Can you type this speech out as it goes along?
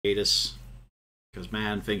Hiatus, because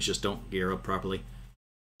man, things just don't gear up properly.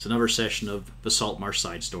 It's another session of the Saltmarsh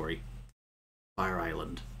Sidestory, Fire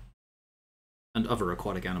Island, and other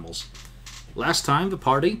aquatic animals. Last time, the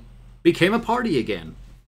party became a party again.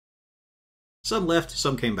 Some left,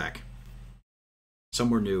 some came back. Some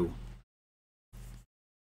were new.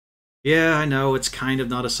 Yeah, I know, it's kind of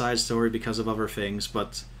not a side story because of other things,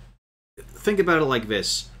 but think about it like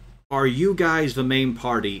this. Are you guys the main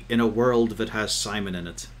party in a world that has Simon in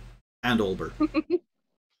it? And Olber?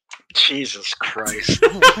 Jesus Christ.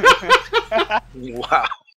 Wow.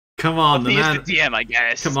 Come on, the man. The DM, I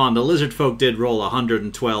guess. Come on, the lizard folk did roll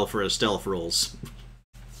 112 for his stealth rolls.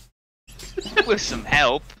 With some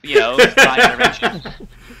help, you know, divine intervention.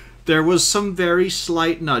 There was some very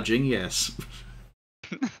slight nudging, yes.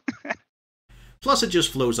 Plus, it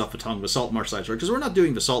just flows off the tongue with Saltmarsh Sidestory, because we're not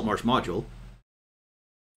doing the Saltmarsh module.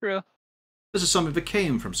 True. This is something that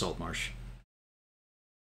came from Saltmarsh.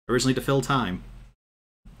 Originally to fill time.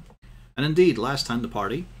 And indeed, last time the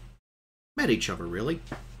party met each other, really.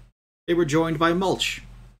 They were joined by Mulch.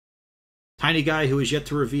 Tiny guy who is yet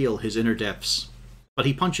to reveal his inner depths. But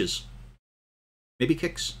he punches. Maybe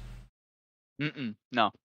kicks.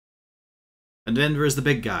 No. And then there is the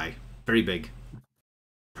big guy. Very big.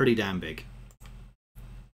 Pretty damn big.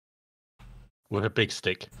 With a big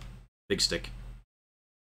stick. Big stick.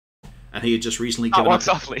 And he had just recently given up.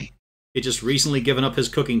 Softly. He had just recently given up his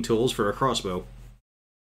cooking tools for a crossbow.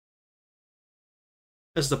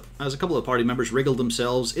 As a couple of party members wriggled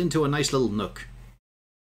themselves into a nice little nook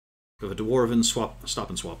with a dwarven stop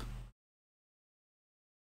and swap.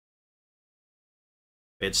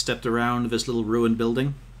 They had stepped around this little ruined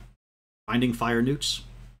building, finding fire newts,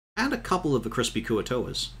 and a couple of the crispy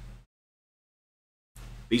kuatoas.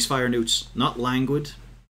 These fire newts, not languid,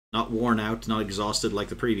 not worn out, not exhausted like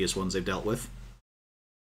the previous ones they've dealt with.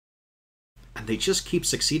 And they just keep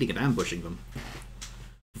succeeding at ambushing them.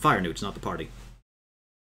 The fire newts, not the party.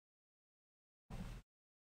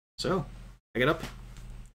 So, pick it up.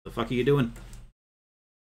 The fuck are you doing?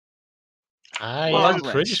 I am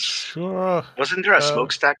pretty sure. Wasn't there a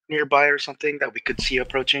smokestack nearby or something that we could see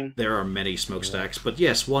approaching? There are many smokestacks, but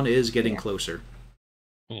yes, one is getting closer.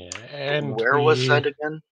 Yeah, and where was that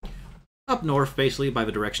again? Up north, basically, by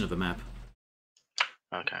the direction of the map.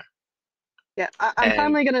 Okay. Yeah, I'm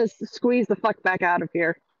finally gonna squeeze the fuck back out of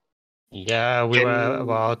here. Yeah, we were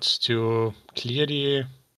about to clear the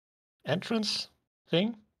entrance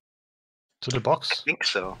thing to the box. I think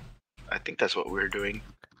so. I think that's what we're doing.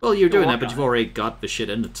 Well, you're doing that, but you've already got the shit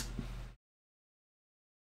in it.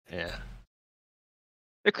 Yeah.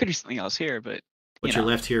 There could be something else here, but what you're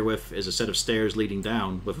left here with is a set of stairs leading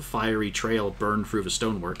down, with a fiery trail burned through the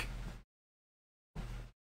stonework.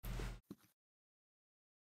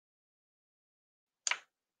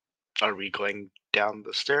 Are we going down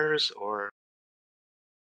the stairs, or...?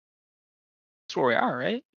 That's where we are,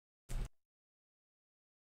 right?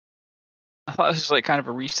 I thought this was like kind of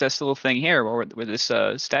a recessed little thing here where this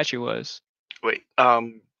statue was. Wait,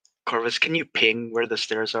 Corvus, can you ping where the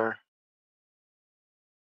stairs are?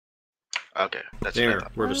 Okay, that's there,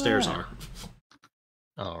 where the stairs are.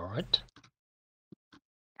 Alright.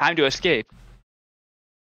 Time to escape.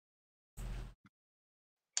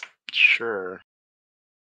 Sure.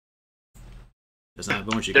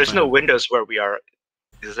 There's no windows where we are.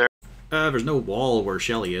 Is there? There's no wall where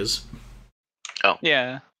Shelly is. Oh.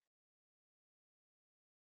 Yeah.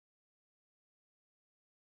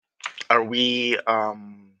 Are we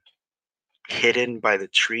hidden by the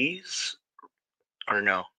trees, or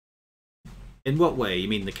no? In what way? You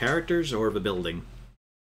mean the characters or the building?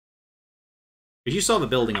 Because you saw the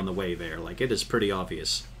building on the way there, like, it is pretty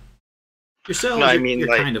obvious. Yourselves, no, I mean, you're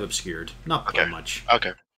like... kind of obscured. Not by much.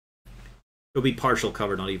 Okay. It'll be partial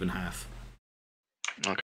cover, not even half.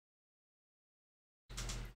 Okay.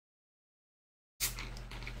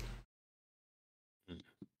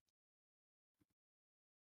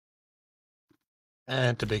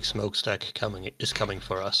 And the big smokestack is coming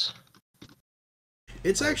for us.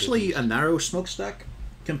 It's actually a narrow smokestack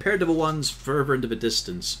compared to the ones further into the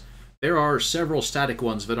distance. There are several static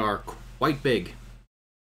ones that are quite big.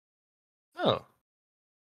 Oh.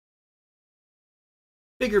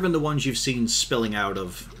 Bigger than the ones you've seen spilling out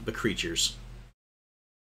of the creatures.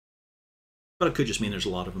 But it could just mean there's a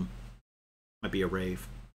lot of them. Might be a rave.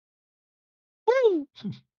 Woo!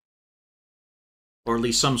 Or at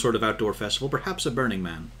least some sort of outdoor festival, perhaps a Burning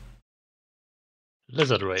Man.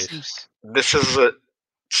 Lizard rave. This is a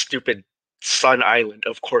stupid Sun Island.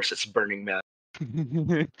 Of course it's Burning Man.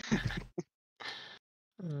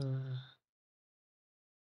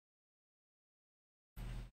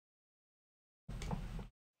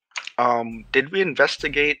 Did we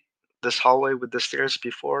investigate this hallway with the stairs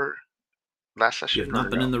before last session? You have not or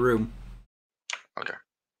been no? in the room. Okay.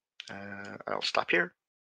 I'll stop here.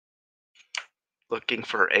 Looking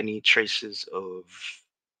for any traces of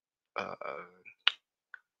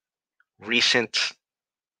recent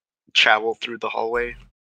travel through the hallway.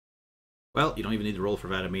 Well, you don't even need to roll for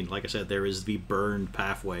that. I mean, like I said, there is the burned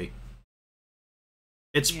pathway.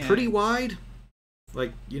 It's pretty wide.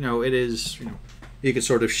 Like, it is, you could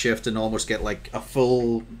sort of shift and almost get like a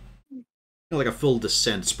full, like a full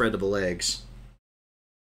descent spread of the legs.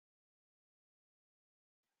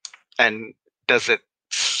 And does it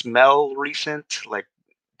smell recent? Like,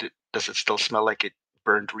 does it still smell like it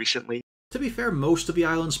burned recently? To be fair, most of the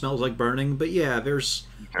island smells like burning, but yeah, there's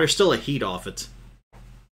still a heat off it.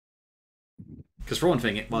 Because for one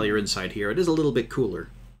thing, while you're inside here, it is a little bit cooler.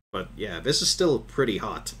 But yeah, this is still pretty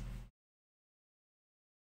hot.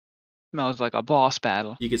 Smells like a boss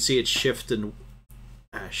battle. You can see it shift and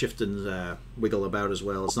wiggle about as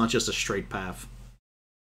well. It's not just a straight path.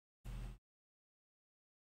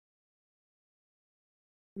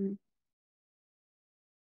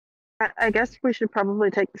 I guess we should probably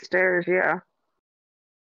take the stairs, yeah.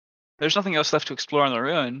 There's nothing else left to explore in the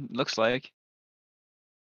ruin, looks like.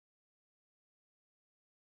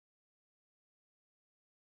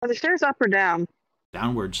 Are the stairs up or down?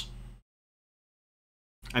 Downwards.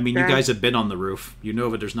 I mean, you guys have been on the roof. You know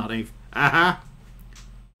that there's not any... Aha!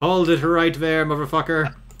 Hold it right there,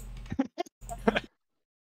 motherfucker.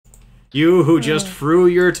 You who just threw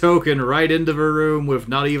your token right into the room with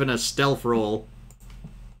not even a stealth roll.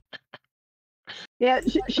 Yeah,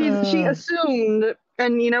 she assumed,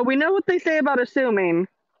 and we know what they say about assuming.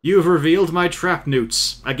 You've revealed my trap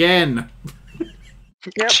newts. Again.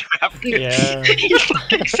 Yep. Trap newts. Yeah. You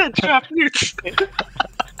fucking said trap newts.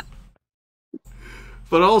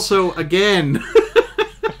 But also, again.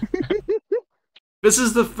 This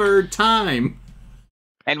is the third time.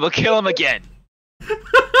 And we'll kill him again.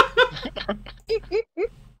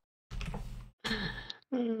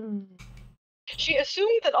 She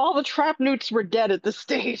assumed that all the trap newts were dead at this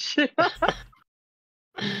stage. There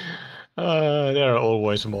are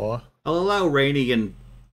always more. I'll allow Rainy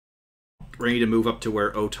to move up to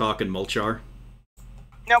where Otok and Mulch are.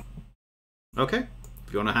 Nope. Okay.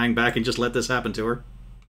 If you want to hang back and just let this happen to her.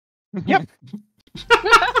 Yep.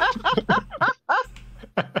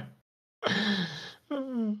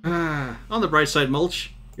 On the bright side,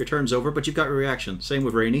 Mulch, your turn's over, but you've got your reaction. Same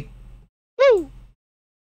with Rainy. Woo!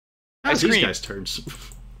 How's these guys' turns?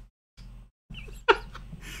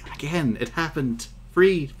 Again, it happened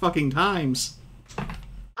 3 fucking times.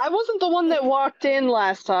 I wasn't the one that walked in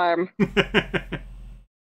last time.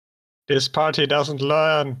 This party doesn't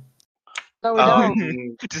learn. No, we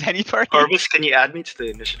don't. Does any party? Corvus, can you add me to the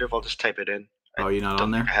initiative? I'll just type it in. Oh, you're not on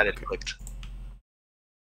there? I had it Okay. clicked.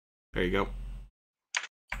 There you go.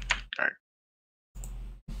 Alright.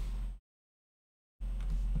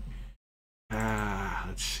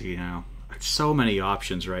 Let's see now. So many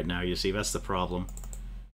options right now, you see, that's the problem.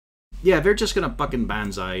 Yeah, they're just gonna fucking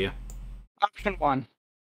banzai you. Option 1.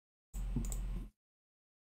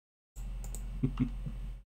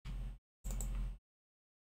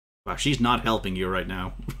 Wow, she's not helping you right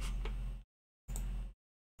now.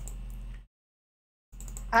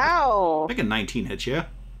 Ow! I think a 19 hits you.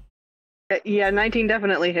 Yeah, 19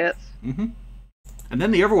 definitely hits. Mm-hmm. And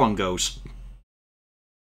then the other one goes.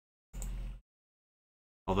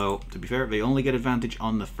 Although, to be fair, they only get advantage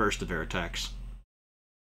on the first of their attacks.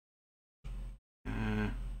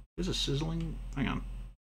 Is a sizzling? Hang on.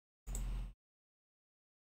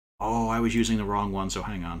 Oh, I was using the wrong one, so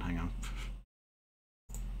hang on.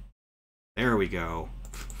 There we go.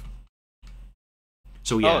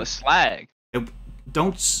 So yeah. Oh, slag.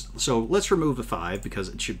 So let's remove the 5 because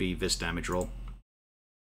it should be this damage roll.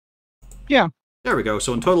 Yeah. There we go.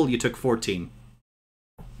 So in total, you took 14.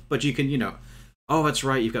 But you can, oh, that's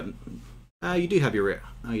right. You've got. You do have your.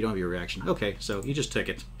 Oh, you don't have your reaction. Okay, so you just took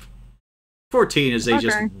it. 14 is they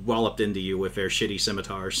just walloped into you with their shitty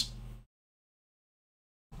scimitars.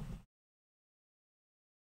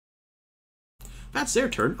 That's their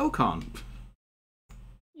turn. Okon.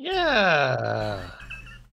 Yeah.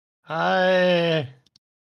 I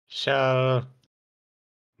shall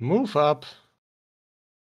move up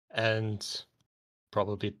and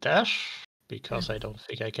probably dash, because I don't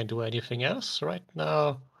think I can do anything else right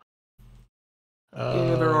now.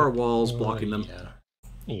 Yeah, there are walls blocking them.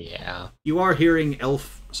 Yeah. You are hearing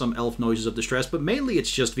some elf noises of distress, but mainly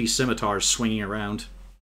it's just these scimitars swinging around.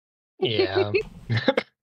 Yeah.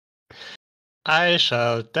 I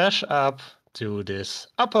shall dash up to this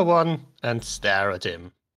upper one and stare at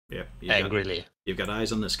him Yeah, angrily. You've got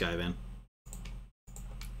eyes on this guy, Van. Yeah,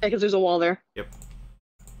 because there's a wall there.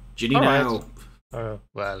 Ginny All right. now.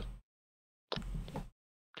 Well,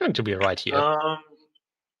 going to be right here Well,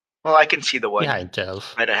 I can see the one behind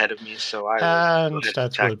Delph, right ahead of me, so I will go and ahead and that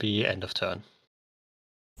attack. will be end of turn.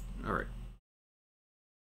 Alright.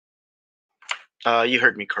 You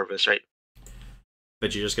heard me, Corvus, right?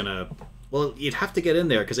 But you're just gonna... Well, you'd have to get in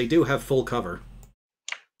there, because they do have full cover.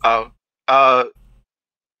 Oh,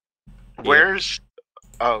 where's?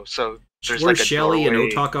 Oh, so there's Where like a Shelly and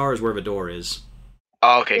doorway. Otok are is where the door is.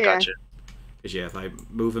 Oh, okay, Yeah. gotcha. Because, yeah, if I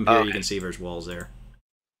move him here, you Okay. can see there's walls there.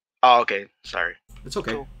 Oh, okay, sorry. It's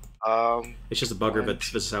okay. Cool. It's just a bugger, One, but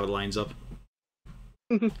this is how it lines up.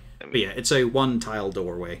 let But me- yeah, it's a one-tile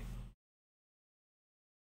doorway.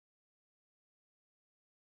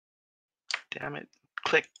 Damn it!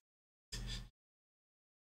 Click.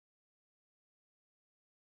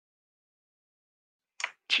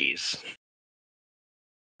 Jeez.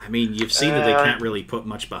 I mean, you've seen that they can't really put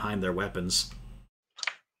much behind their weapons.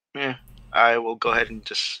 Yeah, I will go ahead and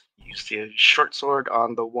just use the short sword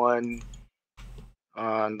on the one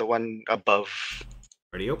above.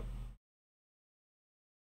 Radio.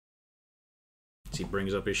 As he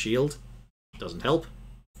brings up his shield. Doesn't help.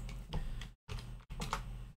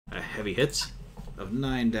 A heavy hit of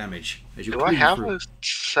 9 damage. As you Do I cleave have through. a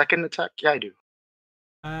second attack? Yeah, I do.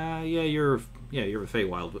 Yeah, you're a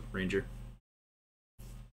Feywild Ranger.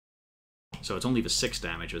 So it's only the 6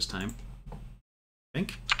 damage this time. I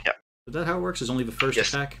think? Yep. Is that how it works? Is only the first Yes.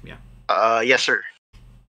 attack? Yeah. Yes, sir.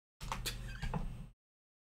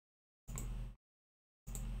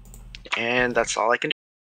 And that's all I can do.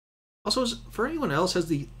 Also, for anyone else, has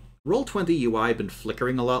the Roll20 UI been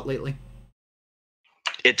flickering a lot lately?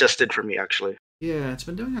 It just did for me, actually. Yeah, it's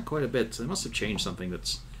been doing that quite a bit. So they must have changed something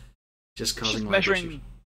that's just It's just causing lag issues. measuring.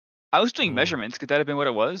 I was doing measurements. Could that have been what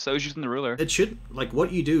it was? I was using the ruler. It should, like,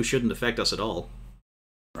 what you do shouldn't affect us at all.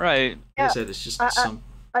 Right. Like Yeah, I said, it's just I- some...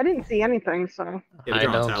 I didn't see anything, so Yeah, but I you're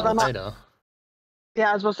on don't tablet. either.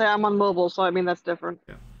 yeah, I was gonna say I'm on mobile, so I mean that's different.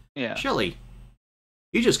 Yeah. Shelly,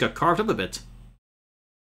 you just got carved up a bit.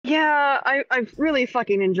 Yeah, I really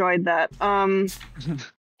fucking enjoyed that.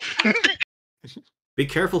 Be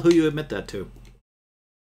careful who you admit that to.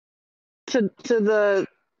 To the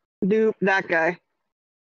dude, that guy.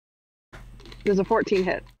 There's a 14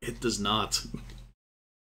 hit. It does not.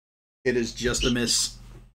 It is just a miss.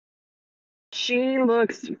 She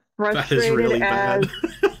looks That frustrated is really as bad.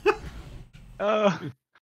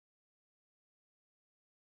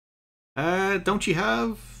 Don't you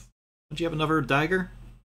have another dagger?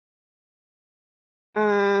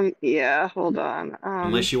 Yeah, hold on.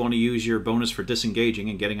 Unless you want to use your bonus for disengaging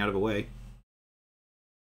and getting out of the way.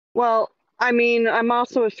 Well, I mean, I'm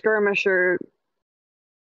also a skirmisher.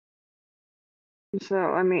 So,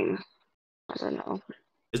 I mean, I don't know.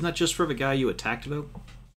 Isn't that just for the guy you attacked, though?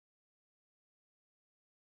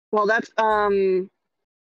 Well, that's, when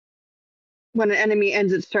an enemy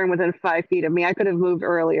ends its turn within 5 feet of me. I could have moved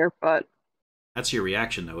earlier, but, That's your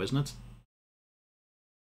reaction, though, isn't it?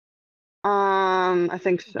 I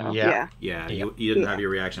think so. Yeah. Yeah, Yeah. you didn't Yeah. have your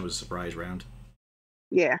reaction. It was a surprise round.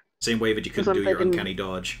 Yeah. Same way that you couldn't I'm do your thinking- uncanny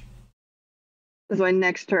dodge. This is my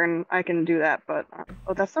next turn. I can do that, but,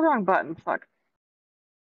 oh, that's the wrong button. Fuck.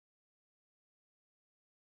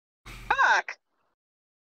 Fuck!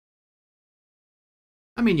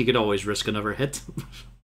 I mean, you could always risk another hit.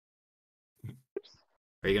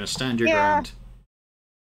 Are you going to stand your Yeah. ground?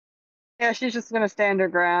 Yeah, she's just gonna stand her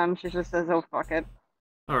ground. She just says, oh, fuck it.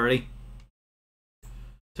 Alrighty.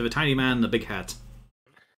 To the tiny man in the big hat.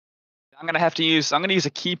 I'm gonna use a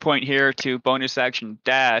key point here to bonus action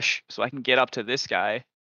dash, so I can get up to this guy.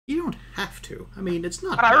 You don't have to. I mean, it's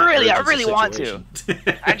not. But I that really urgent a want to.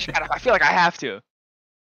 situation. I feel like I have to.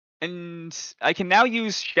 And I can now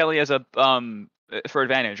use Shelly as a for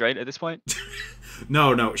advantage, right? At this point.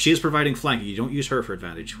 No. She is providing flanking. You don't use her for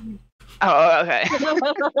advantage. Oh,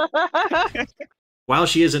 okay. While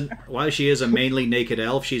she is a mainly naked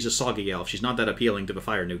elf, she's a soggy elf. She's not that appealing to the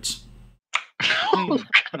fire newts.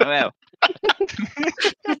 Wow.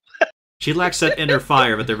 She lacks that inner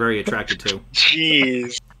fire that they're very attracted to.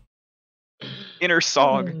 Jeez. Inner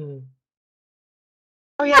sog.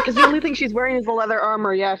 Oh, yeah, because the only thing she's wearing is the leather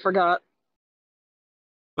armor. Yeah, I forgot.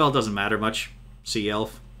 Well, it doesn't matter much. Sea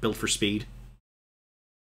elf, built for speed.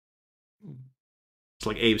 It's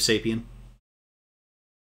like Abe Sapien.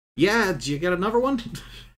 Yeah, did you get another one?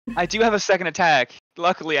 I do have a second attack.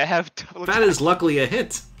 Luckily, I have double That attack. is luckily a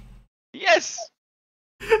hit. Yes.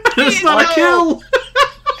 It's not a kill.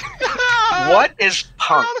 What is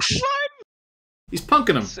punks? He's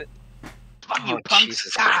punking him. Fuck you, Oh, punks.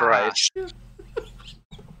 Jesus Ah. Christ.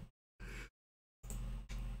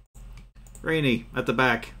 Rainy, at the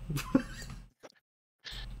back.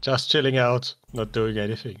 Just chilling out, not doing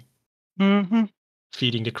anything. Mm-hmm.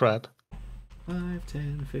 Feeding the crab. 5,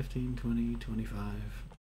 10, 15, 20, 25.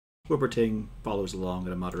 Whipperting follows along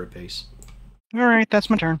at a moderate pace. Alright, that's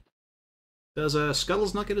my turn. Does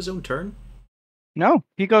Scuttles not get his own turn? No,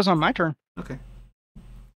 he goes on my turn. Okay.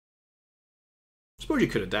 Suppose you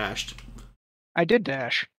could have dashed. I did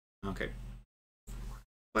dash. Okay.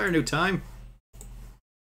 Fire new time.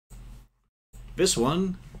 This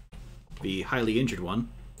one, the highly injured one,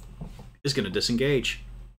 is going to disengage.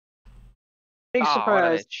 Big What a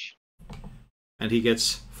surprise. bitch. And he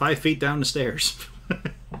gets 5 feet down the stairs.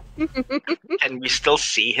 Can we still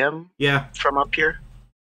see him Yeah. from up here?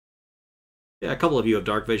 Yeah, a couple of you have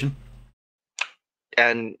dark vision.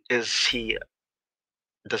 And does he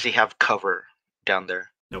have cover down there?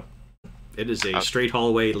 It is a Okay. straight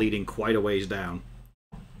hallway leading quite a ways down.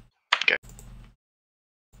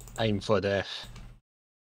 Aim for death.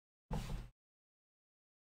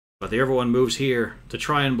 But the other one moves here to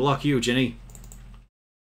try and block you, Ginny.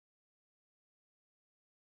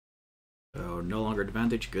 Oh, no longer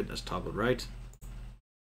advantage. Good, that's toggled right.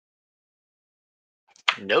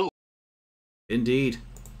 No. Indeed.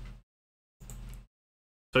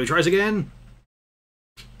 So he tries again.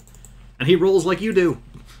 And he rolls like you do.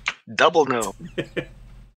 Double no.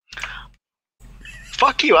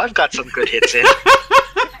 Fuck you, I've got some good hits in.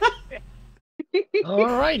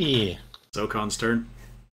 Alrighty. Zokon's turn.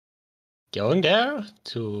 Going there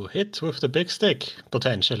to hit with the big stick,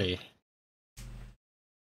 potentially.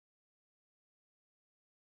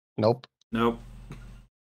 Nope. Nope.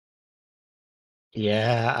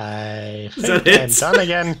 Yeah, I Is that think I'm it? done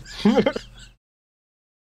again.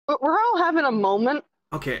 But we're all having a moment.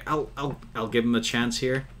 Okay, I'll give him a chance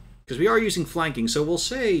here. Because we are using flanking, so we'll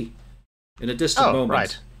say in a distant Oh, moment.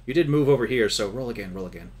 right. You did move over here, so roll again, roll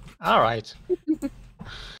again. Alright.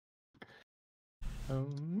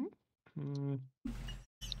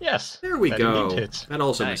 Yes. There we that go. indeed hits. That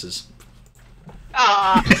also Nice. misses.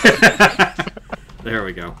 Ah! There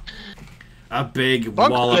we go. A big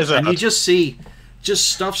Bug wallop. blizzard. And you just see,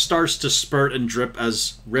 stuff starts to spurt and drip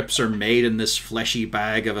as rips are made in this fleshy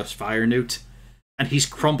bag of a fire newt. And he's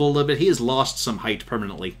crumbled a bit. He has lost some height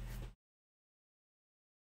permanently.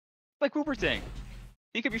 Like Wooperting.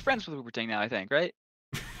 You could be friends with Wooperting now, I think, right?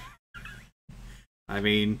 I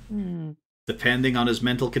mean, depending on his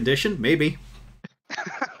mental condition, maybe.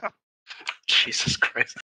 Jesus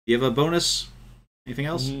Christ. You have a bonus? Anything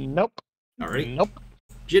else? Nope. Alright. Nope.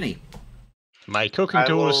 Ginny. My cooking I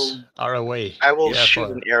tools will- are away. I will Yeah, shoot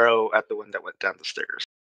for- an arrow at the one that went down the stairs.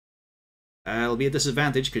 It'll be a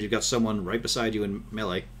disadvantage because you've got someone right beside you in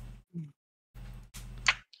melee.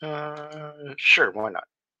 Sure, why not?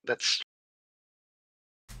 That's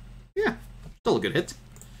Yeah, still a good hit.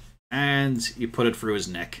 And you put it through his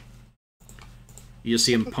neck. You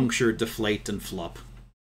see him puncture, deflate, and flop.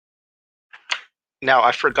 now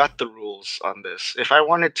I forgot the rules on this. If I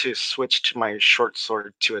wanted to switch to my short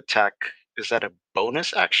sword to attack, is that a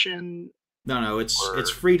bonus action? No, it's Or-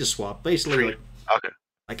 free to swap. Basically, Free. Okay.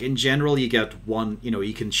 like in general, you get one.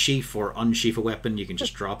 You can sheath or unsheath a weapon. You can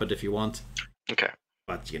just drop it if you want. Okay.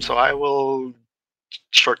 But So I will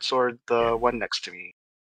short sword the one next to me.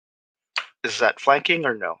 Is that flanking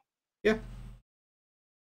or no? yeah.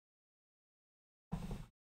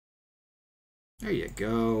 There you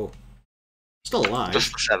go. Still alive,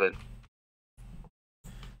 Just 7.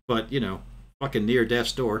 but fucking near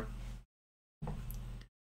death's door.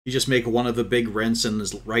 You just make one of the big rents in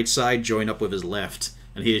his right side join up with his left,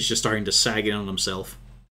 and he is just starting to sag in on himself.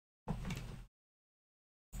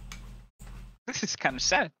 This is kind of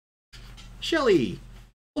sad. Shelly!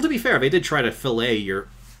 Well, to be fair, they did try to fillet your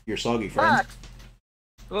soggy friend. Fuck.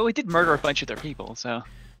 Well, we did murder a bunch of their people, so.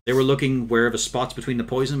 They were looking where the spots between the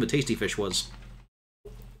poison and the tasty fish was.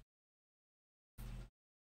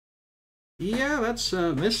 Yeah, that's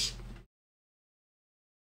a miss.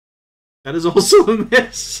 That is also a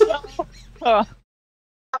miss. Uh,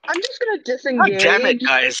 I'm just gonna God disengage. damn it,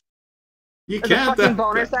 guys. You As a can't. fucking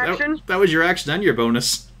bonus action? That was your action and your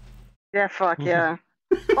bonus. Yeah, fuck yeah.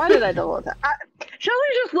 Why did I do that?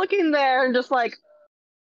 Shelly's just looking there and just like,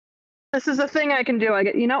 this is a thing I can do. I'm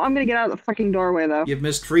gonna get out of the fucking doorway though. You've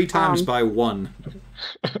missed 3 times by 1.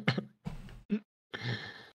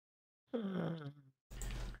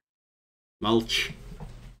 Mulch.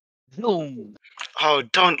 boom. Oh,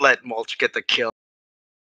 don't let Mulch get the kill.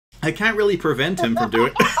 I can't really prevent him from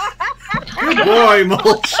doing it. Good boy,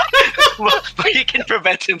 Mulch. But he can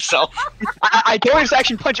prevent himself. I bonus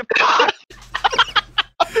action punch him.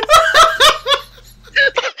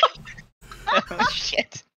 Oh,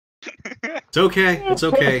 shit. It's okay. It's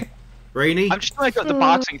okay. Rainy? I'm just like the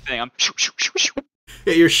boxing thing. I'm.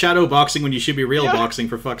 Yeah, you're shadow boxing when you should be real boxing,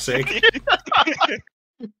 for fuck's sake.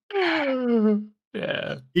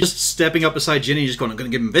 Yeah. You're just stepping up beside Ginny, just going, I'm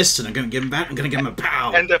going to give him this, and I'm going to give him that, I'm going to give him a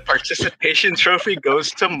pow. And the participation trophy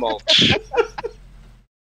goes to Mulch.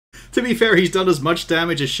 To be fair, he's done as much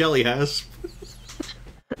damage as Shelly has.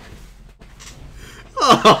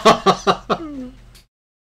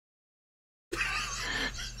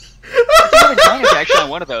 Damage actually on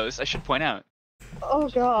one of those, I should point out. Oh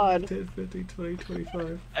god. 10, 15, 20,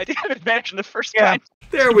 25. I did have advantage in the first Yeah. one.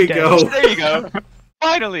 There we go. There you go.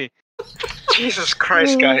 Finally! Jesus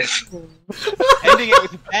Christ, guys. Ending it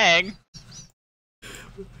with a bang.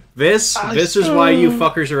 This is why you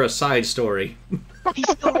fuckers are a side story. He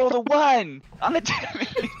still rolled a 1 on the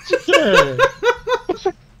damage.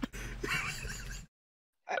 Yeah.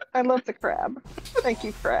 I love the crab. Thank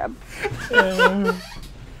you, crab.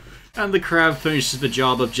 And the crab finishes the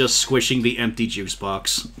job of just squishing the empty juice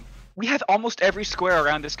box. We have almost every square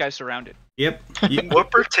around this guy surrounded. Yep.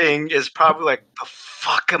 Whooper Ting is probably like, the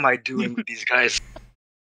fuck am I doing with these guys?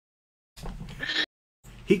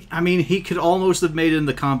 He could almost have made it in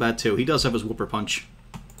the combat too. He does have his whooper punch.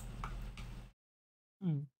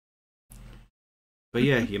 But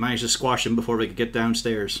yeah, you managed to squash him before we could get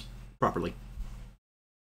downstairs properly.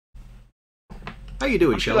 How you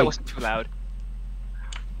doing, I'm sure Shelly? that wasn't too loud.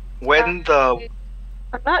 When the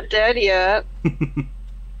I'm not dead yet.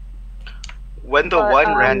 when the But,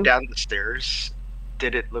 one ran down the stairs,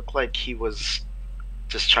 did it look like he was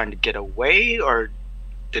just trying to get away, or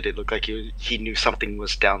did it look like he knew something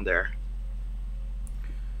was down there?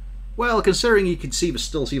 Well, considering you can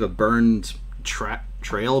still see the burned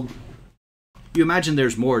trail, you imagine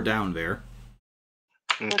there's more down there.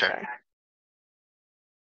 Okay.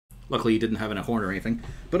 Luckily, you didn't have a horn or anything.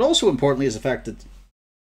 But also importantly is the fact that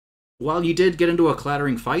while you did get into a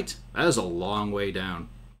clattering fight, that is a long way down.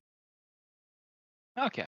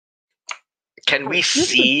 Okay. Can we This is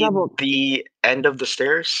see double- the end of the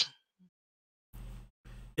stairs?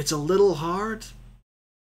 It's a little hard,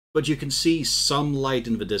 but you can see some light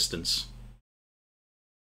in the distance.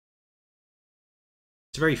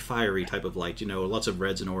 It's a very fiery type of light, lots of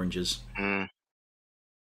reds and oranges. Hmm.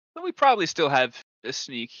 But we probably still have a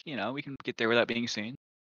sneak, we can get there without being seen.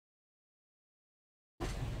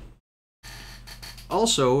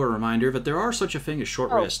 Also, a reminder that there are such a thing as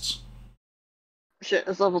short Oh. rests. Shit,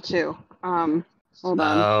 it's level 2. Hold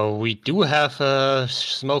on. We do have a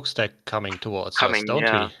smokestack coming towards us, don't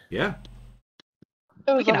yeah. Yeah.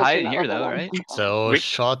 It was We can level hide 2, in not here, level though, 1. right? we? So We-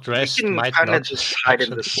 short rest we can might kind of not just hide in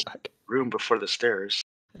actually this work. room before the stairs.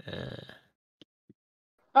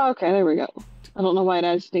 Oh, okay, there we go. I don't know why it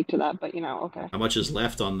added sneak to that, but okay. How much is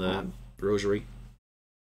left on the rosary?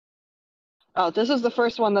 Oh, this is the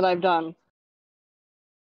first one that I've done.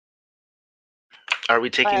 Are we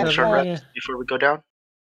taking a Uh, short uh, rest before we go down?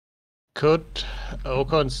 Could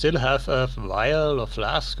Okon still have a vial or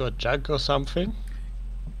flask or jug or something?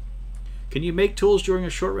 Can you make tools during a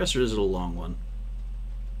short rest, or is it a long one?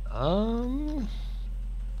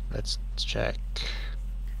 Let's check.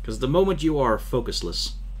 Because the moment you are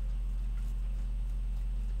focusless,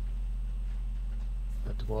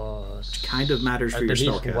 That was kind of matters I for your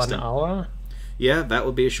believe spellcasting. 1 hour. Yeah, that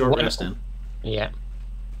would be a short One- rest then. Yeah.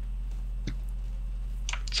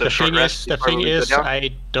 So The short thing rest is, the before thing we go is, down? I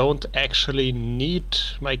don't actually need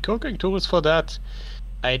my cooking tools for that.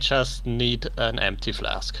 I just need an empty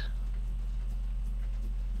flask.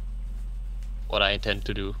 What I intend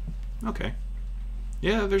to do. Okay.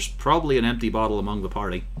 Yeah, there's probably an empty bottle among the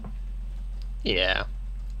party. Yeah.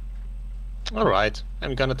 Alright,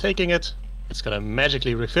 I'm gonna taking it. It's gonna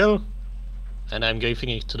magically refill. And I'm giving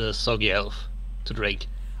it to the soggy elf to drink.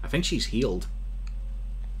 I think she's healed.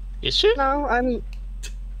 Is she? No, I'm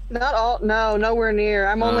not all. No, nowhere near.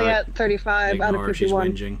 I'm only at 35 out of Ignore, she's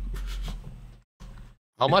 51. whinging.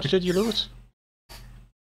 How much did you lose?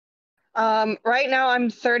 Right now I'm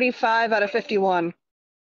 35 out of 51.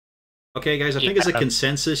 Okay, guys, I think as a Yeah.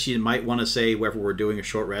 consensus, you might want to say whether we're doing a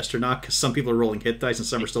short rest or not, because some people are rolling hit dice and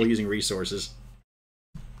some are still using resources.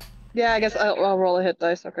 Yeah, I guess I'll roll a hit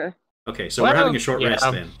dice. Okay. Okay, so Well, we're having a short yeah,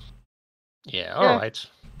 rest then. Yeah, alright.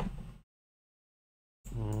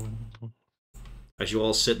 As you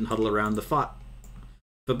all sit and huddle around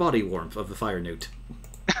the body warmth of the fire newt.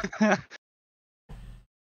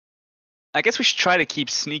 I guess we should try to keep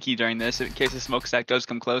sneaky during this in case the smokestack does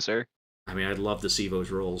come closer. I mean, I'd love to see those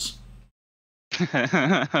rolls. You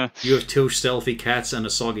have 2 stealthy cats and a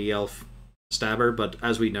soggy elf stabber, but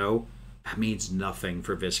as we know, that means nothing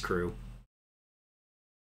for this crew.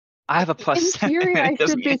 I have a plus In 7. theory, I It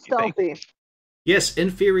doesn't should be mean anything. stealthy. Yes, in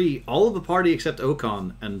theory, all of the party except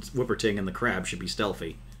Okon and Whipperting and the crab should be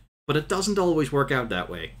stealthy. But it doesn't always work out that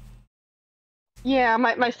way. Yeah,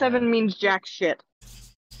 my 7 means jack shit.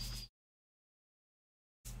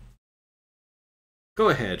 Go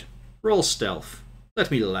ahead. Roll stealth. Let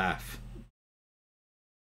me laugh.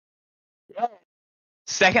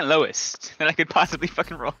 Second lowest that I could possibly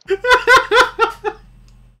fucking roll. I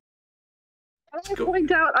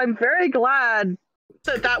point out, I'm very glad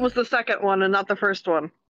that that was the second one and not the first one.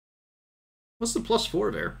 What's the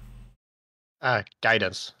 +4 there?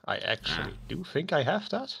 Guidance. I actually do think I have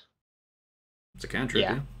that. It's a cantrip,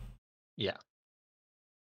 Yeah. yeah?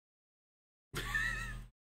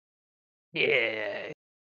 Yeah.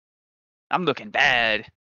 I'm looking bad.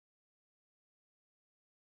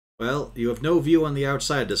 Well, you have no view on the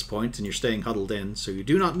outside at this point, and you're staying huddled in, so you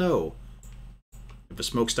do not know if the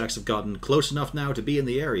smokestacks have gotten close enough now to be in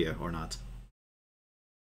the area or not.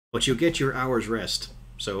 But you get your hour's rest.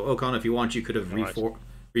 So, Okon, if you want, you could have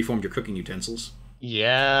reformed your cooking utensils.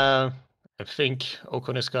 Yeah, I think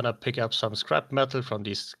Okon is gonna pick up some scrap metal from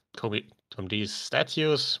these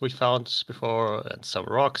statues we found before and some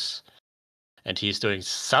rocks. And he's doing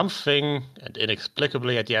something, and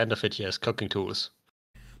inexplicably at the end of it he has cooking tools.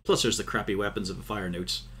 Plus there's the crappy weapons of the fire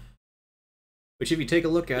newts. Which if you take a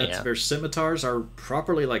look at, their scimitars are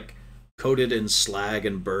properly like coated in slag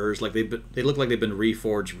and burrs. Like they look like they've been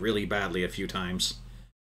reforged really badly a few times.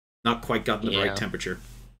 Not quite gotten the right temperature.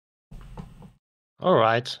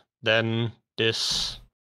 Alright, then this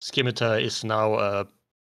scimitar is now a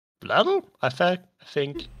ladle, I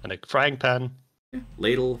think, and a frying pan. Yeah.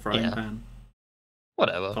 Ladle, frying pan.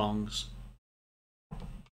 Whatever. Tongs.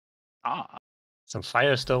 Some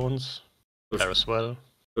firestones there as well.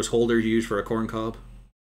 Those holders used for a corn cob.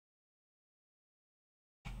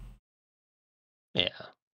 Yeah.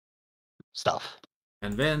 Stuff.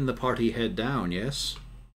 And then the party head down, yes?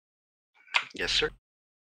 Yes, sir.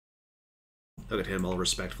 Look at him, all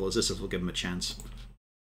respectful, as this will give him a chance.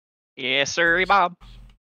 Yes, sir, Bob.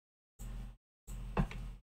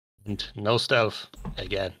 And no stealth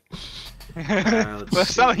again. Well,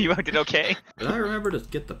 some of you did okay. Did I remember to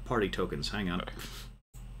get the party tokens? Hang on.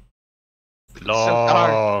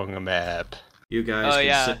 Long map. You guys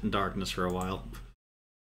can sit in darkness for a while.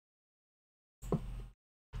 I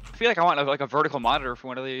feel like I want a vertical monitor for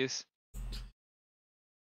one of these.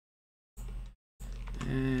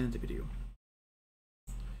 And video.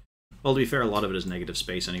 Well, to be fair, a lot of it is negative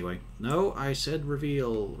space anyway. No, I said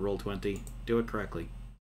reveal. Roll 20. Do it correctly.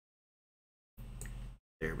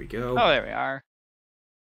 There we go. Oh, there we are.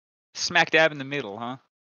 Smack dab in the middle, huh?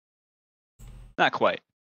 Not quite.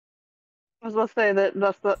 I was about to say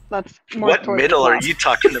that's more. What middle are you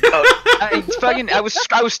talking about? I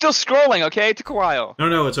was still scrolling. Okay, it took a while.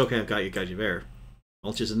 No, it's okay. I've got you there.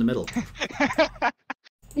 Mulch is in the middle.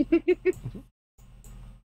 It's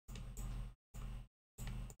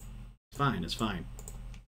fine.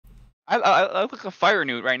 I look like a fire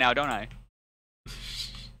newt right now, don't I?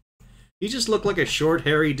 You just look like a short,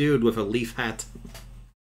 hairy dude with a leaf hat.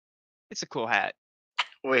 It's a cool hat.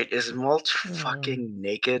 Wait, is Mulch fucking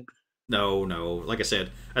naked? No. Like I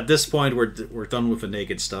said, at this point we're done with the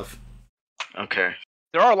naked stuff. Okay.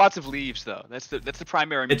 There are lots of leaves, though. That's the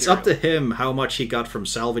primary material. It's up to him how much he got from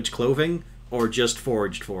salvage clothing or just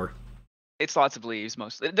foraged for. It's lots of leaves,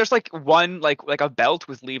 mostly. There's like one like a belt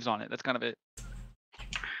with leaves on it. That's kind of it.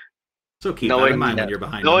 So keep that in mind when you're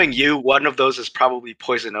behind Knowing you, one of those is probably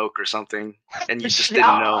poison oak or something, and you just didn't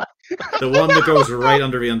know. The one that goes right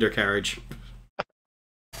under the undercarriage.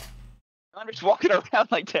 I'm just walking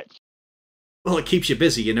around like that. Well, it keeps you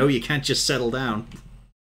busy, you know? You can't just settle down.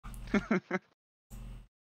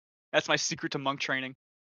 That's my secret to monk training.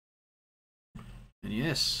 And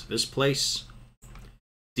yes, this place,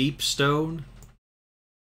 deep stone,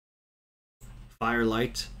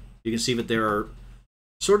 firelight. You can see that there are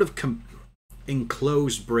sort of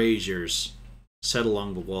enclosed braziers set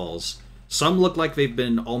along the walls. Some look like they've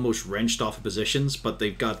been almost wrenched off of positions, but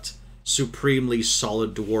they've got supremely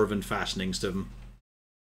solid dwarven fastenings to them.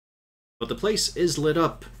 But the place is lit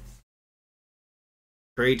up.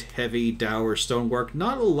 Great, heavy, dour stonework.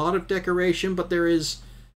 Not a lot of decoration, but there is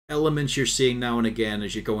elements you're seeing now and again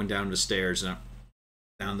as you're going down the stairs and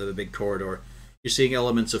down to the big corridor. You're seeing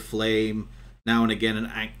elements of flame, now and again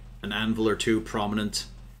an anvil or two prominent,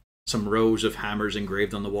 some rows of hammers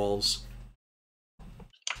engraved on the walls.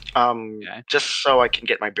 Just so I can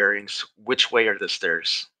get my bearings, which way are the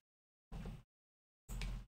stairs?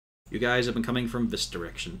 You guys have been coming from this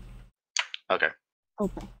direction. Okay.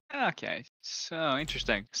 Okay, so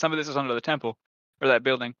interesting. Some of this is under the temple, or that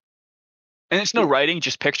building. And it's no writing,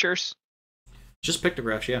 just pictures? Just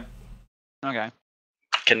pictographs, yeah. Okay.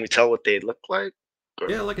 Can we tell what they look like? Or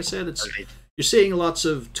Yeah, like I said, are they- you're seeing lots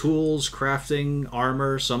of tools, crafting,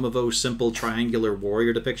 armor, some of those simple triangular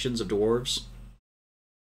warrior depictions of dwarves.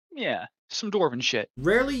 Yeah. Some dwarven shit.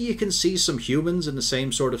 Rarely you can see some humans in the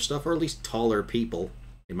same sort of stuff, or at least taller people.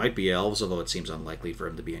 It might be elves, although it seems unlikely for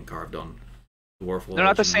them to be carved on dwarf walls. They're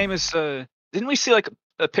not the you know. same as. Didn't we see like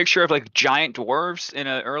a picture of like giant dwarves in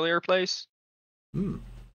an earlier place?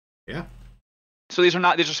 Yeah. So these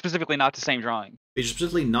are specifically not the same drawing. They're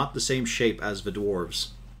specifically not the same shape as the dwarves.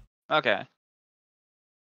 Okay.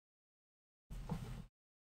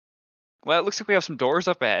 Well, it looks like we have some doors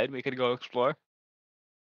up ahead. We could go explore.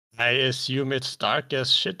 I assume it's dark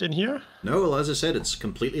as shit in here? No, well, as I said, it's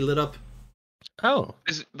completely lit up. Oh.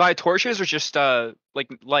 Is it by torches or just like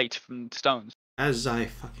light from stones? As I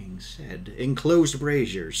fucking said, enclosed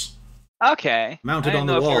braziers Okay. mounted I on didn't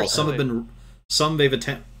the know if you were wall. Some have silly. been, some have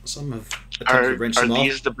attempted to wrench Are them off.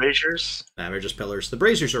 these the braziers? Nah, they're just pillars. The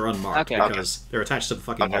braziers are unmarked Okay. because they're attached to the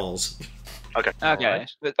fucking Okay. walls. Okay. Okay.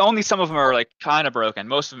 Alright. But only some of them are like kind of broken.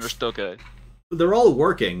 Most of them are still good. They're all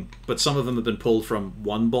working, but some of them have been pulled from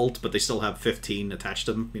one bolt, but they still have 15 attached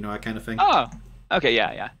to them. You know, that kind of thing. Oh. Okay.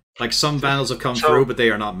 Yeah. Like some vandals have come So- through, but they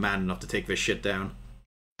are not man enough to take this shit down.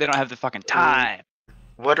 They don't have the fucking time.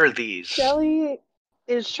 What are these? Shelly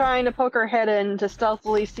is trying to poke her head in to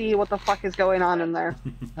stealthily see what the fuck is going on in there.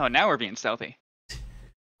 Oh, now we're being stealthy.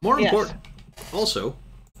 More Yes. important, also,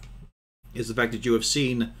 is the fact that you have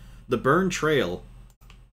seen the burn trail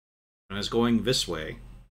and is going this way.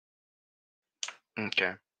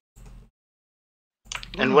 Okay.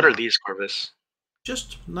 And what are these, Corvus?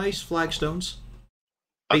 Just nice flagstones.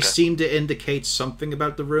 They Okay. seem to indicate something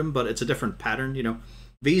about the room, but it's a different pattern, you know.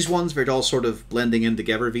 These ones, they're all sort of blending in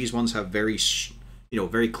together. These ones have very,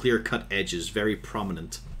 very clear-cut edges, very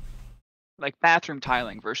prominent. Like bathroom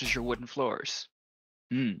tiling versus your wooden floors.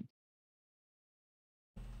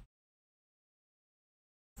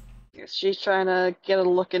 Yes, she's trying to get a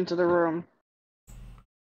look into the room.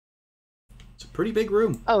 It's a pretty big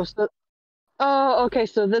room. Oh, okay,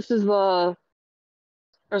 so this is the...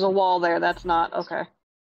 There's a wall there, that's not... Okay.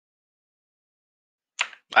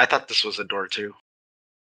 I thought this was a door too.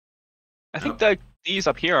 I think that these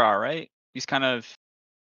up here are right. These kind of.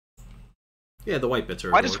 Yeah, the white bits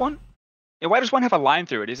are. Why does one? Yeah, why does one have a line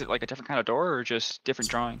through it? Is it like a different kind of door or just different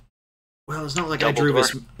drawing? Well, it's not like Double I drew door.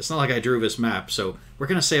 this. It's not like I drew this map, so we're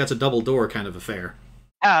gonna say it's a double door kind of affair.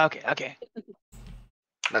 Ah, okay.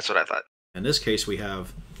 That's what I thought. In this case, we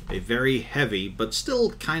have a very heavy but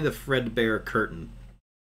still kind of threadbare curtain,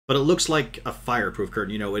 but it looks like a fireproof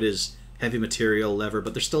curtain. You know, it is heavy material, leather,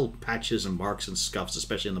 but there's still patches and marks and scuffs,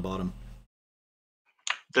 especially in the bottom.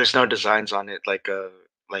 There's no designs on it like a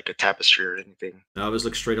tapestry or anything. No, this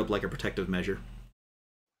looks straight up like a protective measure.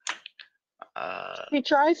 She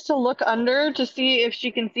tries to look under to see if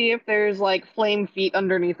she can see if there's, like, flame feet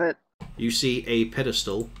underneath it. You see a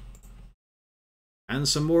pedestal and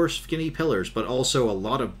some more skinny pillars, but also a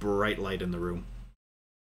lot of bright light in the room.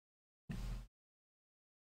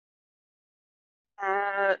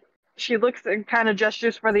 She looks and kind of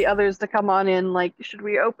gestures for the others to come on in, like, should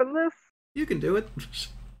we open this? You can do it.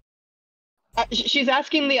 She's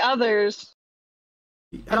asking the others,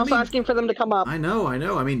 and I also mean, asking for them to come up. I know.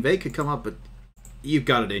 I mean, they could come up, but you've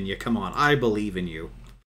got it in you. Come on, I believe in you.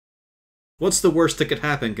 What's the worst that could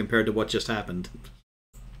happen compared to what just happened?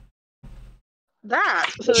 That!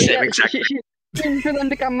 So, Same yeah, exactly. she's asking for them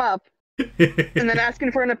to come up, and then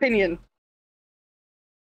asking for an opinion.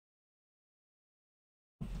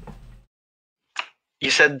 You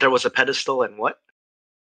said there was a pedestal and what?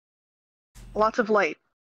 Lots of light.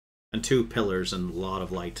 And 2 pillars and a lot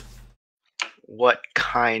of light. What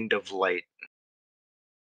kind of light?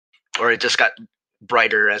 Or it just got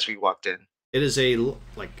brighter as we walked in? It is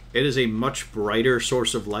a much brighter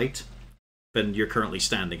source of light than you're currently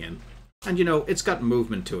standing in. And you know, it's got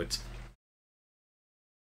movement to it.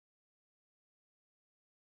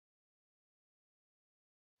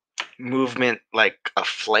 Movement like a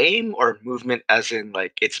flame, or movement as in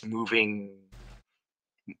like it's moving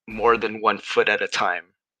more than 1 foot at a time?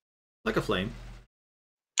 Like a flame.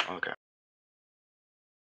 Okay.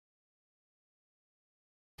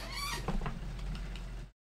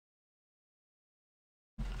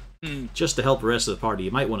 Just to help the rest of the party,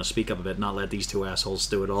 you might want to speak up a bit, not let these 2 assholes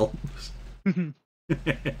do it all. Well,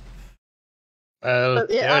 yeah,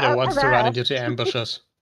 they're the I- ones I've to run asked. into the ambushes.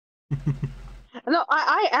 No,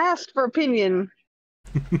 I asked for opinion.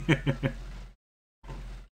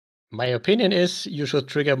 My opinion is you should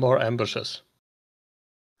trigger more ambushes.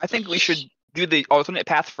 I think we should do the alternate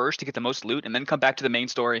path first to get the most loot, and then come back to the main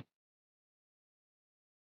story.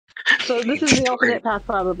 So this is the alternate path,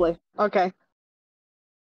 probably. Okay.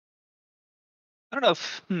 I don't know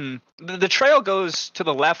if the trail goes to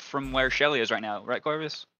the left from where Shelly is right now, right,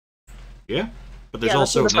 Corvus? Yeah, but there's Yeah,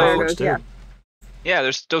 that's where also the fire roads goes, too. yeah. Yeah,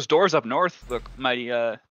 there's those doors up north look mighty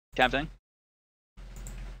tempting.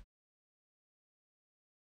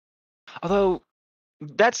 Although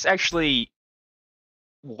that's actually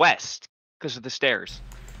west because of the stairs.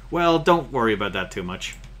 Well, don't worry about that too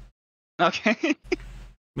much. Okay.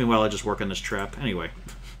 Meanwhile, I just work on this trap. Anyway.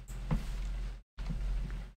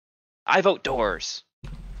 I vote doors.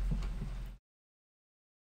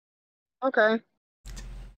 Okay.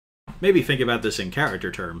 Maybe think about this in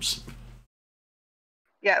character terms.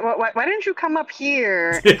 Yeah, why didn't you come up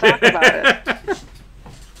here and talk about it?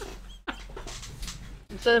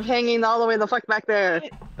 Instead of hanging all the way the fuck back there.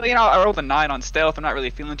 Well, you know, I rolled a 9 on stealth. I'm not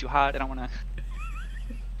really feeling too hot. I don't want to.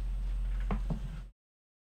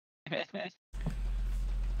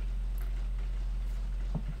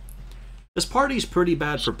 This party's pretty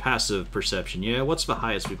bad for passive perception, yeah? What's the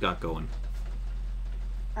highest we've got going?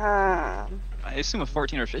 I assume a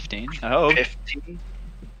 14 or 15. Oh. 15.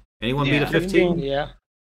 Anyone Yeah. beat a 15? Yeah.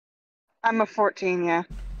 I'm a 14, yeah.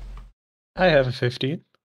 I have a 15.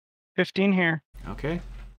 15 here. Okay.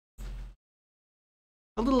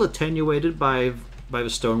 A little attenuated by the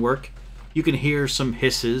stonework. You can hear some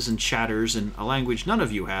hisses and chatters in a language none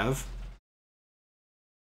of you have.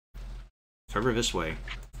 It's over this way.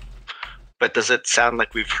 But does it sound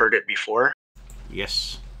like we've heard it before?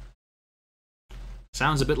 Yes.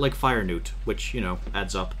 Sounds a bit like Fire Newt, which, you know,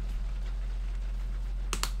 adds up.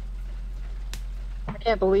 I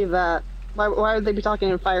can't believe that. Why would they be talking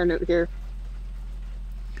in Fire Newt here?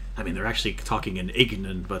 I mean, they're actually talking in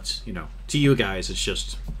Ignan, but, you know, to you guys, it's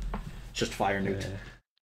just Fire Newt.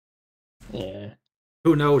 Yeah.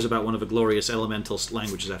 Who knows about one of the glorious elemental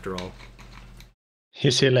languages, after all?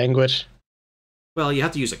 Hissy language. Well, you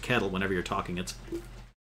have to use a kettle whenever you're talking it.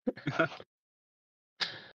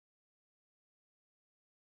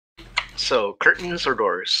 So, curtains or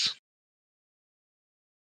doors?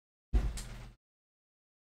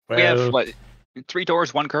 Well, We have, what, 3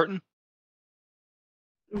 doors, 1 curtain?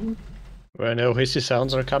 where no hissy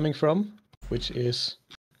sounds are coming from, which is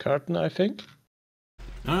curtain, I think.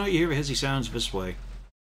 No, you hear the hissy sounds this way.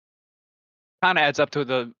 Kind of adds up to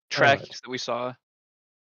the tracks that we saw.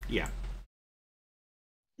 Yeah.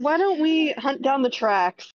 Why don't we hunt down the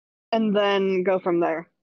tracks and then go from there?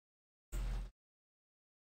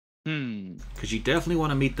 Because you definitely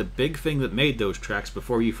want to meet the big thing that made those tracks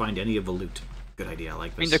before you find any of the loot. Good idea, I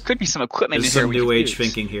like this. I mean, there could be some equipment There's in here some we new could age use.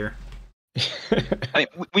 thinking here. I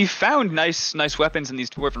mean, we found nice weapons in these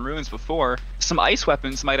dwarven ruins before. Some ice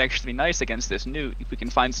weapons might actually be nice against this newt if we can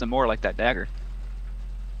find some more like that dagger.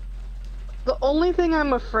 The only thing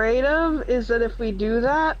I'm afraid of is that if we do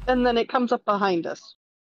that, and then it comes up behind us.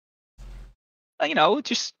 You know,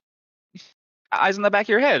 just eyes on the back of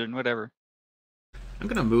your head and whatever. I'm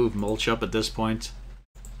going to move Mulch up at this point.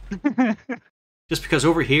 Just because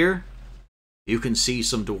over here, you can see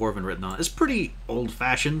some Dwarven written on it. It's pretty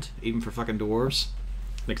old-fashioned, even for fucking dwarves.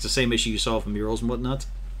 Like, it's the same issue you saw from murals and whatnot.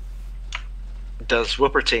 Does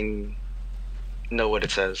Whipperting know what it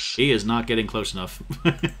says? He is not getting close enough.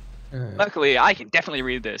 Luckily, I can definitely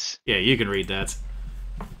read this. Yeah, you can read that.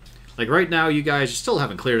 Like, right now, you guys still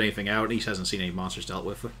haven't cleared anything out. He hasn't seen any monsters dealt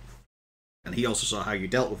with. And he also saw how you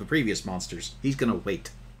dealt with the previous monsters. He's gonna wait.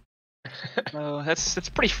 Oh, that's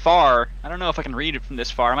pretty far. I don't know if I can read it from this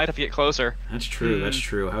far. I might have to get closer. That's true, that's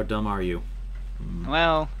true. How dumb are you?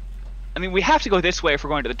 Well, I mean, we have to go this way if we're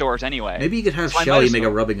going to the doors anyway. Maybe you could have So I might Shelly as make a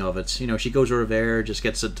well. rubbing of it. You know, she goes over there, just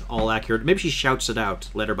gets it all accurate. Maybe she shouts it out,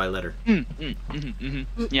 letter by letter. Yeah.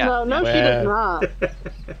 No, she does not.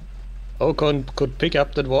 Okon could pick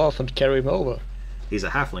up the dwarf and carry him over. He's a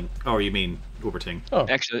halfling. Oh, you mean Uberting. Oh,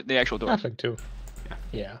 Actually, the actual door. nothing too. Yeah.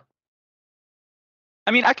 Yeah.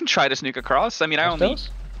 I mean, I can try to sneak across. I mean, I'm Those?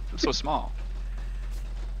 so small.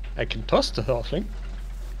 I can toss the halfling.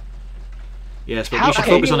 Yes, but How we should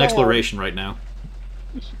can focus you on roll? exploration right now.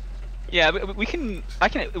 Yeah, we can. I'm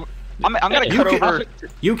gonna You cut can- over.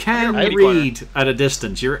 You can I- read at a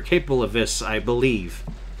distance. You're capable of this, I believe.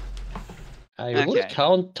 I would Okay.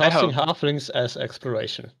 count I tossing hope. halflings as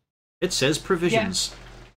exploration. It says provisions.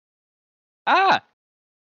 Ah!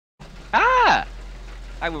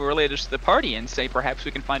 I will relay this to the party and say perhaps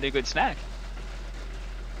we can find a good snack.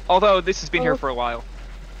 Although this has been here for a while.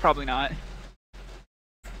 Probably not.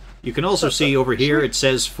 You can also see over here it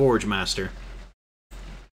says Forge Master.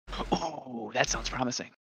 Oh, that sounds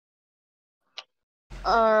promising.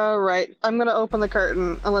 Alright, I'm gonna open the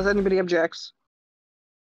curtain, unless anybody objects.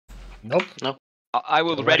 Nope. I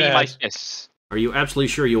will Go ready right my ahead. fists. Are you absolutely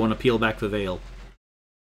sure you want to peel back the veil?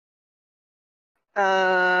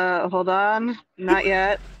 Hold on. Not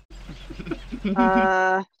yet.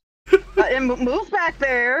 And move back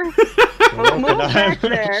there. Move back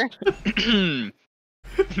there.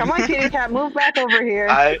 Come on, kitty cat, move back over here.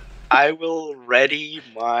 I will ready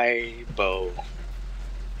my bow.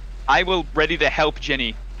 I will ready to help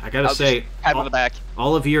Jenny. I gotta I'll say, just pat on the back.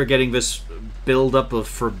 all of you are getting this build-up of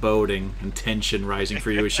foreboding and tension rising for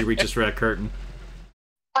you as she reaches for that curtain.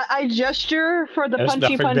 I gesture for the There's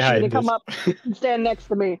punchy nothing behind to come this. up and stand next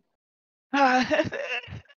to me. Oh,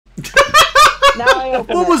 Now I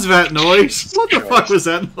open What it. was that noise? What the fuck was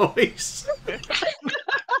that noise?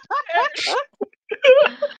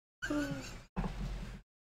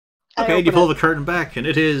 Okay, and you pull the curtain back, and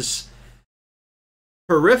it is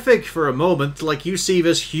horrific for a moment. Like, you see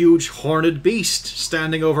this huge horned beast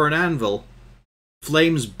standing over an anvil,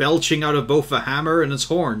 flames belching out of both the hammer and its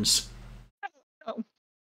horns. Oh.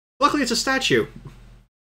 Luckily, it's a statue.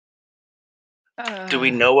 Do we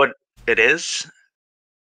know what it is?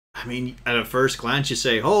 I mean, at a first glance, you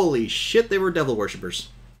say, "Holy shit, they were devil worshippers."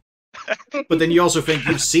 But then you also think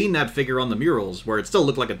you've seen that figure on the murals, where it still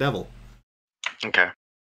looked like a devil. Okay.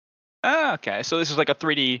 Okay, so this is like a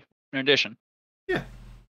 3D rendition. Yeah.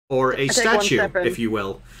 Or a I take one statue, step in. if you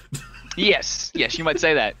will. Yes, you might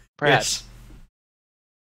say that. Perhaps.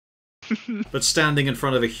 Yes. But standing in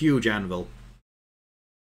front of a huge anvil.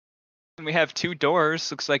 And we have 2 doors,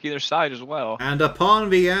 looks like either side as well. And upon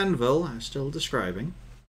the anvil, I'm still describing,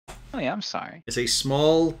 Oh yeah, I'm sorry. is a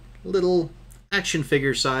small, little, action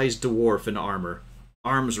figure-sized dwarf in armor.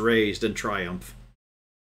 Arms raised in triumph.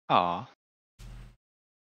 Aw.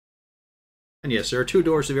 And yes, there are 2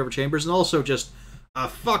 doors to the upper chambers, and also just a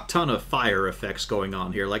fuck ton of fire effects going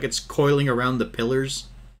on here. Like, it's coiling around the pillars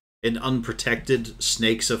in unprotected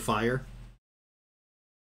snakes of fire.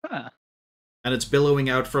 Huh. And it's billowing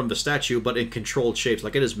out from the statue, but in controlled shapes.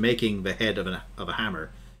 Like, it is making the head of a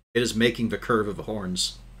hammer. It is making the curve of the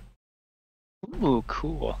horns. Ooh,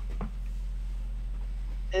 cool.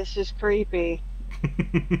 This is creepy.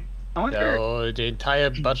 I wonder, So the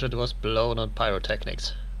entire budget was blown on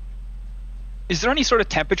pyrotechnics. is there any sort of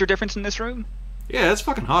temperature difference in this room? Yeah, it's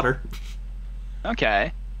fucking hotter.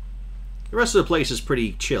 Okay. The rest of the place is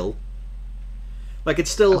pretty chill. Like,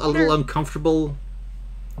 it's still a little uncomfortable.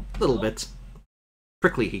 A little bit.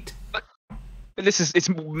 Prickly heat. But it's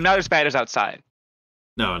not as bad as outside.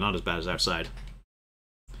 No, not as bad as outside.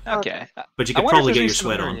 Okay. But you I could wonder if probably there's get any your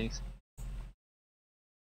sweat on. similarities.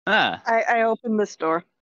 Ah, I open this door.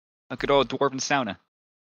 a good old dwarven sauna.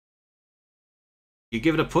 You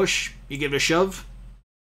give it a push, you give it a shove.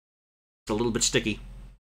 It's a little bit sticky.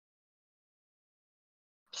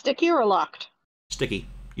 Sticky or locked? Sticky.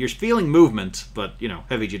 You're feeling movement, but, you know,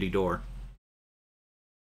 heavy-duty door.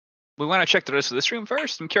 We want to check the rest of this room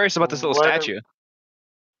first. I'm curious about this little What- statue.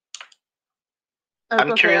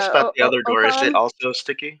 I'm curious about the other door. Is it Okan? also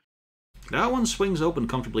sticky? That one swings open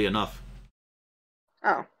comfortably enough.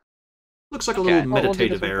 Oh. Looks like a Okay. little Well, we'll do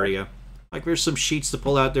meditative this one area. Like, there's some sheets to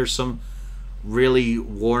pull out, there's some really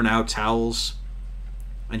worn-out towels,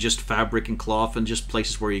 and just fabric and cloth, and just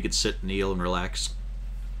places where you could sit, kneel, and relax.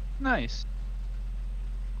 Nice.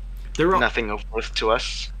 There are... Nothing of worth to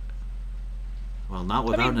us. Well, not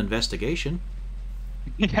without an investigation.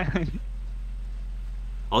 Yeah.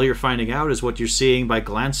 All you're finding out is what you're seeing by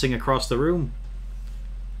glancing across the room.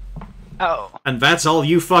 Oh. And that's all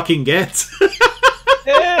you fucking get.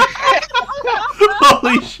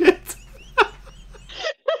 Holy shit.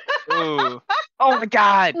 Ooh. Oh my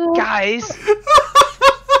god, guys!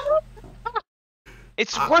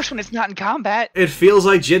 It's worse when it's not in combat. It feels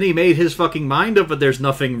like Jenny made his fucking mind up that there's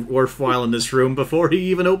nothing worthwhile in this room before he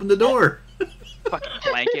even opened the door. Fucking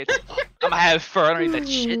blanket. I'm gonna have fur underneath that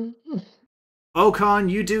shit. Okan,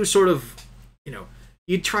 you do sort of, you know,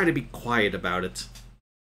 you try to be quiet about it.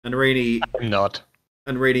 And Rainey I'm not.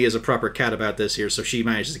 is a proper cat about this here, so she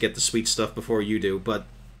manages to get the sweet stuff before you do, but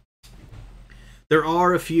there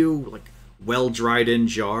are a few, like, well-dried-in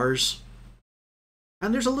jars.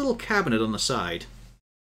 And there's a little cabinet on the side.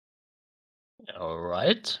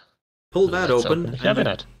 Alright. Pull that Let's open. the and you-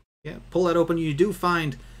 cabinet. yeah, pull that open. You do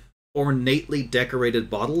find ornately decorated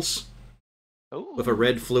bottles Ooh. with a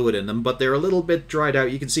red fluid in them, but they're a little bit dried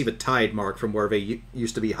out. You can see the tide mark from where they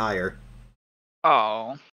used to be higher.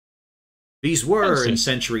 Oh. These were, Fancy. in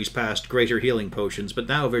centuries past, greater healing potions, but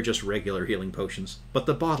now they're just regular healing potions. But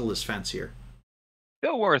the bottle is fancier.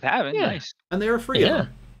 Still worth having. Yeah. Nice. And there are 3 Yeah. of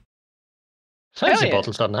them. Fancy yeah.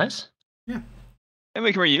 bottles are nice. And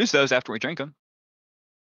we can reuse those after we drink them.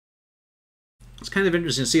 It's kind of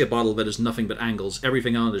interesting to see a bottle that is nothing but angles.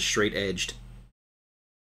 Everything on it is straight-edged.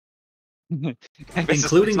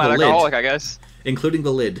 Including not the lid. alcoholic, I guess. Including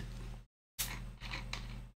the lid.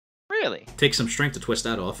 Really? Takes some strength to twist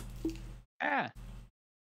that off. Ah.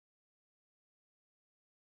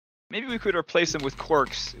 Maybe we could replace them with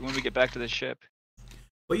corks when we get back to the ship.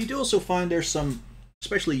 But you do also find there's some,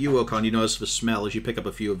 especially you, Okon, you notice the smell as you pick up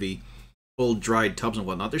a few of the old dried tubs and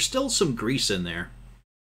whatnot. There's still some grease in there.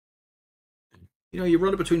 You know, you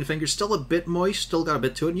run it between the fingers, still a bit moist, still got a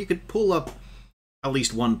bit to it, and you could pull up at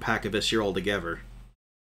least one pack of this here altogether.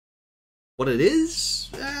 What it is?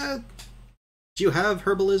 Do you have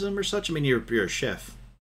herbalism or such? I mean, you're a chef.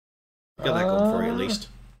 You got that going for you, at least.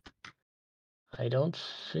 I don't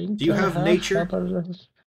think. Do you have nature?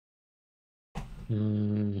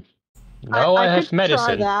 No, I have could medicine.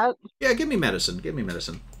 Try that. Yeah, give me medicine. Give me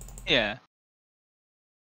medicine. Yeah.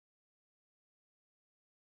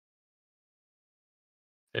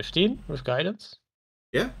 $15 with guidance.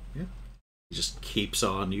 Yeah, yeah. He just keeps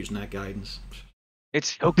on using that guidance.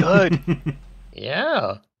 It's so good.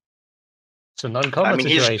 Yeah. It's an uncommon I mean,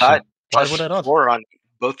 situation. he's got Why would I not? +4 on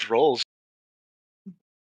both rolls.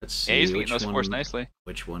 Let's see Yeah, he's which getting those one. scores nicely.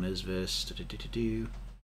 Which one is this?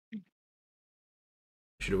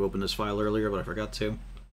 Should have opened this file earlier, but I forgot to.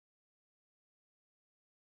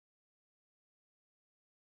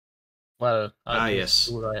 Well, I yes.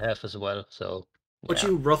 I have as well. So What yeah.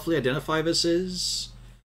 you roughly identify this is,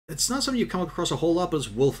 it's not something you come across a whole lot, but it's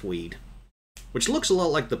wolfweed, which looks a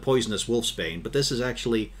lot like the poisonous wolfsbane, but this is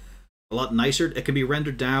actually a lot nicer. It can be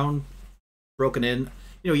rendered down, broken in.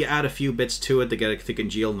 You know, you add a few bits to it to get it to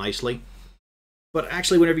congeal nicely. But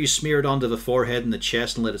actually, whenever you smear it onto the forehead and the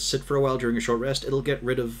chest and let it sit for a while during a short rest, it'll get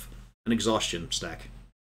rid of an exhaustion stack.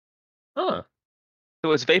 Huh.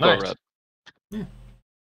 So it's vapor Nice. rub. Yeah.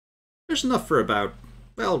 There's enough for about,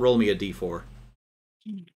 well, roll me a d4.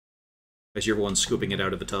 As you're the one scooping it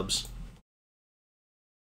out of the tubs.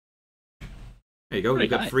 There you go, Pretty you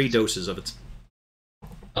got nice. 3 doses of it.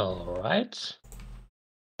 All right.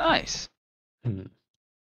 Nice. Hmm.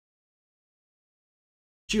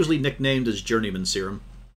 It's usually nicknamed as Journeyman Serum.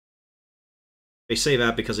 They say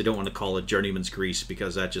that because they don't want to call it Journeyman's Grease,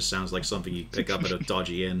 because that just sounds like something you pick up at a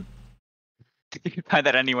dodgy inn. You can find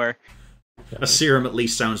that anywhere. A serum at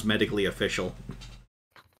least sounds medically official.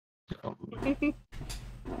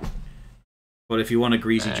 But if you want a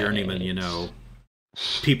greasy journeyman, you know,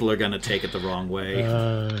 people are going to take it the wrong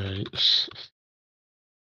way.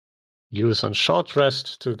 Use on short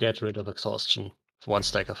rest to get rid of exhaustion. 1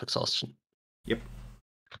 stack of exhaustion. Yep.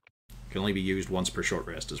 Can only be used once per short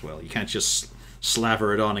rest as well. You can't just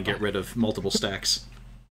slaver it on and get rid of multiple stacks.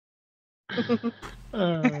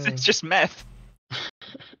 It's just meth.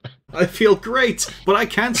 I feel great, but I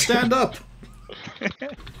can't stand up.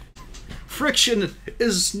 Friction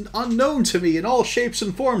is unknown to me in all shapes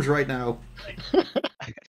and forms right now.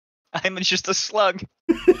 I'm just a slug.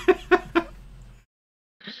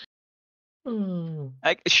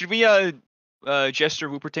 Should we gesture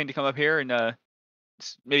Woopertane to come up here and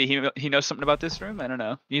maybe he knows something about this room? I don't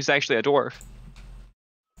know. He's actually a dwarf.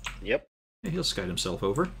 Yep. Yeah, he'll skite himself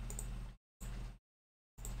over.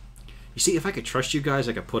 You see, if I could trust you guys,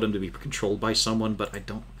 I could put him to be controlled by someone, but I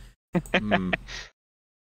don't...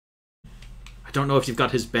 I don't know if you've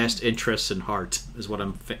got his best interests in heart, is what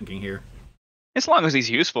I'm thinking here. As long as he's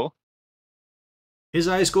useful. His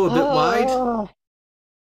eyes go a bit wide.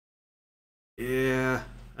 Yeah,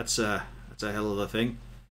 that's a hell of a thing.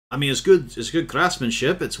 I mean, it's good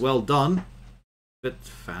craftsmanship. It's well done. Bit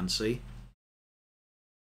fancy.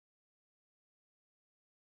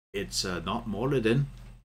 It's not Moradin.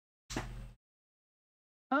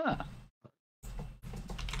 Ah.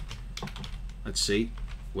 Let's see.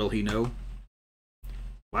 Will he know?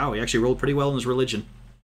 Wow, he actually rolled pretty well in his religion.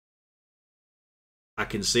 I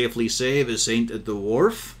can safely say this ain't a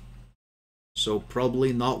dwarf. So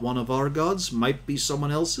probably not one of our gods. Might be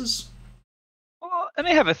someone else's. Well, I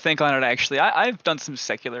may have a think on it actually. I've done some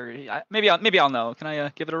secular. Maybe I'll know. Can I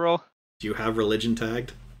give it a roll? Do you have religion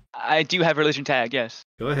tagged? I do have religion tag. Yes.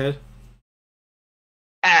 Go ahead.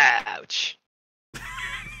 Ouch.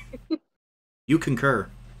 You concur.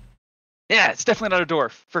 Yeah, it's definitely not a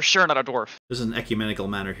dwarf. For sure not a dwarf. This is an ecumenical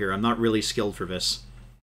manner here. I'm not really skilled for this.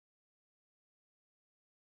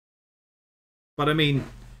 But I mean,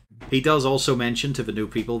 he does also mention to the new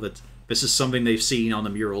people that this is something they've seen on the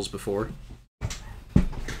murals before.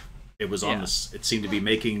 It was on this. It seemed to be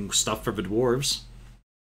making stuff for the dwarves.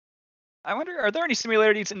 I wonder, are there any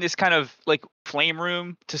similarities in this kind of like flame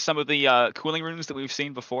room to some of the cooling rooms that we've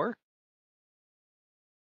seen before?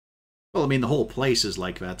 Well, I mean, the whole place is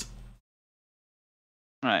like that.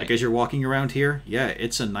 Right. Like as you're walking around here, yeah,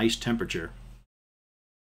 it's a nice temperature.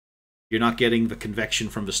 You're not getting the convection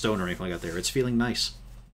from the stone or anything like that there. It's feeling nice.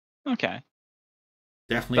 Okay.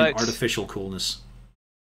 Definitely an But- artificial coolness.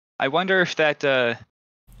 I wonder if that.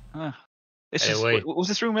 Anyway. Was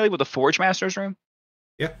this room really with the Forge Master's room?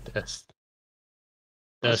 That's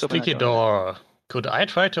the Let's open that sticky door. door. Could I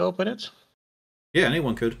try to open it? Yeah,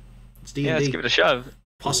 anyone could. It's D&D. Yeah, let's give it a shove.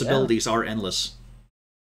 Possibilities are endless.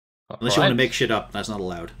 Unless you want to make shit up, that's not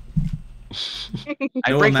allowed. I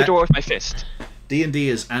No, break the Matt- door with my fist. D&D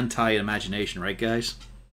is anti-imagination, right, guys?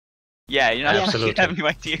 Yeah, you're not Absolutely. having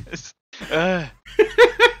ideas.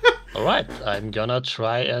 All right, I'm gonna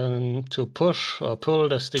try and to push or pull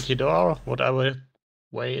the sticky door, whatever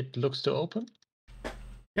way it looks to open.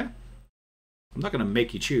 I'm not going to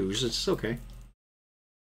make you choose. It's okay.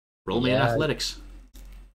 Roll me in Yeah. athletics.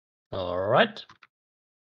 All right,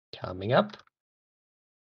 coming up.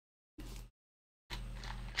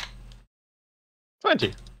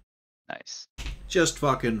 20. Nice. Just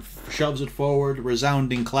fucking shoves it forward,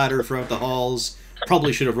 resounding clatter throughout the halls.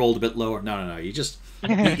 Probably should have rolled a bit lower. No. You just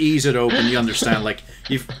you ease it open. You understand, like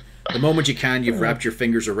the moment you can, you've wrapped your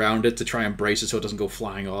fingers around it to try and brace it so it doesn't go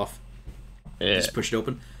flying off. Yeah. Just push it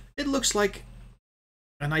open. It looks like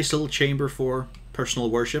a nice little chamber for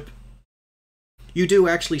personal worship. You do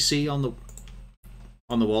actually see on the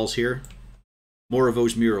walls here more of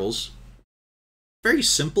those murals. Very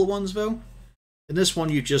simple ones, though. In this one,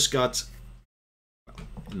 you just got,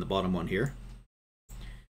 in the bottom one here,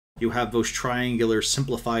 you have those triangular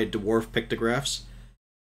simplified dwarf pictographs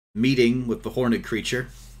meeting with the horned creature.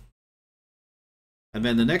 And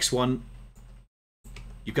then the next one,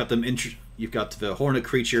 you've got the horned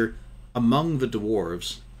creature among the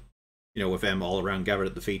dwarves, with them all around gathered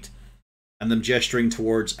at the feet, and them gesturing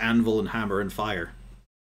towards anvil and hammer and fire.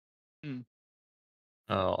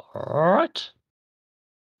 All right.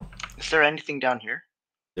 Is there anything down here?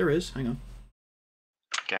 There is, hang on.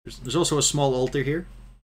 Okay. There's also a small altar here.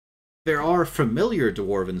 There are familiar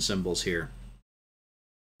dwarven symbols here.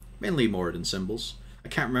 Mainly Moradin symbols. I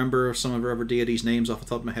can't remember some of our other deities' names off the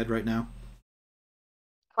top of my head right now.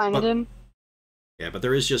 Clangadin. Yeah, but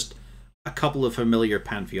there is just a couple of familiar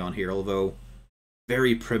pantheon here, although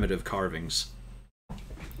very primitive carvings.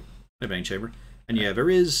 My vein chamber. And yeah, there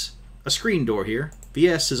is a screen door here. The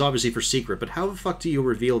S is obviously for secret, but how the fuck do you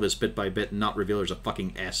reveal this bit by bit and not reveal there's a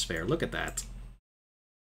fucking S there? Look at that.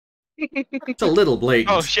 It's a little blatant.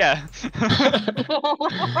 Oh, yeah.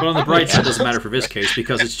 But on the bright side, it doesn't matter for this case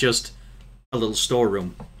because it's just a little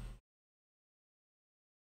storeroom.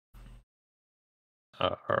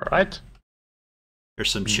 All right. There's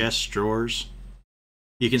some chest drawers.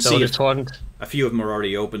 You can So see this one, a few of them are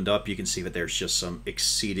already opened up. You can see that there's just some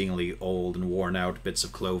exceedingly old and worn out bits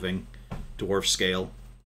of clothing, dwarf scale,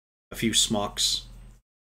 a few smocks,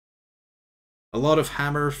 a lot of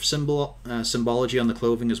hammer symbology on the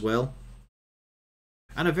clothing as well,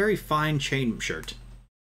 and a very fine chain shirt.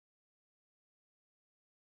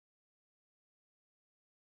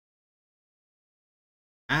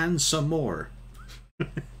 And some more.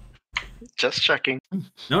 Just checking.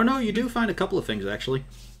 No, you do find a couple of things, actually.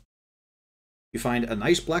 You find a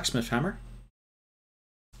nice blacksmith hammer.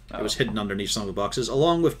 It was hidden underneath some of the boxes,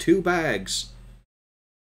 along with 2 bags.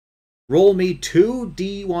 Roll me 2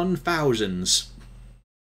 D1000s.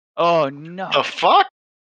 Oh, no. The fuck?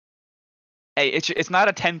 Hey, it's not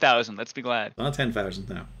a 10,000. Let's be glad. Not 10,000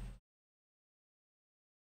 now.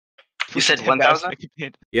 You said 10,000, 1,000? I could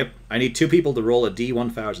hit. Yep, I need 2 people to roll a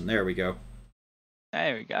D1000. There we go.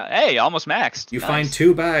 There we go. Hey, almost maxed. You Nice. find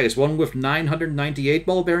 2 bags, one with 998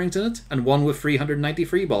 ball bearings in it, and one with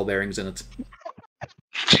 393 ball bearings in it.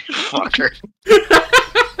 Fucker.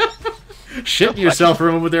 Shitting yourself for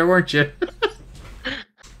a moment there, weren't you?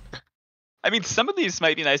 I mean, some of these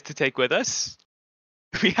might be nice to take with us.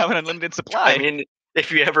 We have an unlimited supply. I mean, if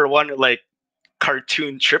you ever want to, like,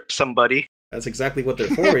 cartoon trip somebody. That's exactly what they're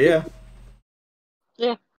for, yeah.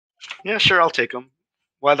 Yeah, sure, I'll take them.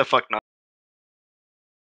 Why the fuck not?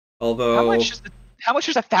 Although, how much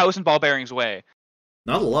does 1,000 ball bearings weigh?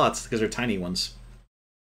 not a lot, because they're tiny ones.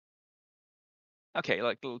 Okay,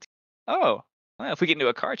 like little. Oh, well, if we get into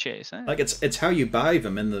a car chase, Like, it's how you buy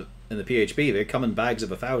them in the PHP. They come in bags of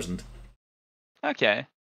 1,000. Okay,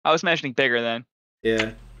 I was imagining bigger then.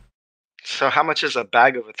 Yeah. So how much is a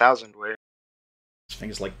bag of 1,000 weigh? I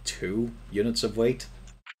think it's like 2 units of weight.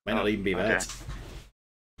 Might not even be okay. that.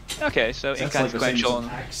 Okay, so That's like the same as inconsequential. an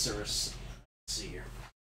axe or let's see here.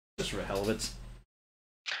 Just for the hell of it.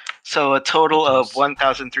 So a total of Yes.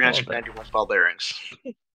 1,391 ball bearings.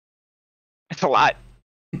 It's a lot.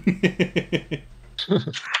 I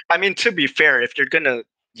mean, to be fair, if you're gonna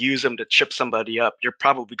use them to chip somebody up, you're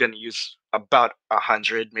probably going to use about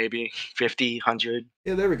 100, maybe 50, 100.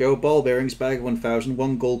 Yeah, there we go. Ball bearings, bag of 1,000.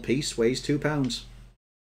 1 gold piece weighs 2 pounds.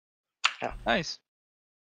 Nice.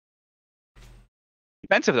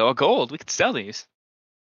 Expensive though. A gold. We could sell these.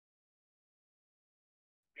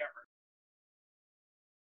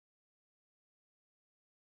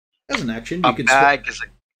 As an action, A you can bag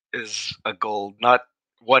is a gold, not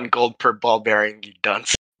 1 gold per ball bearing, you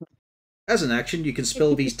dunce. As an action, you can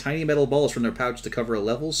spill these tiny metal balls from their pouch to cover a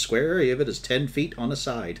level, square area of it is 10 feet on a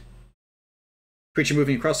side. Creature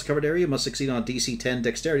moving across the covered area must succeed on a DC 10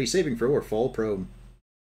 dexterity saving throw or fall prone.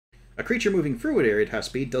 A creature moving through an area at half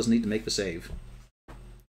speed doesn't need to make the save.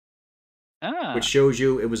 Ah. Which shows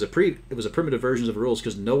you it was a primitive version of the rules,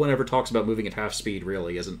 because no one ever talks about moving at half speed,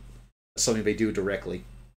 really, isn't something they do directly.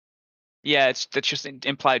 Yeah, that's just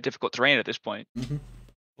implied difficult terrain at this point. Mm-hmm.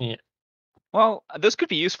 Yeah. Well, this could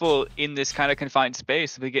be useful in this kind of confined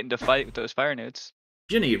space if we get into fight with those fire newts.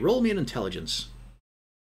 Ginny, roll me an intelligence.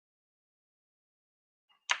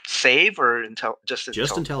 Save or just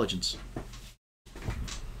Intelligence.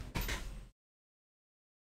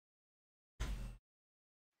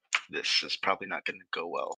 This is probably not going to go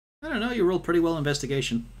well. I don't know, you rolled pretty well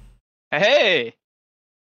investigation. Hey!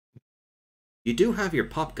 You do have your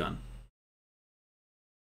pop gun.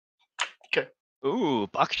 Okay. Ooh,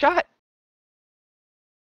 buckshot?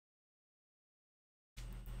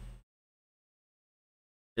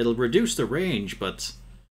 It'll reduce the range, but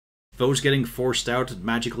those getting forced out at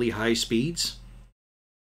magically high speeds?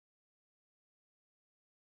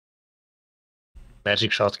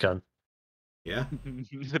 Magic shotgun. Yeah.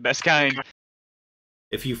 The best kind.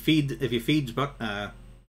 If you feed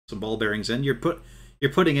some ball bearings in, you're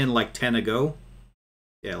putting in like 10 a go.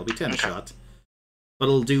 Yeah, it'll be 10 a shot. But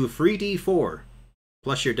it'll do 3d4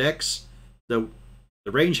 plus your dex. The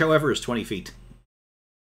range, however, is 20 feet.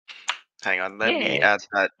 Hang on, let me add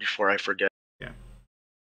that before I forget. Yeah.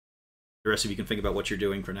 The rest of you can think about what you're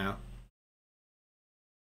doing for now.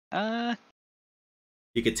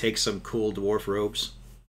 You could take some cool dwarf robes.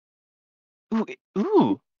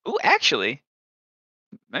 Ooh, actually,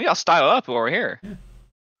 maybe I'll style up over here. Yeah.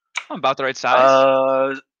 I'm about the right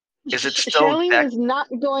size. Is it still Shelly is not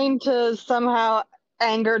going to somehow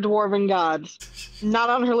anger dwarven gods. Not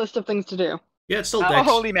on her list of things to do. Yeah, it's still A dex.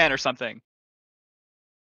 holy man or something.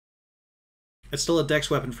 It's still a dex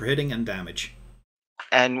weapon for hitting and damage.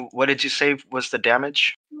 And what did you say was the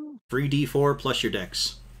damage? 3d4 plus your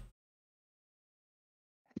dex.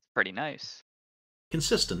 Pretty nice.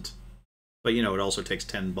 Consistent. But it also takes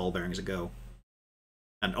 10 ball bearings a go.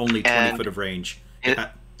 And only 20 foot of range. It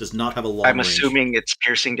does not have a long range. I'm assuming it's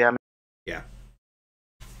piercing damage? Yeah.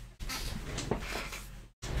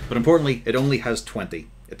 But importantly, it only has 20.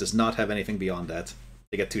 It does not have anything beyond that.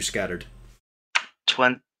 They get too scattered.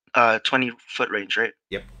 20 foot range, right?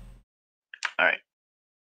 Yep. Alright.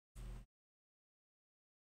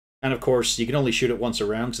 And of course, you can only shoot it once a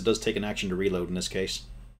round, because it does take an action to reload in this case.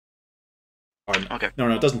 Okay. No,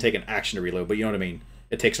 it doesn't take an action to reload, but you know what I mean.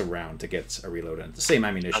 It takes a round to get a reload, and it's the same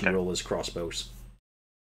ammunition roll as crossbows.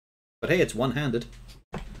 But hey, it's one-handed.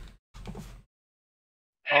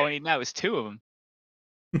 All we need now is 2 of them.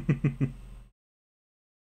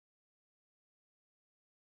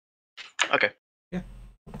 Okay. Yeah.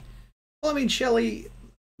 Well, I mean, Shelly,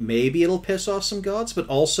 maybe it'll piss off some gods, but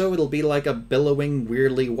also it'll be like a billowing,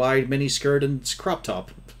 weirdly wide miniskirt and crop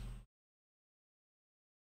top.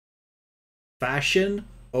 Fashion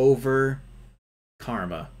over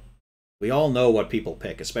karma. We all know what people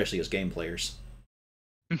pick, especially as game players.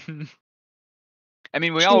 I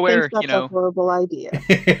mean, we all wear, that's a horrible idea.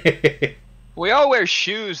 we all wear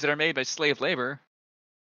shoes that are made by slave labor.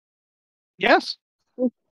 Yes.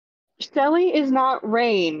 Shelly is not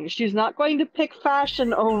Rain. She's not going to pick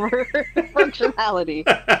fashion over functionality.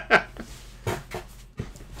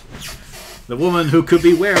 The woman who could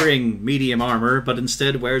be wearing medium armor, but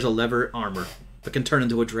instead wears a leather armor that can turn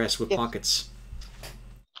into a dress with pockets.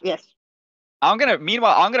 Yes.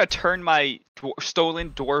 Meanwhile, I'm gonna turn my stolen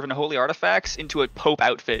dwarven holy artifacts into a pope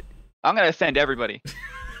outfit. I'm gonna offend everybody.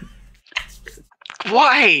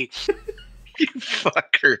 Why? You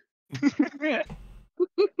fucker.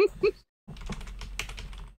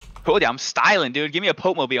 Told you, I'm styling, dude. Give me a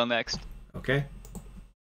Pope Mobile next. Okay.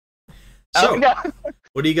 So, no.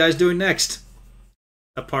 What are you guys doing next?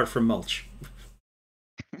 Apart from mulch.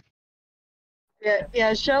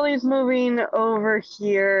 Yeah, Shelly's moving over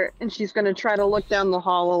here, and she's going to try to look down the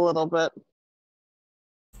hall a little bit.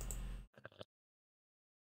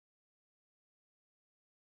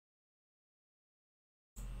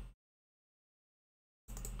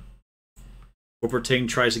 Ting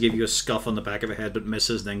tries to give you a scuff on the back of the head, but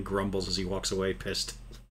misses, then grumbles as he walks away, pissed.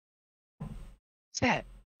 What's that?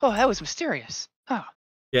 Oh, that was mysterious. Oh.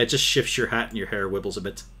 Yeah, it just shifts your hat and your hair wibbles a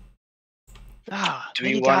bit. Ah, Do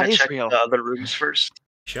we maybe want God to is check real. the other rooms first?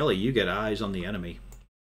 Shelley, you get eyes on the enemy,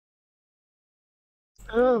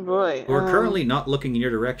 Oh boy. who are currently not looking in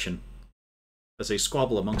your direction, as they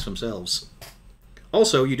squabble amongst themselves.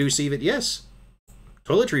 Also, you do see that, yes,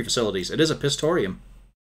 toiletry facilities. It is a pistorium.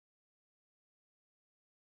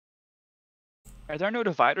 Are there no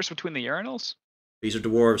dividers between the urinals? These are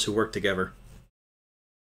dwarves who work together.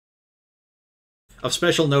 Of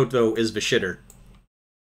special note, though, is the shitter.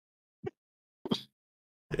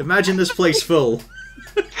 Imagine this place full.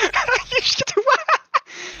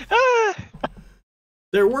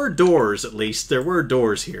 There were doors, at least. There were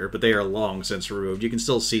doors here, but they are long since removed. You can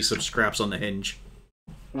still see some scraps on the hinge.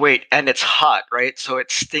 Wait, and it's hot, right? So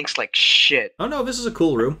it stinks like shit. Oh no, this is a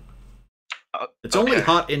cool room. It's only Okay.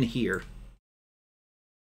 hot in here.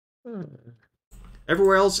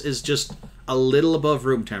 Everywhere else is just a little above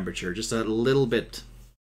room temperature, just a little bit.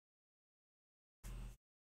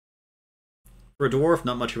 For a dwarf,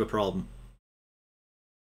 not much of a problem.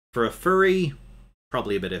 For a furry,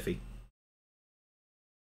 probably a bit iffy.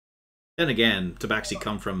 Then again, tabaxi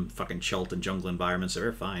come from fucking Chult and jungle environments, so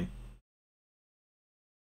they're fine.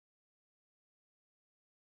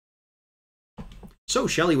 So,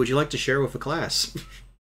 Shelley, would you like to share with the class?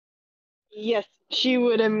 Yes, she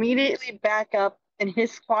would immediately back up and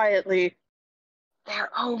hiss quietly, "They're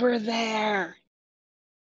over there."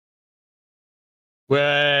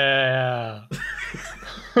 Where?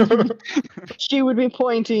 She would be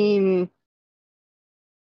pointing.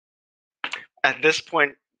 At this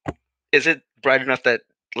point, is it bright enough that,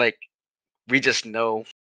 like, we just know?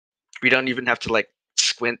 We don't even have to, like,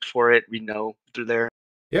 squint for it. We know through there.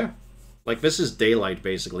 Yeah. Like, this is daylight,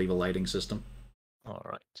 basically, the lighting system.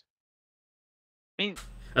 Alright. I mean,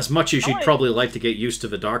 As much as you'd probably like to get used to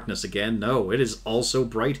the darkness again, no, it is also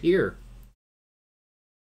bright here.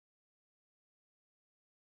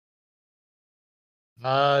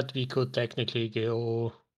 But we could technically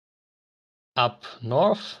go up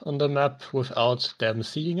north on the map without them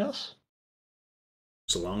seeing us.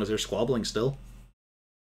 So long as they're squabbling still.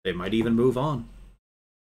 They might even move on.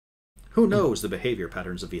 Who knows the behavior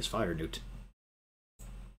patterns of these fire newt?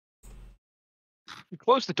 we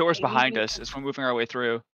close the doors behind us as we're moving our way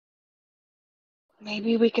through.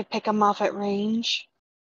 Maybe we could pick them off at range.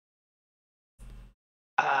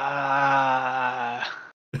 I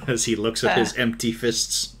As he looks at his empty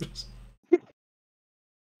fists.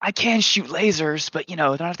 can shoot lasers, but, you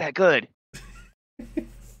know, they're not that good.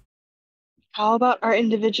 How about our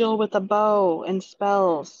individual with a bow and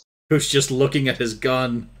spells? Who's just looking at his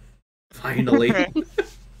gun. Finally.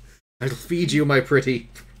 I'll feed you, my pretty.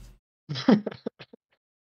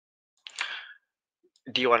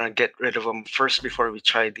 Do you want to get rid of them first before we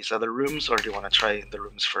try these other rooms, or do you want to try the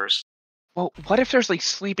rooms first? Well, what if there's, like,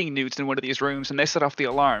 sleeping newts in one of these rooms and they set off the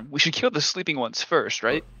alarm? We should kill the sleeping ones first,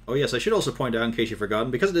 right? Oh yes, I should also point out, in case you've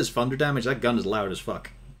forgotten, because it is thunder damage, that gun is loud as fuck.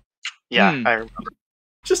 Yeah, Hmm. I remember.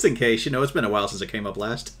 Just in case, you know, it's been a while since it came up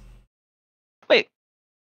last. Wait,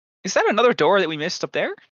 is that another door that we missed up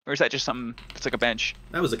there? Or is that just something that's like a bench?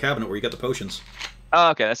 That was the cabinet where you got the potions. Oh,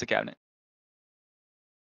 okay, that's the cabinet.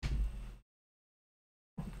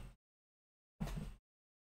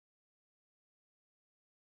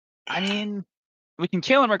 I mean, we can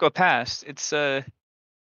kill him or go past. It's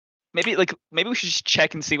maybe we should just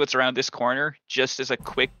check and see what's around this corner, just as a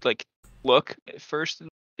quick like look at first,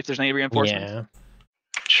 if there's any reinforcements. Yeah.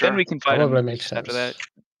 Sure. Then we can fight Probably him makes sense. after that.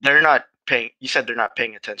 They're not paying. You said they're not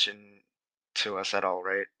paying attention to us at all,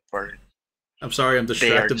 right? Or I'm sorry, I'm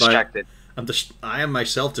they are distracted distracted. I am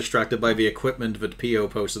myself distracted by the equipment that P.O.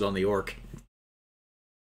 posted on the orc.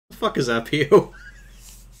 The fuck is that, P.O.?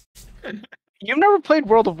 You've never played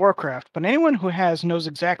World of Warcraft, but anyone who has knows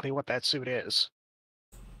exactly what that suit is.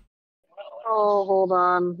 Oh, hold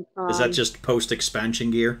on. Is that just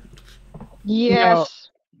post-expansion gear? Yes.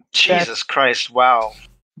 Jesus Christ! Wow.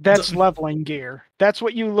 That's leveling gear. That's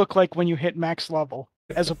what you look like when you hit max level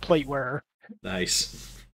as a plate wearer. Nice.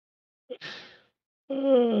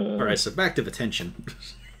 Alright, so back to the tension.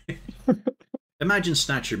 Imagine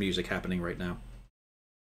Snatcher music happening right now.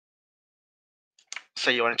 So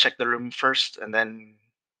you want to check the room first, and then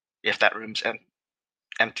if that room's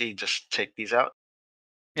empty, just take these out.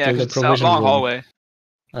 Yeah, To because the it's a provision long room. hallway.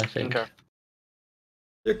 I think. Okay.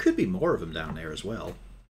 There could be more of them down there as well.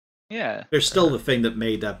 Yeah, There's still the thing that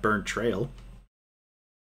made that burnt trail.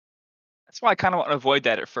 that's why I kind of want to avoid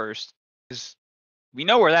that at first, because we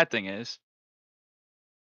know where that thing is.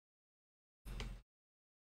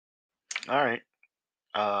 All right.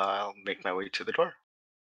 I'll make my way to the door.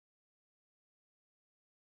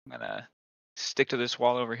 I'm gonna stick to this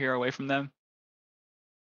wall over here away from them.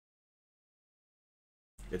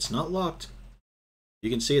 It's not locked. You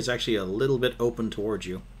can see it's actually a little bit open towards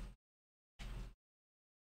you.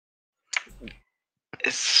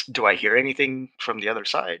 Do I hear anything from the other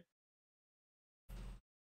side?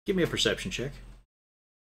 Give me a perception check.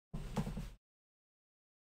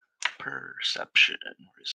 Perception.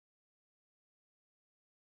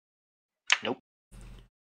 Nope.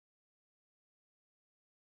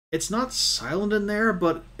 It's not silent in there,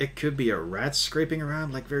 but it could be a rat scraping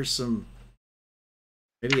around, like there's some...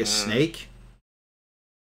 Maybe a snake?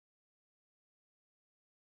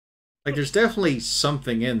 Like, there's definitely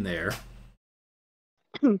something in there.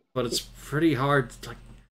 But it's pretty hard, like...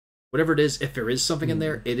 Whatever it is, if there is something in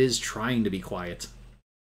there, it is trying to be quiet.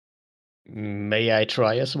 May I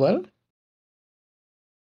try as well?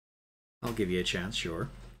 I'll give you a chance, sure.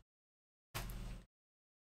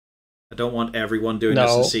 I don't want everyone doing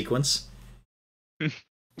this in sequence.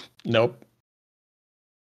 Nope.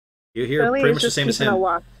 You hear Really, pretty it's much the just same as keeping a him.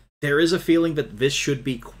 watch. There is a feeling that this should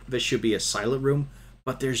be a silent room,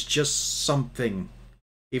 but there's just something,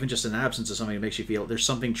 even just an absence of something that makes you feel there's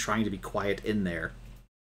something trying to be quiet in there.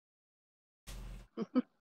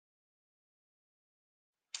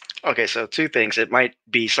 Okay, so two things. It might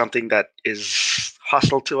be something that is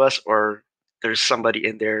hostile to us, or there's somebody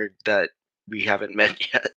in there that we haven't met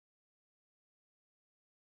yet.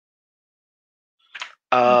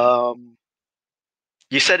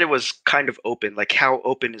 You said it was kind of open. Like, how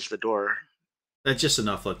open is the door? That's just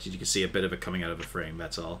enough, like you can see a bit of it coming out of a frame,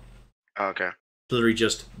 that's all. Okay. Literally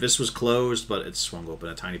just, this was closed, but it swung open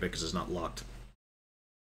a tiny bit because it's not locked.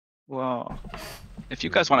 Well, if you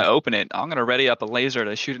guys want to open it, I'm gonna ready up a laser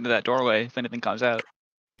to shoot into that doorway if anything comes out.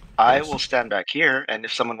 I will stand back here, and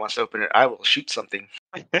if someone wants to open it, I will shoot something.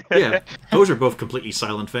 Yeah, those are both completely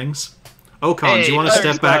silent things. Okon, do you want to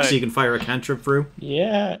step back so you can fire a cantrip through?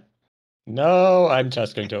 Yeah. No, I'm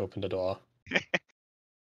just going to open the door.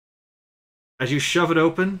 As you shove it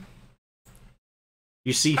open,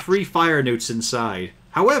 you see 3 fire newts inside.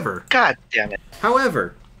 However, God damn it.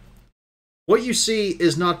 What you see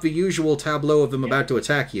is not the usual tableau of them about to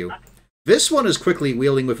attack you. This one is quickly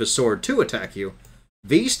wielding with his sword to attack you.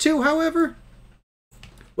 These two, however...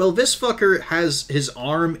 Well, this fucker has his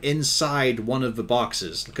arm inside one of the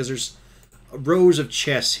boxes, because there's rows of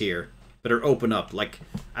chests here that are open up, like,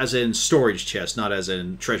 as in storage chest, not as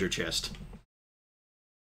in treasure chest.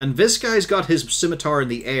 And this guy's got his scimitar in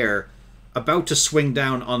the air, about to swing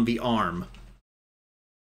down on the arm.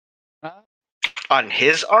 On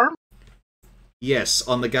his arm? Yes,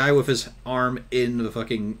 on the guy with his arm in the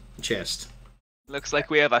fucking chest. Looks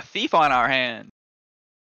like we have a thief on our hand.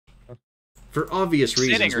 For obvious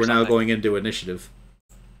Sitting reasons, or we're now something. going into initiative.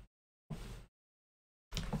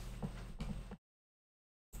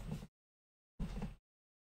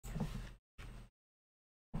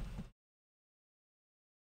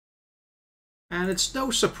 And it's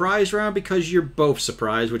no surprise round because you're both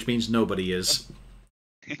surprised, which means nobody is.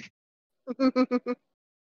 Because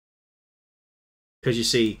you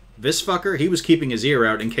see, this fucker, he was keeping his ear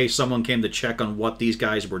out in case someone came to check on what these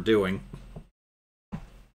guys were doing.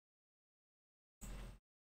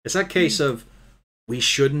 It's that case of, we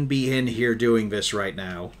shouldn't be in here doing this right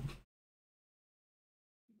now.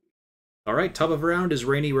 Alright, top of round is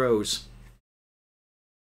Rainy Rose.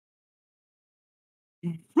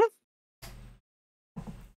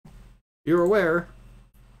 You're aware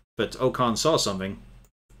that Okon saw something,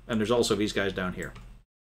 and there's also these guys down here.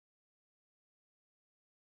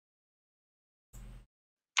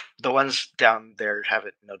 The ones down there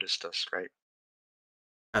haven't noticed us, right?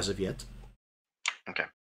 As of yet. Okay.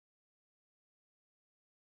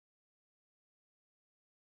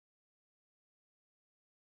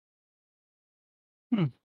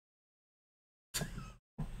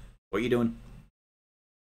 What are you doing?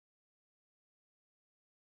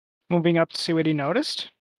 Moving up to see what he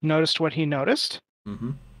noticed. Noticed what he noticed.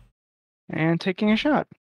 Mm-hmm. And taking a shot.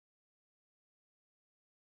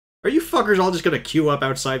 Are you fuckers all just gonna queue up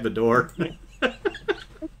outside the door?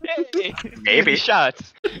 Hey, Maybe.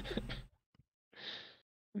 shots.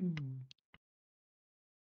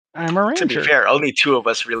 I'm a To be ranger. fair, only 2 of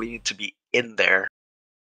us really need to be in there.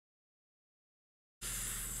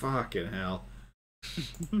 Fucking hell.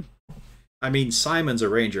 I mean, Simon's a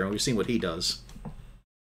ranger, and we've seen what he does.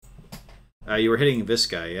 You were hitting this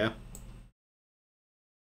guy, yeah?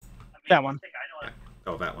 That one.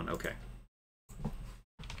 Oh, that one, okay.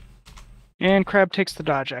 And Crab takes the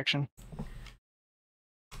dodge action.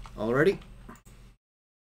 Alrighty.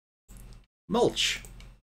 Mulch.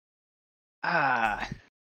 Ah,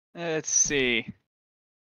 Let's see.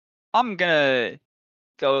 I'm gonna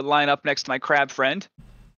go line up next to my crab friend.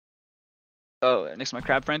 Oh, next to my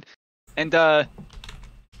crab friend. And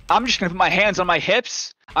I'm just gonna put my hands on my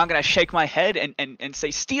hips. I'm gonna shake my head and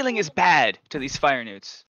say stealing is bad to these fire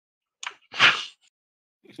newts.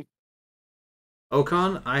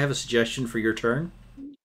 Okon, I have a suggestion for your turn.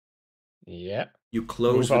 Yeah. You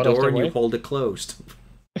close Move the out of door the and you way. hold it closed.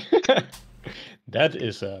 That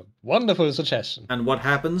is a wonderful suggestion. And what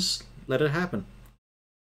happens? Let it happen.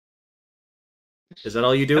 Is that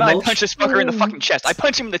all you do, And I Mulch? punch this fucker in the fucking chest. I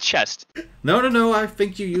punch him in the chest. No. I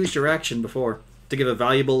think you used your action before to give a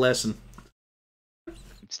valuable lesson.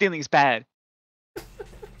 Stealing is bad. Well,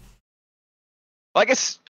 I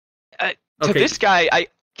guess to Okay. this guy,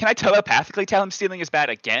 can I telepathically tell him stealing is bad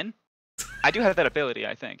again? I do have that ability,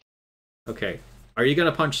 I think. Okay. Are you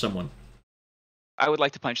gonna punch someone? I would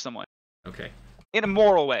like to punch someone Okay. in a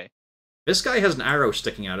moral way. This guy has an arrow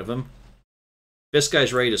sticking out of him. This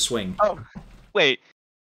guy's ready to swing. Oh, wait,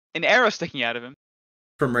 an arrow sticking out of him.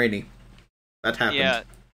 From Rainy. That happened. Yeah.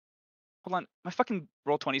 Hold on, my fucking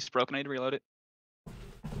roll 20 is broken. I need to reload it.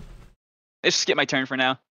 Let's skip my turn for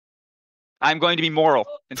now. I'm going to be moral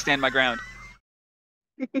and stand my ground.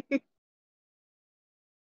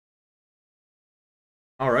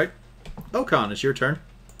 All right. Okon, it's your turn.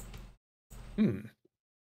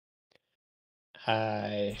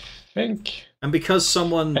 I think And because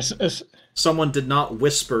someone as did not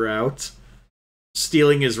whisper out,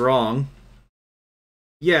 stealing is wrong.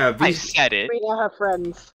 Yeah, I these, said it. We now have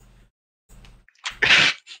friends.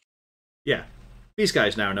 yeah, these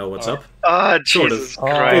guys now know what's up. Ah, Sort of. Jesus Oh,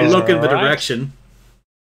 They Christ. look in the Alright. direction.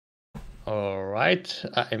 all right.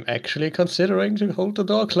 I'm actually considering to hold the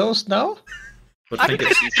door closed now. But I think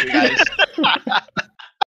can it's, these two guys.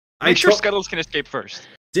 I Make sure to- Scuttles can escape first.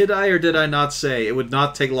 Did I or did I not say it would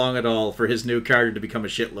not take long at all for his new character to become a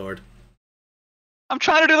shitlord? I'm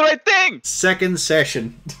trying to do the right thing. Second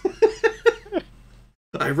session.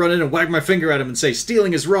 I run in and wag my finger at him and say,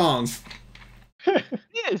 stealing is wrong.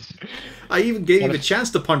 Yes. I even gave you What the if-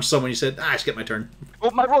 chance to punch someone. You said, I skip my turn.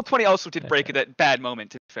 Well, my roll 20 also did break at that bad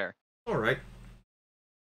moment. To be fair. All right.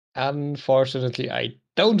 Unfortunately, I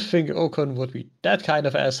don't think Okon would be that kind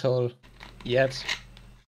of asshole yet.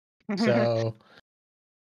 So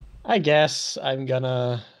I guess I'm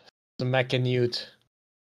gonna smack a newt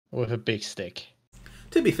with a big stick.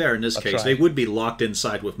 To be fair, in this I'll case, try. they would be locked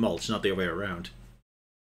inside with mulch, not the other way around.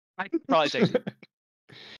 I could probably take it.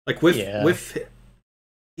 Like with Yeah.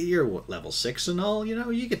 you're what, level 6 and all, you know,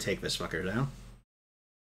 you could take this fucker down.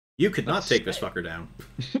 You could not Let's take this say. fucker down.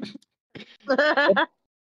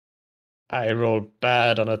 I roll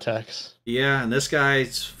bad on attacks. Yeah, and this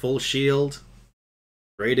guy's full shield,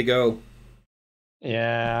 ready to go.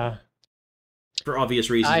 Yeah. For obvious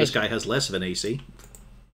reasons, I- this guy has less of an AC.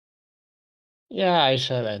 Yeah, I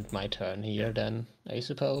shall end my turn here then, I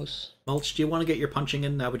suppose. Mulch, do you want to get your punching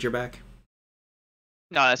in now that you're back?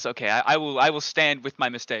 No, that's okay. I will stand with my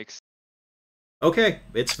mistakes. Okay,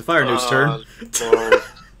 it's the Fire Newt's turn. no.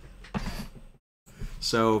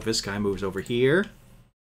 So this guy moves over here.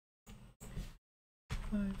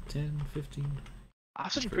 5, 10, 15. I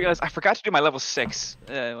also just realized I forgot to do my level 6.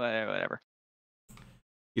 Whatever.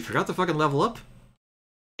 You forgot to fucking level up?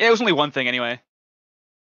 Yeah, it was only one thing anyway.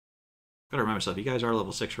 Gotta remind myself, you guys are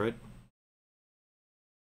level 6, right?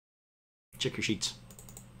 Check your sheets.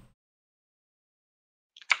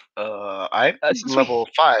 I'm Since we- level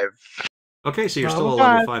 5. Okay, so you're still Level a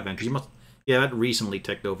level 5. 5 then, because you must... Yeah, that recently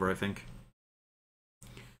ticked over, I think.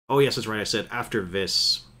 Oh yes, that's right, I said after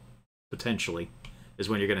this, potentially, is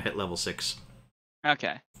when you're gonna hit level 6.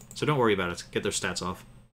 Okay. So don't worry about it, get those stats off.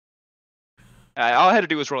 All I had to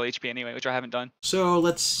do was roll HP anyway, which I haven't done. So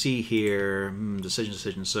let's see here.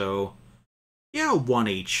 Decision. So, yeah, 1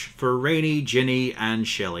 each for Rainy, Ginny, and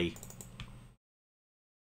Shelly.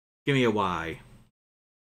 Give me a Y.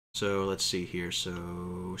 So let's see here.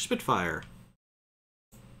 So Spitfire.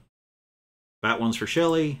 That one's for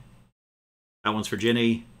Shelly. That one's for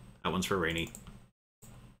Ginny. That one's for Rainy.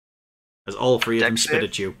 As all 3 of them Dex spit save?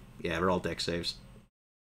 at you. Yeah, they're all dex saves.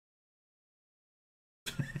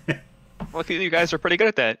 Luckily, you guys are pretty good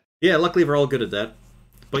at that. Yeah, luckily we're all good at that.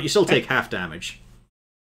 But you still take half damage.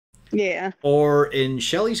 Yeah. Or in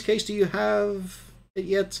Shelly's case, do you have it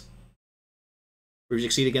yet? Or if you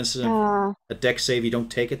succeed against a dex save, you don't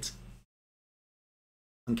take it?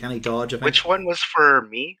 Uncanny dodge, I think. Which one was for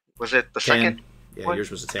me? Was it the 10. second? Yeah, one?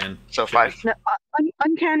 yours was a 10. So 5. No,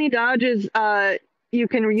 uncanny dodge is you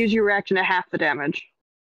can use your reaction to half the damage.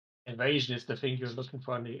 Evasion is the thing you're looking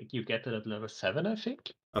for, and you get it at level 7, I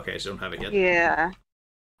think. Okay, so don't have it yet. Yeah.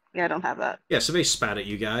 Yeah, I don't have that. Yeah, so they spat at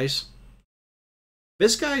you guys.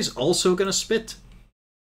 This guy's also gonna spit.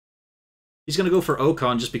 He's gonna go for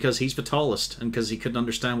Okon just because he's the tallest and because he couldn't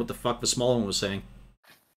understand what the fuck the small one was saying.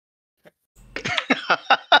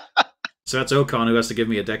 So that's Okon who has to give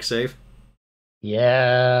me a deck save.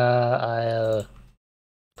 Yeah, I'll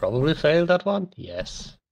probably fail that one.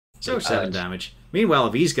 Yes. So 7 damage. Meanwhile,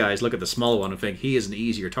 these guys look at the small one and think he is an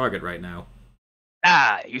easier target right now.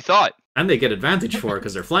 Ah, you thought. And they get advantage for it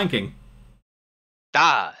because they're flanking.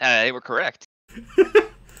 Ah, they were correct.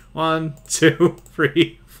 1, 2,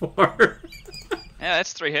 3, 4. Yeah,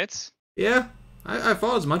 that's 3 hits. Yeah, I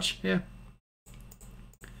thought as much, yeah.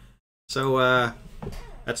 So,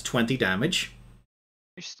 that's 20 damage.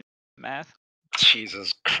 You're stupid math.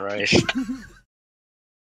 Jesus Christ.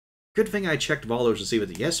 Good thing I checked Volos to see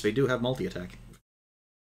what yes, they do have multi-attack.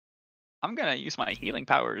 I'm gonna use my healing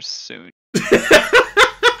powers soon.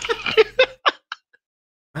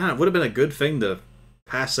 Man, it would have been a good thing to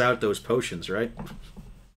pass out those potions, right?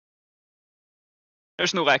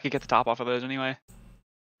 There's no way I could get the top off of those anyway.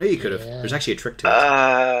 Yeah, you could have. There's actually a trick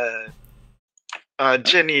to it.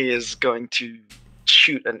 Jenny is going to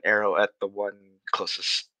shoot an arrow at the one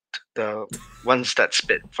closest, the ones that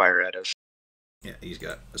spit fire at us. Yeah, he's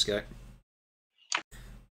got this guy.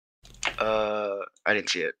 I didn't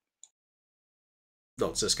see it. Oh,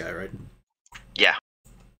 it's this guy, right? Yeah.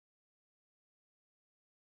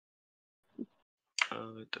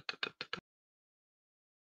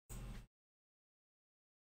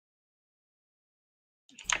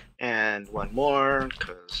 And one more,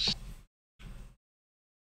 because...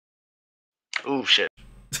 Oh, shit.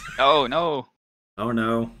 Oh, no. Oh,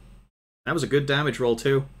 no. That was a good damage roll,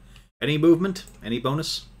 too. Any movement? Any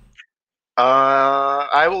bonus?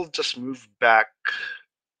 I will just move back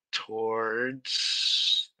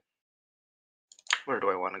towards... Where do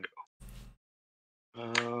I want to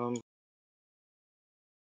go?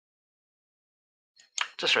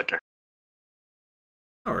 Just right there.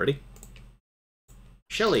 Alrighty.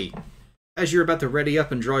 Shelly, as you're about to ready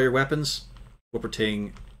up and draw your weapons,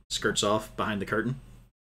 Whooper-Ting skirts off behind the curtain.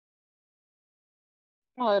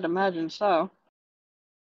 Well, I'd imagine so.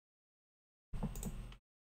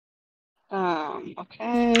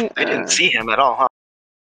 Okay. I didn't see him at all, huh?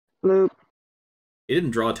 Bloop. He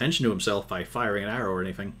didn't draw attention to himself by firing an arrow or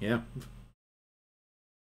anything, yeah.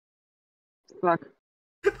 Fuck.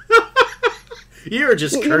 You're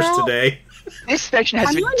just cursed today. This section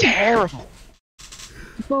has been terrible.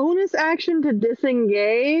 Bonus action to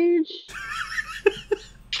disengage.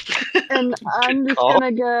 And I'm just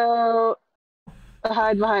gonna go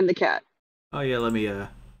hide behind the cat. Oh yeah, let me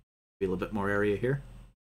reveal a bit more area here.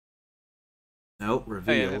 No,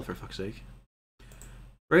 reveal, for fuck's sake.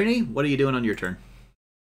 Rainy, what are you doing on your turn?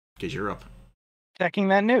 Because you're up. Checking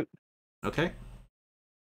that newt. Okay.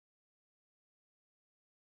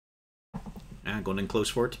 And going in close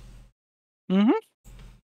for it. Mm-hmm.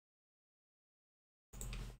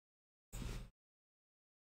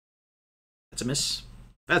 That's a miss.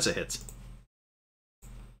 That's a hit.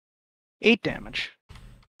 8 damage.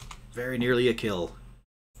 Very nearly a kill.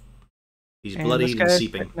 He's And bloodied and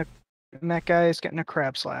seeping. And that guy is getting a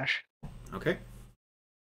crab slash. Okay.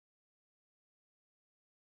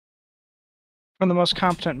 From the most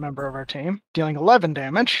competent member of our team, dealing 11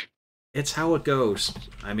 damage. It's how it goes.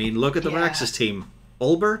 I mean, look at the Raxus team.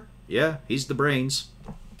 Olber? Yeah, he's the brains.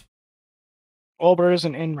 Olber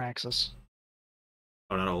isn't in Raxus.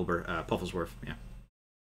 Oh, not Olber. Pufflesworth, yeah.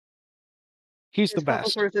 He's the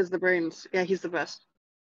best. Pufflesworth is the brains. Yeah, he's the best.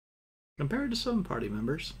 Compared to some party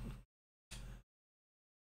members.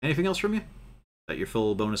 Anything else from you? Is that your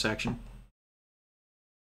full bonus action?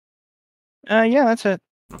 Yeah, that's it.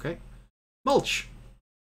 Okay. Mulch.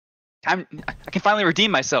 I can finally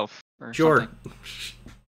redeem myself. Or Sure. something.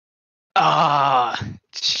 Ah,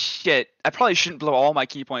 shit. I probably shouldn't blow all my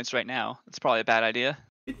key points right now. That's probably a bad idea.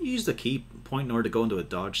 Didn't you use the key point in order to go into a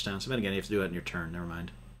dodge stance? But again, you have to do that in your turn. Never mind.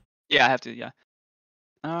 Yeah, I have to, yeah.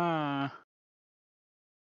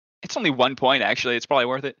 It's only 1 point, actually. It's probably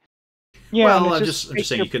worth it. Yeah, Well, and I'm it's just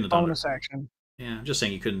saying you couldn't have done bonus it. action. Yeah, I'm just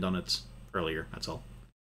saying you couldn't have done it earlier. That's all.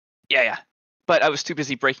 Yeah. But I was too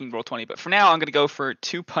busy breaking roll 20. But for now, I'm going to go for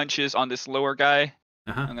 2 punches on this lower guy.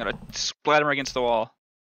 Uh-huh. I'm going to splat him against the wall.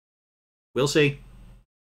 We'll see.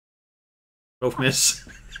 Both miss.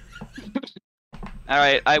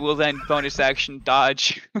 Alright, I will then bonus action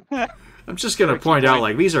dodge. I'm just going to point out,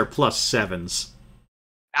 like, these are +7s.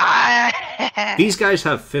 Ah! These guys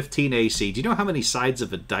have 15 AC. Do you know how many sides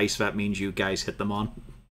of a dice that means you guys hit them on?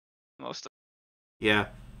 Most of Yeah.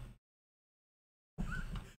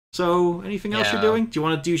 So, anything else you're doing? Do you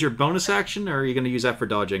want to use your bonus action, or are you going to use that for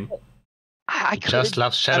dodging? I Just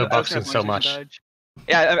love shadowboxing so much.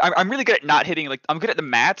 Yeah, I'm really good at not hitting. Like, I'm good at the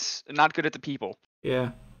mats, and not good at the people.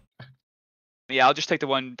 Yeah. Yeah, I'll just take the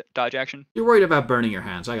one dodge action. You're worried about burning your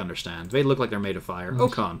hands. I understand. They look like they're made of fire.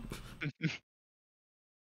 Ocon.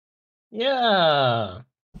 Yeah.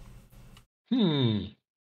 Do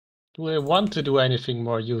I want to do anything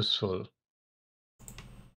more useful?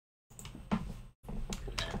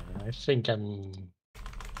 I think I'm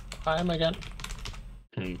fine again.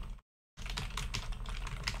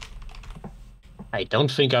 I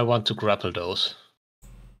don't think I want to grapple those.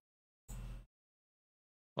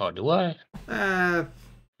 Or do I?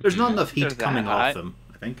 There's not enough heat There's that. coming off them,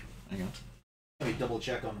 I think. Hang on. Let me double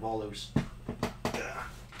check on Volos.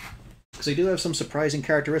 Because they do have some surprising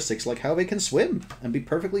characteristics, like how they can swim and be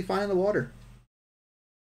perfectly fine in the water.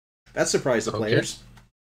 That surprised the players.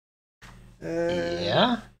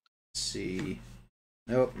 Yeah? Let's see.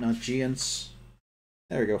 Nope, not Giants.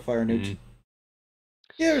 There we go, Fire Newt.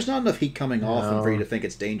 Yeah, there's not enough heat coming off them for you to think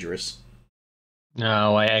it's dangerous.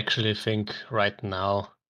 No, I actually think right now.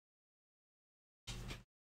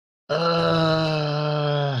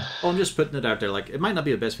 Well, I'm just putting it out there. Like, it might not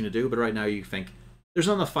be the best thing to do, but right now you think there's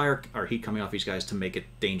not enough fire or heat coming off these guys to make it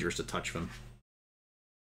dangerous to touch them.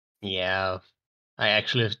 Yeah, I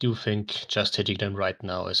actually do think just hitting them right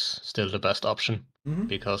now is still the best option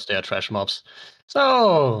because they are trash mobs.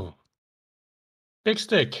 So, big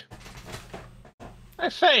stick. I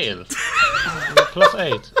failed.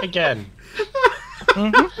 +8 again.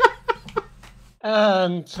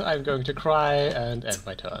 And I'm going to cry and end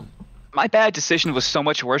my turn. My bad decision was so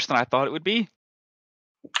much worse than I thought it would be.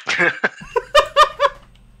 I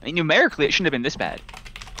mean, numerically, it shouldn't have been this bad.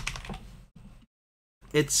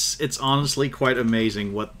 It's honestly quite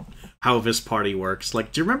amazing how this party works.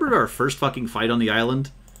 Like, do you remember our first fucking fight on the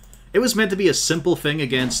island? It was meant to be a simple thing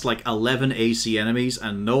against like 11 AC enemies,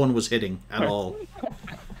 and no one was hitting at all.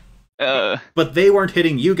 But they weren't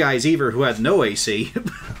hitting you guys either, who had no AC.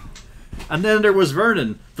 And then there was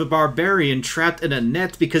Vernon, the barbarian, trapped in a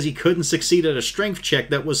net because he couldn't succeed at a strength check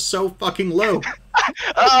that was so fucking low.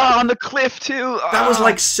 Oh, on the cliff too. That was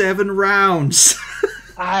like 7 rounds.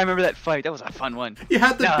 I remember that fight. That was a fun one. You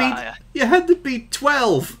had to beat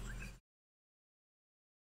 12.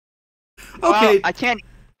 Okay. Well, I can't.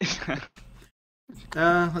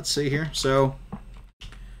 Let's see here. So,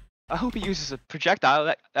 I hope he uses a projectile.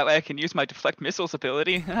 That way I can use my deflect missiles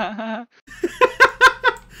ability.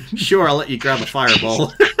 Sure, I'll let you grab a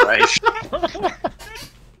fireball. Right.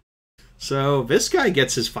 So this guy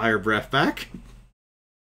gets his fire breath back.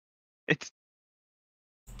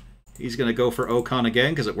 He's gonna go for Ocon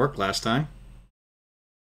again because it worked last time.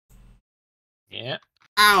 Yeah.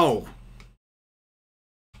 Ow!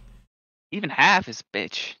 Even half is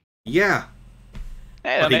bitch. Yeah.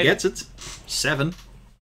 Hey, But he gets it. 7.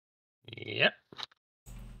 Yep.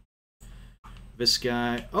 This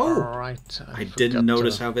guy... Oh! Right, I didn't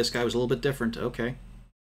notice how this guy was a little bit different. Okay.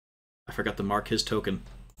 I forgot to mark his token.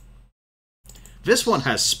 This one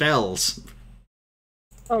has spells.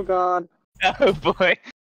 Oh god. Oh boy.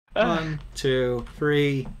 1, 2,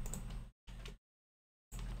 3.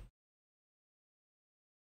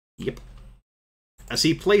 Yep. As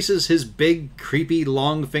he places his big, creepy,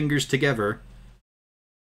 long fingers together...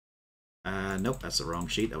 nope, that's the wrong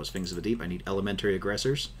sheet. That was Things of the Deep. I need Elementary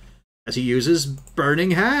Aggressors. As he uses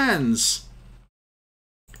Burning Hands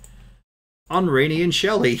on Rainy and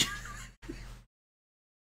Shelley.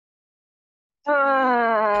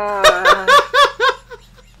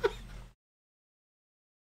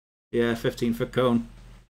 Yeah, 15-foot cone.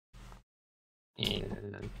 Yeah.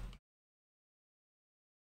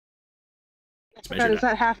 Is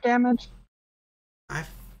that half damage? I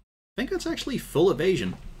think that's actually full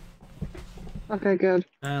evasion. Okay, good.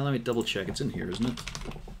 Let me double check. It's in here, isn't it?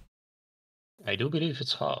 I do believe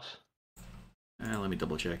it's half. Let me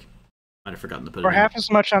double check. Might have forgotten to put it Or in. half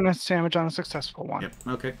as much on a damage on a successful one. Yep,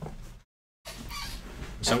 okay.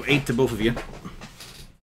 So 8 to both of you.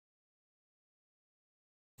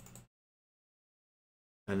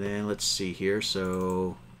 And then let's see here.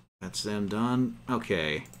 So that's them done.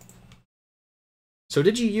 Okay. So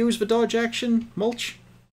did you use the dodge action, Mulch?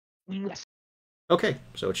 Yes. Okay,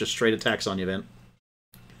 so it's just straight attacks on you then.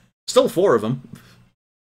 Still 4 of them.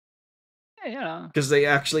 Yeah. Because they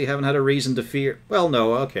actually haven't had a reason to fear... Well,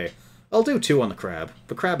 no, okay. I'll do 2 on the crab.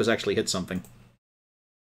 The crab has actually hit something.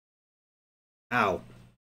 Ow.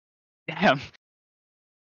 Damn.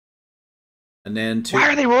 And then 2... Why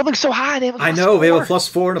are they rolling so high? They have a I +4. know, they have a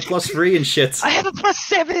 +4 and a +3 and shit. I have a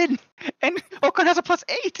 +7! And Ocon has a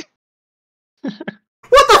 +8!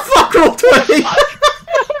 What the fuck, Roll20?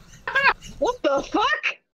 What the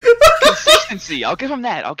fuck? Consistency! I'll give him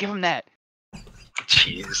that.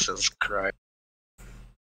 Jesus Christ.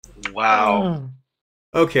 Wow.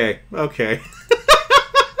 Okay.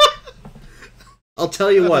 I'll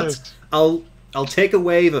tell you what. I'll take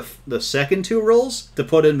away the second 2 rolls to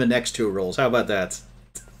put in the next 2 rolls. How about that?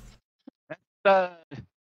 I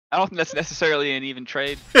don't think that's necessarily an even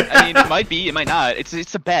trade. I mean, it might be, it might not.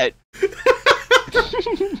 It's a bet.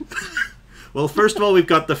 Well, first of all, we've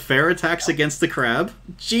got the fair attacks against the crab.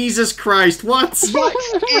 Jesus Christ, what?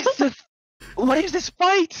 What is this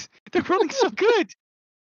fight? They're rolling so good.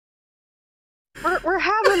 We're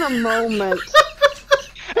having a moment.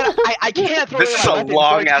 I can't throw This is a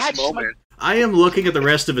long ass moment. I am looking at the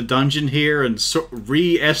rest of the dungeon here and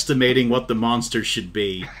re-estimating what the monster should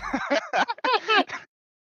be.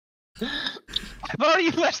 I've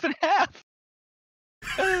already less than half.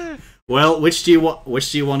 Well, which do you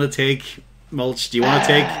want to take, Mulch? Do you want to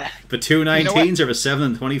take the 2 19s or the 7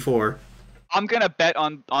 and 24? I'm gonna bet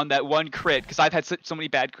on that one crit because I've had so many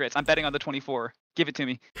bad crits. I'm betting on the 24. Give it to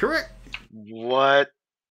me. Correct. What?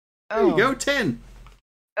 There you go, 10.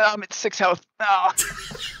 I'm at 6 health. Oh.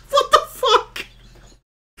 What the fuck?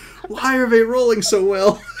 Why are they rolling so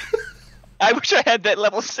well? I wish I had that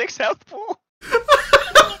level 6 health pool.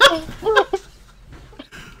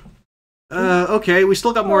 Okay, we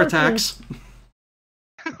still got more attacks.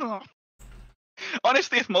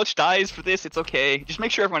 Honestly, if Mulch dies for this, it's okay. Just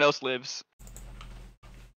make sure everyone else lives.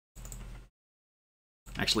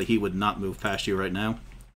 Actually, he would not move past you right now.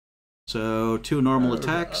 So, 2 normal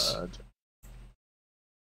attacks. God.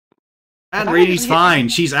 And Reenie's fine.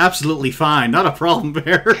 She's absolutely fine. Not a problem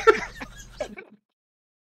there.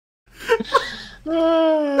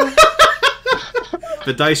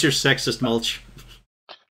 The dice are sexist, Mulch.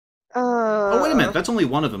 Oh, wait a minute. That's only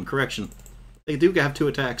one of them. Correction. They do have 2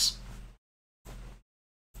 attacks.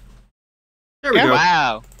 There we go.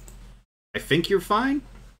 Wow. I think you're fine.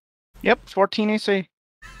 Yep, 14 AC.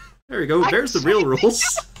 There we go. There's the real rules.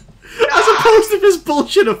 As opposed to this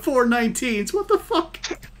bullshit of 4 19s. What the fuck?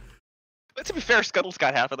 But to be fair, Scuttle's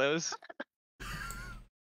got half of those. I'm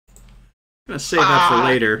gonna save that for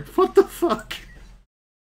later. What the fuck?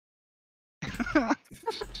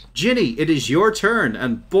 Ginny, it is your turn,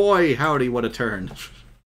 and boy, howdy, what a turn.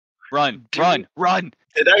 Run.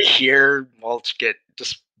 Did I hear Mulch get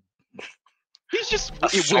just... He's just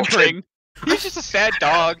Assaulted. whimpering. He's just a sad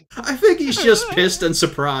dog. I think he's just pissed and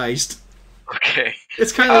surprised. Okay.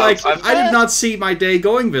 It's kind of like, I'm- I did not see my day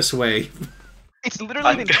going this way. It's literally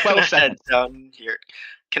I'm been gonna 12 head seconds. down here.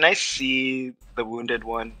 Can I see the wounded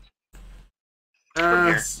one? From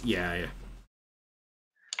here. Yeah.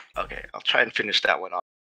 Okay, I'll try and finish that one off.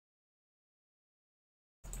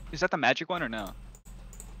 Is that the magic one or no?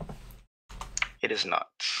 It is not.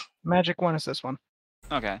 Magic one is this one.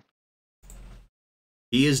 Okay.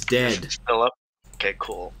 He is dead. Still up? Okay,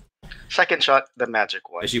 cool. Second shot, the magic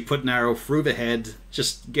one. As you put an arrow through the head,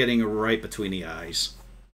 just getting right between the eyes.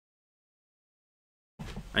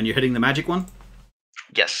 And you're hitting the magic one?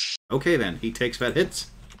 Yes. Okay then, he takes that hit,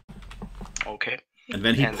 Okay. and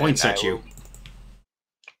then he And points then at you.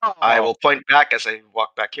 I will point back as I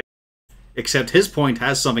walk back here. Except his point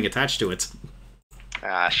has something attached to it.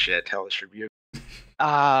 Ah, shit. Hellish Rebuke.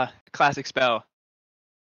 Classic spell.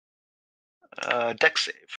 Dex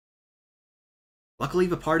save. Luckily,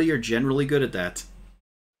 the party are generally good at that.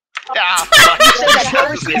 Ah, fuck. I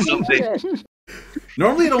have to say something.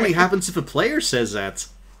 Normally it only happens if a player says that.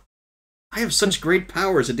 I have such great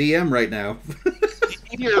power as a DM right now.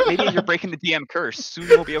 Maybe you're breaking the DM curse. Soon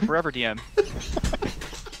you'll be a forever DM.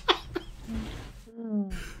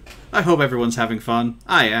 I hope everyone's having fun.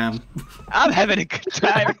 I am. I'm having a good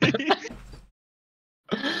time.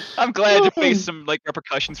 I'm glad to face some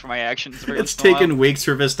repercussions for my actions. every It's once in a while. taken weeks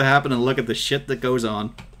for this to happen, and look at the shit that goes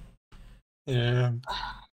on. Yeah.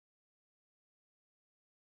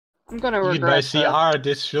 I'm gonna Even by regret this. CR,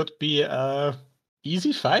 this should be a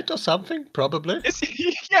easy fight or something, probably. It's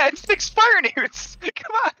 6 fire newts.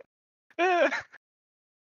 Come on.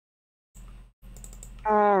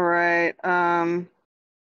 All right.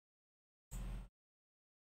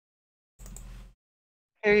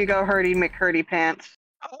 Here you go, Hurdy McHurdy pants.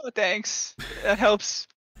 Oh, thanks. That helps.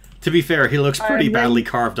 To be fair, he looks pretty And then- badly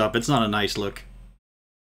carved up. It's not a nice look.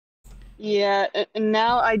 Yeah, and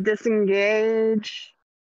now I disengage.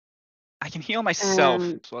 I can heal myself,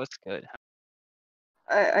 Um, so that's good.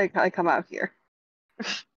 I come out here.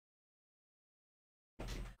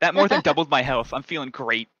 That more than doubled my health. I'm feeling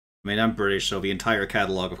great. I mean, I'm British, so the entire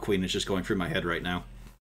catalogue of Queen is just going through my head right now.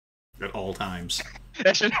 At all times.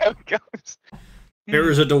 That's just how it goes.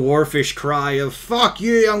 There is a dwarfish cry of, "Fuck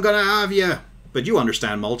you, I'm gonna have you!" But you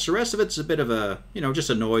understand, Mulch. The rest of it's a bit of a,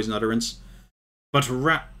 just a noise and utterance.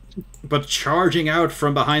 But charging out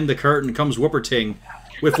from behind the curtain comes Whooperting.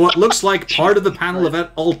 with what looks like part of the panel of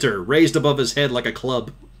that altar raised above his head like a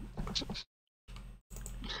club.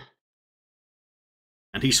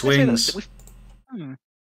 And he swings.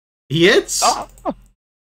 He hits! Oh.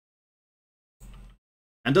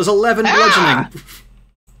 And does 11 bludgeoning.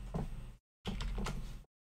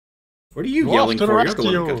 What are you Go yelling after for? You're not the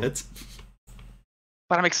one rescue. who got hit.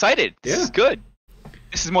 But I'm excited. This Yeah. is good.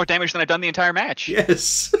 This is more damage than I've done the entire match.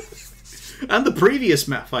 Yes. And the previous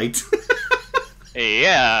fight.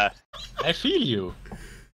 Yeah. I feel you.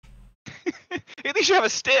 At least you have a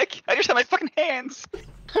stick. I just have my fucking hands.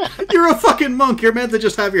 You're a fucking monk. You're meant to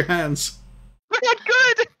just have your hands. We're not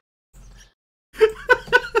good.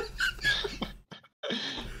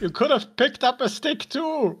 You could have picked up a stick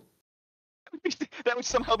too. That would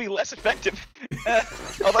somehow be less effective.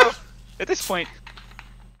 Although, at this point...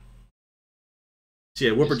 So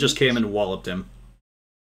yeah, Whooper just came and walloped him.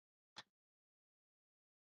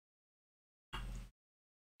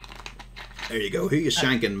 There you go. Who you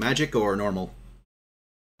shanking? Magic or normal?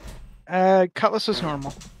 Cutlass is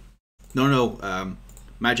normal. No.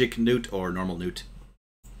 Magic Newt or normal Newt?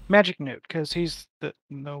 Magic Newt, because he's the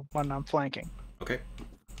one I'm flanking. Okay.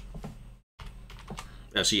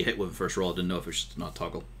 So you hit with the first roll. I didn't know if it was just not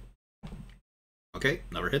toggle. Okay,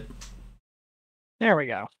 never hit. There we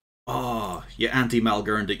go. Oh, you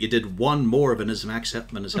anti-Malgurned it. You did one more than his max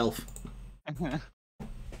than his health.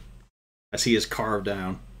 As he is carved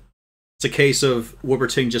down. It's a case of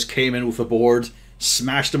Whooperting just came in with a board,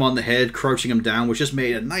 smashed him on the head, crouching him down, which just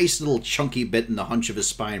made a nice little chunky bit in the hunch of his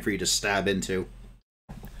spine for you to stab into.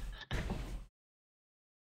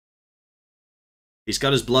 He's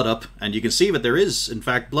got his blood up, and you can see that there is, in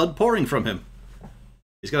fact, blood pouring from him.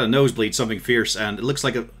 He's got a nosebleed, something fierce, and it looks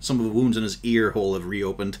like some of the wounds in his ear hole have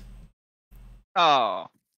reopened. Oh.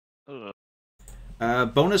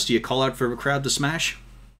 Bonus, do you call out for a crowd to smash?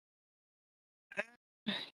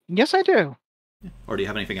 Yes, I do. Or do you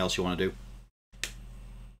have anything else you want to do?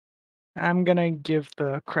 I'm gonna give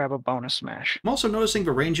the crab a bonus smash. I'm also noticing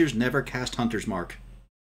the Rangers never cast Hunter's Mark.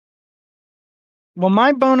 Well,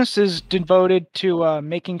 my bonus is devoted to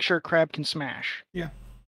making sure crab can smash. Yeah.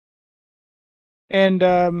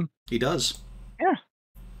 And He does. yeah,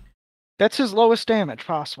 that's his lowest damage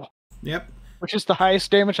possible. Yep. Which is the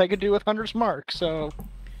highest damage I could do with Hunter's Mark. So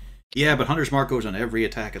Yeah, but Hunter's Mark goes on every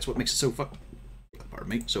attack. That's what makes it so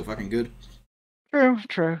so fucking good.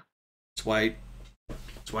 true. That's why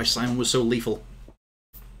Simon was so lethal.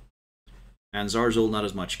 And Zarzul not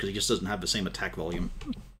as much, because he just doesn't have the same attack volume.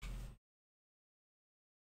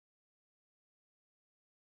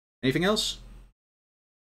 Anything else?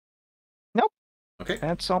 Nope. Okay.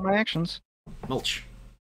 That's all my actions. Mulch.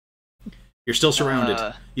 You're still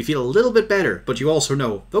surrounded. You feel a little bit better, but you also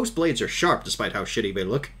know those blades are sharp despite how shitty they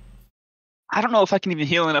look. I don't know if I can even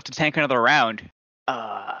heal enough to tank another round.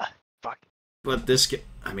 Fuck. But this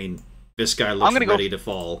guy looks ready to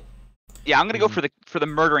fall. Yeah, I'm gonna go for the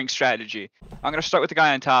murdering strategy. I'm gonna start with the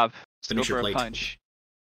guy on top. Finish go your for plate. a punch.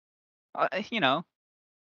 You know.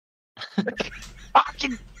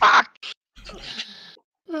 Fucking fuck!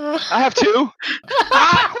 I have two.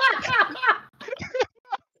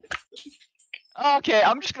 Okay,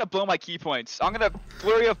 I'm just gonna blow my key points. I'm gonna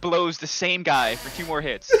Flurry of Blows the same guy for 2 more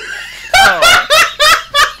hits. Oh.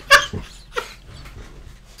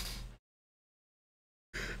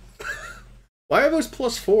 Why are those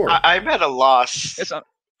 +4? I'm at a loss That's my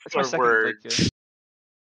for second words.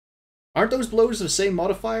 Aren't those blows the same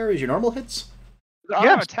modifier as your normal hits?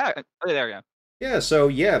 Yeah. Attack. Oh, there we go. Yeah, so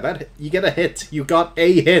yeah, you get a hit. You got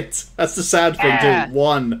a hit. That's the sad thing, Yeah. dude.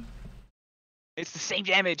 1. It's the same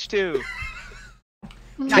damage too.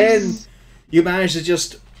 10. You manage to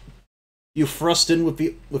just you thrust in with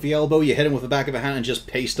the elbow. You hit him with the back of a hand and just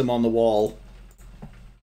paste him on the wall.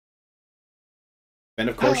 And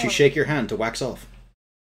of course, you shake your hand to wax off.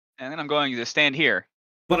 And then I'm going to stand here.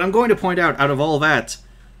 But I'm going to point out, out of all that,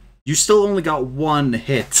 you still only got 1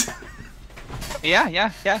 hit.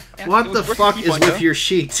 Yeah. What It the was worth fuck key is point, with though. your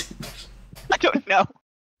sheet? I don't know.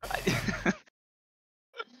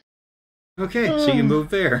 Okay, so you move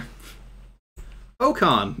there.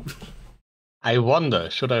 Okan. I wonder,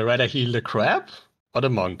 should I rather heal the crab or the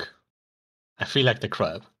monk? I feel like the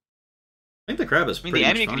crab. I think the crab is I mean, pretty the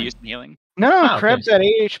enemy much could fine. use some healing. No, okay. crab's at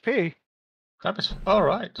 8 HP. Crab is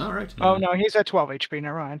alright. All right. Oh no, he's at 12 HP.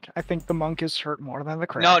 Never mind. I think the monk is hurt more than the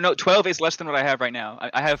crab. No, 12 is less than what I have right now.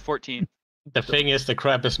 I have 14. The thing is, the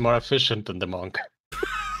crab is more efficient than the monk.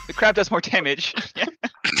 The crab does more damage. Yeah.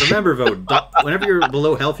 Remember, though, whenever you're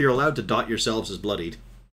below health, you're allowed to dot yourselves as bloodied.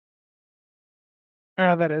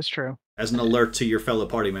 Oh, that is true. As an alert to your fellow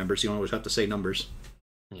party members, you don't always have to say numbers.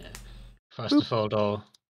 Yeah. First of all, though,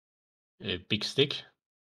 a big stick.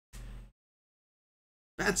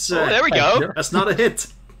 That's Oh, there we go. that's not a hit.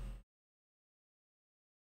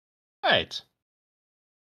 Right.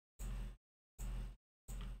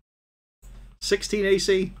 16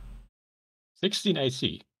 AC. 16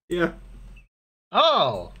 AC. Yeah.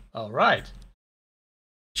 Oh, all right.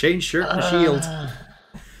 Change shirt and shield.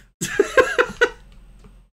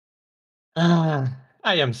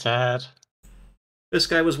 I am sad. This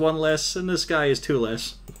guy was one less, and this guy is two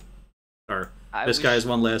less. Or this guy is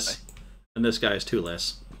one less, and this guy is two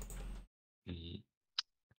less.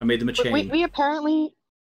 I made them a chain. We apparently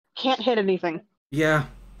can't hit anything. Yeah.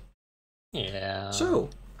 Yeah. So,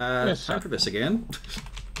 Yes, time for this again. Do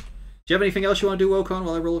you have anything else you want to do, Wokon,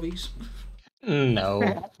 while I roll these? No.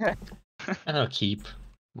 I'll keep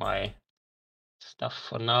my stuff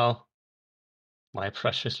for now. My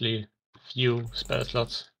preciously few spell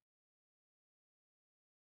slots.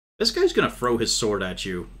 This guy's gonna throw his sword at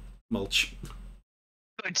you, Mulch.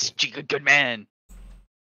 Good man.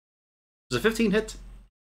 Does a 15 hit?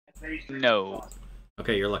 No.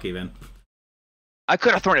 Okay, you're lucky then. I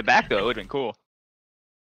could have thrown it back though. It would have been cool.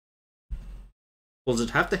 Well, does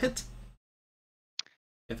it have to hit?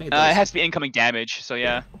 I think it does. It has to be incoming damage. So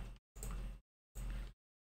yeah.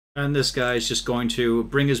 And this guy's just going to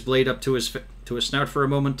bring his blade up to his snout for a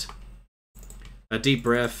moment. A deep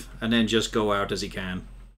breath, and then just go out as he can.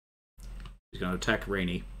 He's going to attack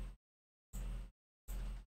Rainy.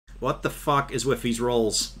 What the fuck is with these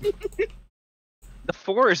rolls? The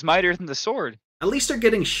 4 is mightier than the sword. At least they're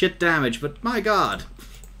getting shit damage, but my god.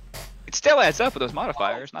 It still adds up with those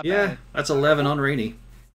modifiers. Not Yeah, bad. that's 11 on Rainy.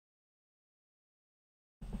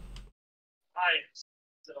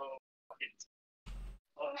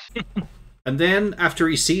 And then, after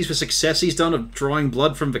he sees the success he's done of drawing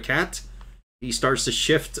blood from the cat, he starts to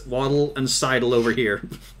shift, waddle, and sidle over here.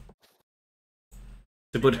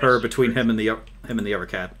 To put her between him and the other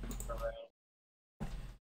cat.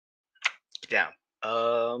 Yeah.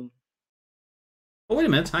 Oh, wait a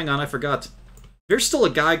minute. Hang on, I forgot. There's still a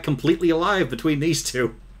guy completely alive between these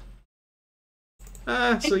two.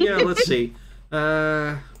 So yeah, let's see.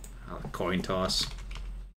 Coin toss.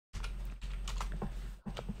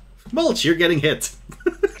 Mulch, you're getting hit.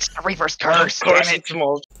 It's the reverse curse. Of course Damn it. it's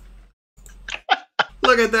Mulch.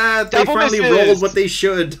 Look at that. Double they finally misses. rolled what they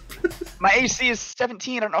should. My AC is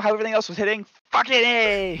 17. I don't know how everything else was hitting. Fucking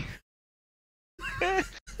A.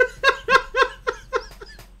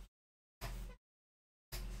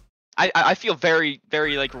 I feel very,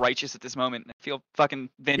 very like righteous at this moment. I feel fucking You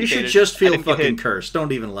vindicated. should just I feel didn't get fucking hit. cursed.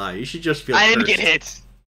 Don't even lie. You should just feel I cursed. didn't get hit.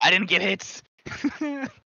 I didn't get hit.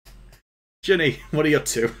 Jenny, what are you up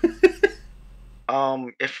to?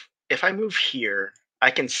 If I move here, I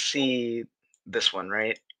can see this one,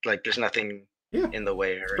 right? Like there's nothing Yeah, in the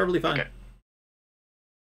way. it's Right? perfectly fine. Okay.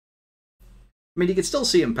 I mean, you can still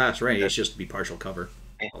see him past Ray. It's just to be partial cover.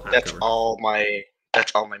 Half That's cover. all my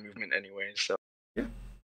movement anyway. So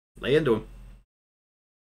Lay into him.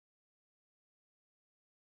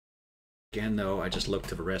 Again, though, I just look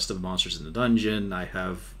to the rest of the monsters in the dungeon. I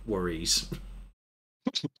have worries.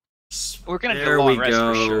 We're gonna There do a long we rest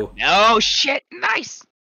for go. sure. No shit. Nice.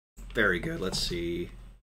 Very good. Let's see.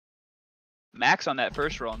 Max on that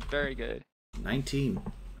first roll. Very good. 19.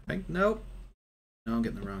 I think. Nope. No, I'm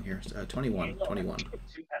getting the wrong here. 21. 21.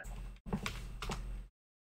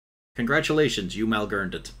 Congratulations, you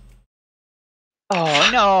malgurned it. Oh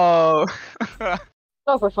no.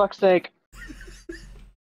 Oh, for fuck's sake.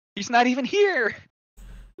 He's not even here.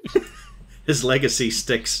 His legacy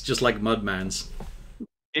sticks just like Mudman's.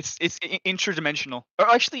 It's interdimensional. Or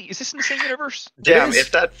actually, is this in the same universe? damn, is.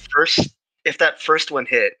 if that first one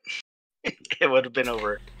hit, it would have been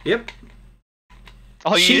over. Yep.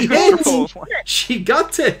 Oh, you She need to hit! roll for it. She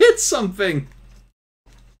got to hit something!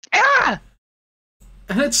 Ah!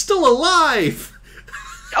 And it's still alive!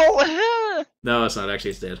 Oh, No, it's not.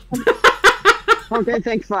 Actually, it's dead. Okay,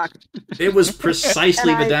 thank fuck. It was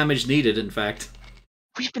precisely And the I- damage needed, in fact.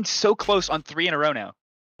 we've been so close on 3 in a row now.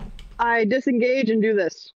 I disengage and do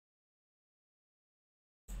this.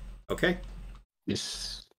 Okay.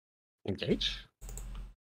 Engage?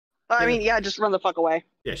 I mean, yeah, just run the fuck away.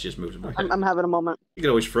 Yeah, she just moves him. I'm having a moment. You can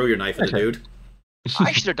always throw your knife at the Okay. dude.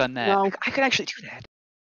 I should have done that. No. I could actually do that.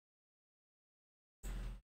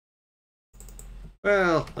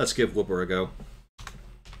 Well, let's give Whooper a go.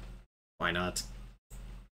 Why not?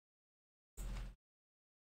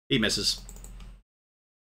 He misses.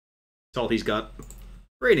 That's all he's got.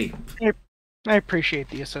 Rainy. I appreciate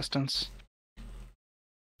the assistance.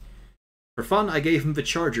 For fun, I gave him the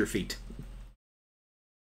charger feat.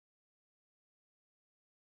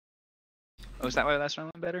 Oh, is that why last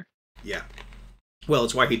round went better? Yeah. Well,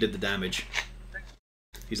 it's why he did the damage.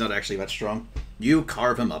 He's not actually that strong. You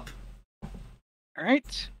carve him up. All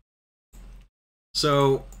right.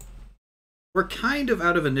 So, we're kind of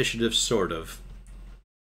out of initiative, sort of.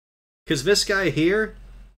 Because this guy here,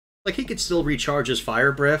 like, he could still recharge his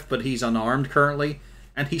fire breath, but he's unarmed currently,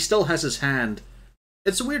 and he still has his hand.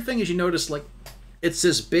 It's a weird thing as you notice, like, it's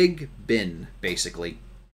this big bin, basically.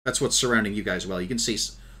 That's what's surrounding you guys well. You can see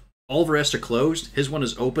all the rest are closed, his one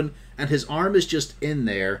is open, and his arm is just in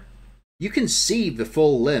there. You can see the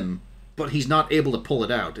full limb, but he's not able to pull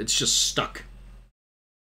it out. It's just stuck.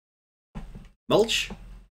 Mulch,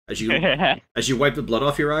 as you wipe the blood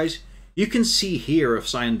off your eyes, you can see here a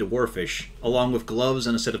signed dwarfish, along with gloves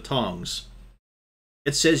and a set of tongs.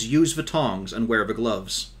 It says use the tongs and wear the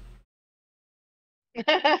gloves.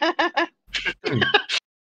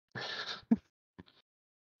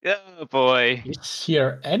 Oh boy. Is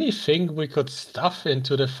here anything we could stuff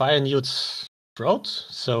into the fire newt's throat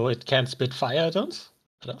so it can't spit fire at us?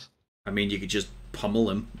 I mean, you could just pummel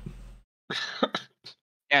him.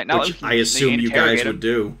 Yeah, now which I assume you guys would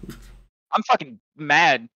do. I'm fucking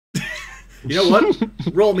mad. You know what?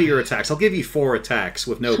 Roll me your attacks. I'll give you 4 attacks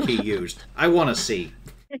with no key used. I want to see.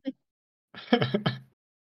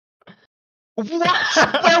 What?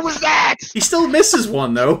 Where was that? He still misses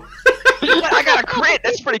one, though. I got a crit.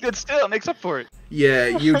 That's pretty good still. It makes up for it. Yeah,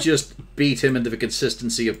 you just beat him into the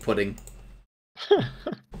consistency of pudding.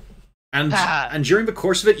 And during the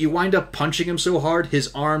course of it, you wind up punching him so hard,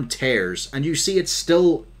 his arm tears, and you see it's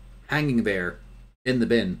still hanging there in the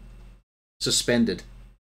bin, suspended.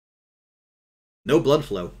 No blood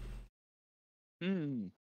flow. Hmm.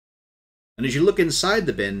 And as you look inside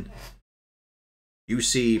the bin, you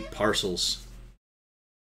see parcels.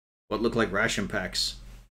 What look like ration packs.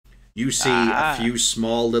 You see a few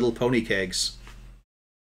small little pony kegs.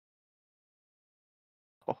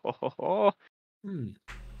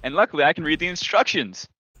 And luckily, I can read the instructions.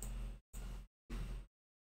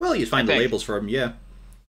 Well, you find the labels for them, yeah.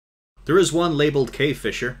 There is one labeled Cave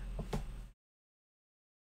Fisher.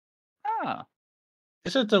 Ah.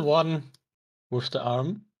 Is it the one with the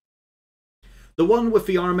arm? The one with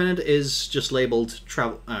the arm in it is just labeled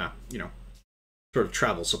travel, sort of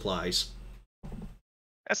travel supplies.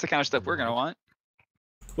 That's the kind of stuff we're gonna want.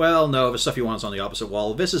 Well, no, the stuff you want is on the opposite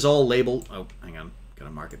wall. This is all labeled... Oh, hang on. Gotta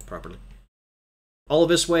mark it properly. All of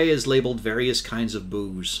this way is labeled various kinds of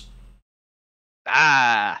booze.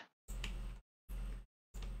 Ah.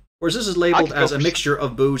 Whereas this is labeled as a mixture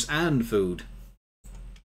of booze and food.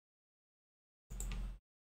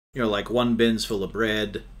 You know, like one bin's full of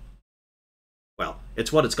bread. Well,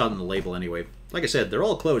 it's what it's got on the label anyway. Like I said, they're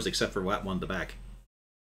all closed except for that one at the back.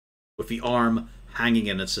 With the arm hanging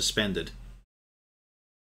in it suspended.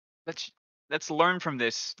 Let's learn from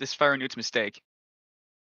this fire newt's mistake.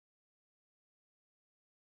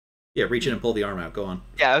 Yeah, reach in and pull the arm out. Go on.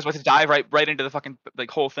 Yeah, I was about to dive right into the fucking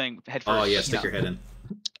whole thing head first. Oh yeah, stick your head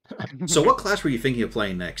in. So what class were you thinking of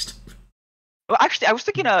playing next? Well, actually, I was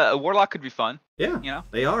thinking a warlock could be fun. Yeah, you know,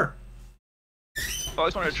 they are. I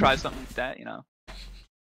always wanted to try something like that. You know,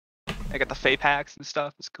 I got the Fey packs and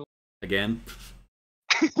stuff. It's cool. Again.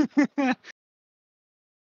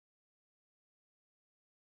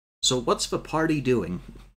 So what's the party doing?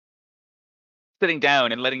 Sitting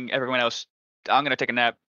down and letting everyone else. I'm gonna take a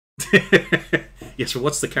nap. Yes, so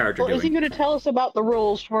what's the character doing? Is he going to tell us about the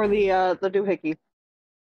rules for the doohickey?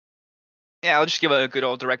 Yeah, I'll just give a good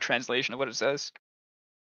old direct translation of what it says.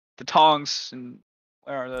 The tongs, and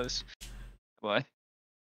where are those? Boy.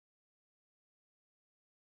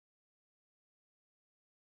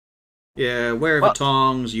 Yeah, wear the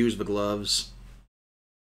tongs, use the gloves.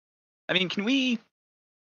 I mean, can we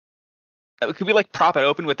like prop it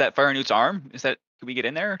open with that fire newt's arm? Could we get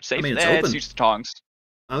in there? Safe? I mean, it's open. It's use the tongs.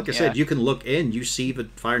 Like I said, you can look in. You see the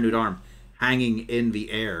fire newt arm hanging in the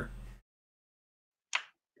air.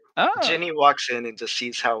 Oh. Jenny walks in and just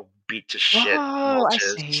sees how beat to shit Mulch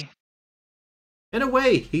is. See. In a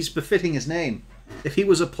way, he's befitting his name. If he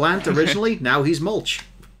was a plant originally, now he's Mulch.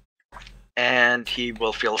 And he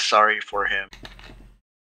will feel sorry for him.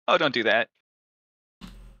 Oh, don't do that.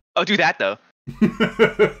 Oh, do that, though.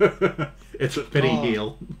 It's a pity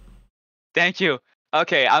heal. Thank you.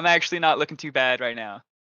 Okay, I'm actually not looking too bad right now.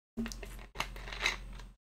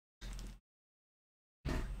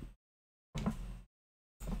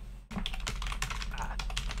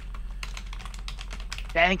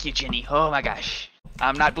 Thank you, Ginny. Oh my gosh.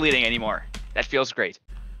 I'm not bleeding anymore. That feels great.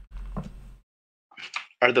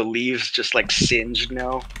 Are the leaves just like singed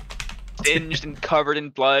now? Singed and covered in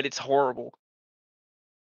blood. It's horrible.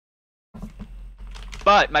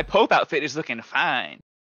 But my Pope outfit is looking fine.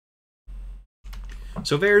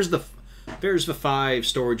 So there's the 5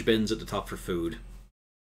 storage bins at the top for food.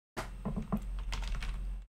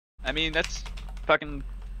 I mean, that's fucking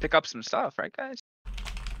pick up some stuff, right, guys?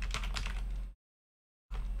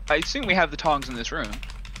 I assume we have the tongs in this room.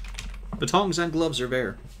 The tongs and gloves are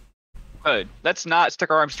there. Good. Let's not stick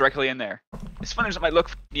our arms directly in there. As fun as it might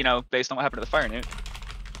look, based on what happened to the fire newt.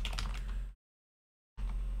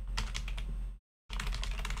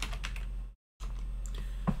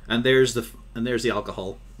 And there's the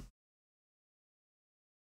alcohol.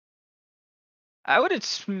 I would.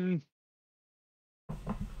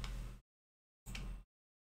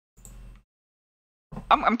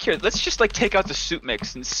 I'm curious. Let's just take out the soup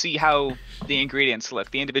mix and see how the ingredients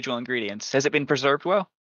look. The individual ingredients. Has it been preserved well?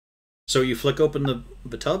 So you flick open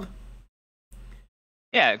the tub?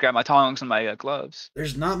 Yeah, grab my tongs and my gloves.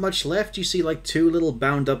 There's not much left. You see 2 little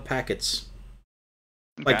bound up packets.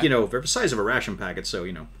 Okay. They're the size of a ration packet, so,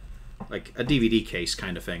 like a DVD case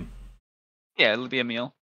kind of thing. Yeah, it'll be a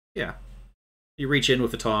meal. Yeah. You reach in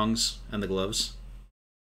with the tongs and the gloves.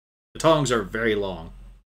 The tongs are very long.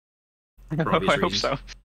 For obvious I hope reasons. so.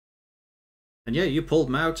 And yeah, you pulled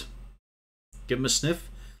them out. Give them a sniff.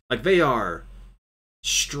 They are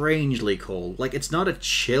strangely cold. It's not a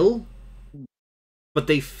chill, but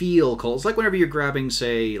they feel cold. It's like whenever you're grabbing,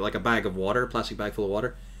 say, a bag of water, a plastic bag full of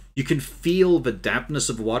water. You can feel the dampness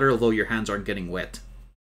of water, although your hands aren't getting wet.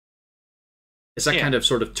 It's that kind of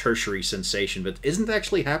sort of tertiary sensation that isn't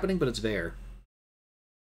actually happening, but it's there.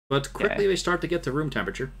 But quickly they start to get to room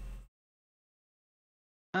temperature.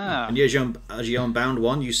 Ah. And as you unbound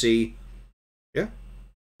one, you see,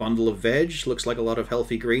 bundle of veg, looks like a lot of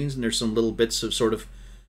healthy greens, and there's some little bits of sort of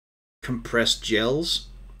compressed gels.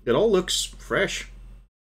 It all looks fresh.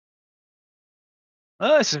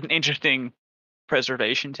 Oh, this is an interesting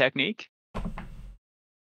preservation technique.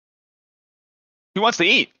 Who wants to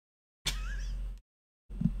eat?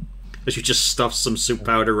 As you just stuff some soup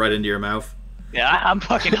powder right into your mouth. Yeah, I'm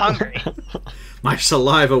fucking hungry. My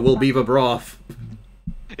saliva will be the broth.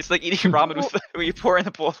 It's like eating ramen where you pour in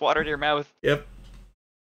the bowl of water to your mouth. Yep.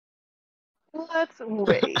 Let's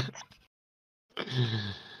wait.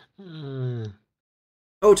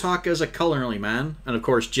 Otak is a culinary man, and of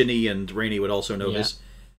course Ginny and Rainey would also know this.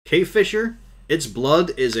 Cave Fisher, its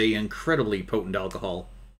blood is a incredibly potent alcohol,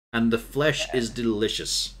 and the flesh is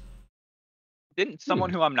delicious. Didn't someone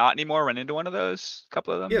who I'm not anymore run into one of those? A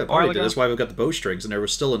couple of them? Yeah, probably did. That's why we've got the bowstrings, and there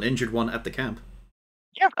was still an injured one at the camp.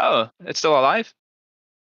 Yeah. Oh, it's still alive?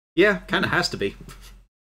 Yeah, kind of has to be.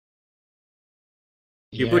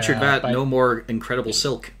 You butchered that, no more incredible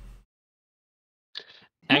silk.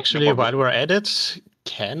 Actually, while we're at it,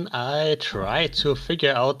 can I try to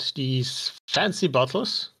figure out these fancy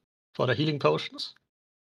bottles for the healing potions?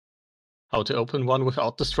 How to open one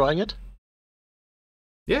without destroying it?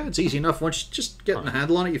 Yeah, it's easy enough. Once you just get a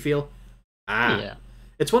handle on it, you feel, Yeah.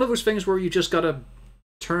 It's one of those things where you just gotta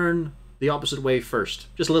turn the opposite way first.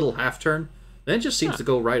 Just a little half turn. Then it just seems to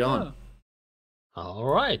go right on. All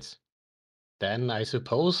right. Then I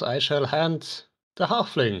suppose I shall hand the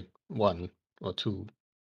halfling 1 or 2.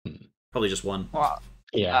 Probably just one. Well,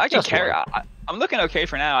 Yeah, I can just carry. one. I'm looking okay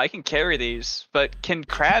for now. I can carry these, but can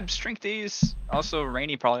crabs drink these? Also,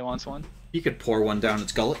 Rainey probably wants one. You could pour one down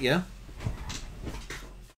its gullet, yeah.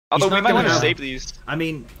 Although not we might gonna want to have- save these. I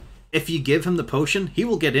mean, if you give him the potion, he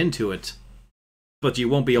will get into it. But you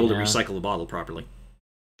won't be able to recycle the bottle properly.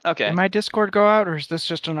 Okay. Did my Discord go out, or is this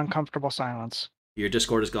just an uncomfortable silence? Your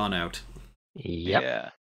Discord has gone out. Yep. Yeah.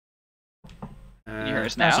 Uh, You hear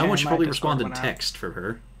us now? Someone should My probably Discord respond in went out. text for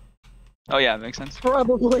her. Oh yeah, makes sense.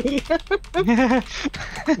 Probably.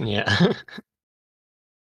 Yeah.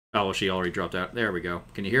 Oh, well, she already dropped out. There we go.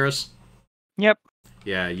 Can you hear us? Yep.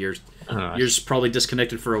 Yeah, yours Alright. probably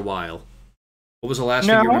disconnected for a while. What was the last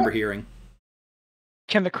thing you remember hearing?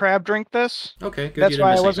 Can the crab drink this? Okay, good. That's you didn't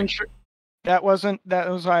why I miss wasn't anything. sure. That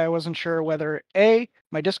was why I wasn't sure whether A,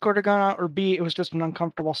 my Discord had gone out, or B, it was just an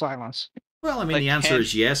uncomfortable silence. Well, I mean, Like, the answer can-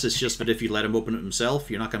 is yes. It's just that if you let him open it himself,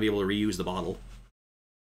 you're not going to be able to reuse the bottle.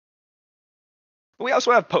 We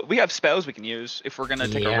also have we have spells we can use if we're gonna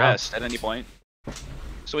take a Yeah. rest at any point.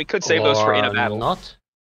 So we could save those for in a Or battle. Not.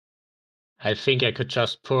 I think I could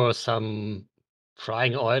just pour some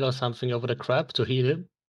frying oil or something over the crab to heal him.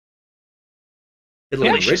 It'll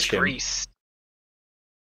Delicious enrich him. grease.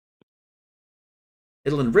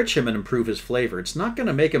 It'll enrich him and improve his flavor. It's not going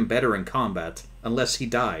to make him better in combat, unless he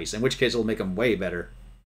dies, in which case it'll make him way better.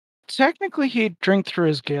 Technically, he'd drink through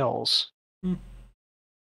his gills.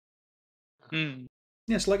 Hmm.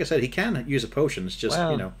 Yes, like I said, he can use a potion. It's just,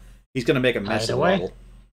 Well, he's going to make a mess either of the way. bottle.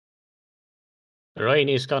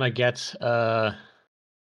 Rainey's gonna get a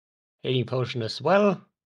healing potion as well.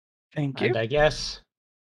 Thank you. And I guess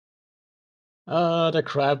the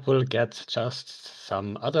crab will get just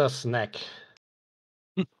some other snack.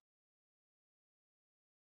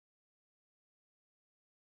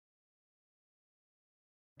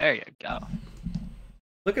 There you go.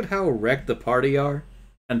 Look at how wrecked the party are,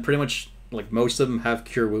 and pretty much like most of them have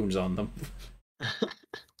cure wounds on them.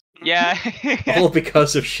 Yeah. All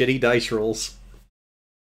because of shitty dice rolls.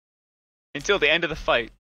 Until the end of the fight.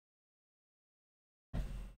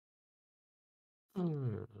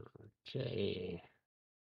 Okay.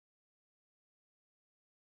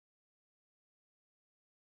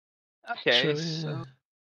 Okay, Shall we, so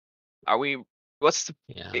are we? What's the?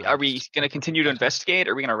 yeah. Are we gonna continue to investigate?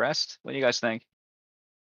 Or are we gonna rest? What do you guys think?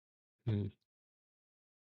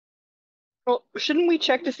 Well, shouldn't we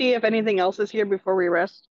check to see if anything else is here before we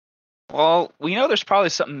rest? Well, we know there's probably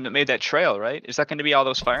something that made that trail, right? Is that going to be all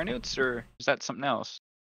those fire newts, or is that something else?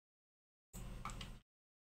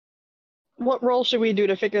 What roll should we do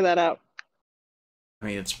to figure that out? I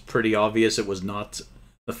mean, it's pretty obvious it was not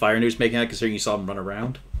the fire news making that, considering you saw them run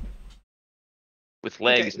around. With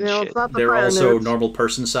legs and no, shit. it's not the They're fire also newts. normal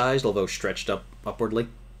person sized, although stretched upwardly.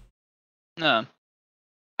 No.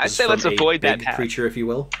 I'd This is say let's from a avoid that big path. creature, if you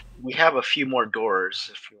will. We have a few more doors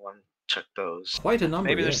if you want to check those. Quite a number.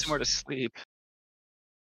 Maybe there's yes. somewhere to sleep.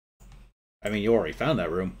 I mean, you already found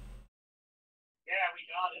that room.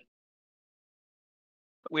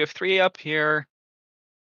 We have 3 up here.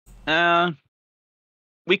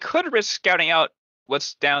 We could risk scouting out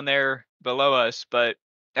what's down there below us, but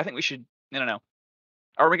I think we should. I don't know.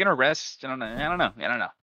 Are we gonna rest? I don't know.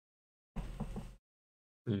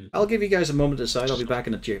 I'll give you guys a moment to decide. I'll be back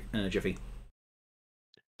in a jiffy.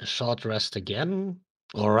 A short rest again?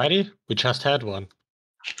 Alrighty, we just had one.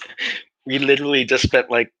 We literally just spent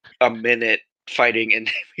like a minute fighting and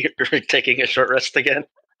we're taking a short rest again.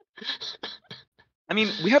 I mean,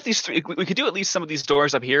 we have these 3. We could do at least some of these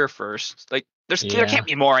doors up here first. Like, there can't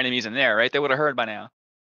be more enemies in there, right? They would have heard by now.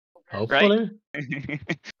 Hopefully.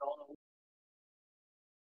 Right?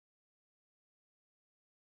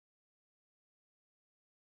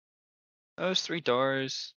 Those 3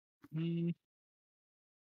 doors.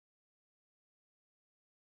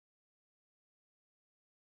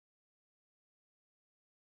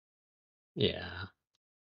 Yeah.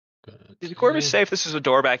 Good. Did Corvus say if this is a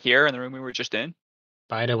door back here in the room we were just in?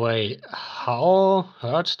 By the way, how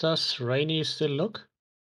hurt does Rainy still look?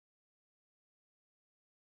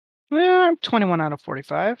 Yeah, I'm 21 out of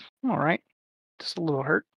 45. I'm all right. Just a little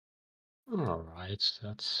hurt. Alright,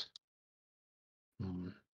 that's...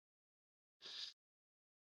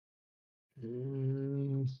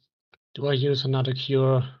 Do I use another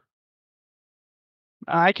cure?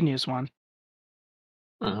 I can use one.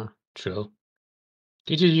 True.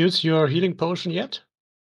 Did you use your healing potion yet?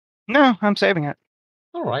 No, I'm saving it.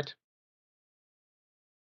 Alright.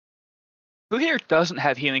 Who here doesn't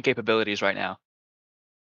have healing capabilities right now?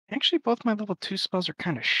 Actually, both my level 2 spells are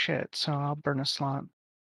kind of shit, so I'll burn a slot.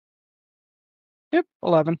 Yep,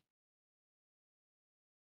 11.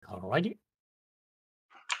 Alrighty.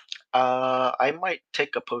 I might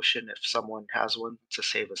take a potion if someone has one to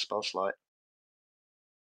save a spell slot.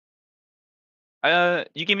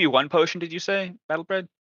 You gave me 1 potion, did you say, Battlebred?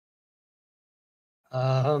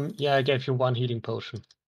 Yeah, I gave you 1 healing potion.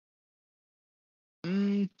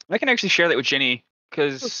 I can actually share that with Ginny,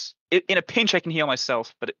 because in a pinch I can heal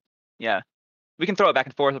myself, but yeah. We can throw it back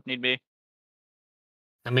and forth if need be.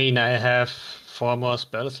 I mean, I have 4 more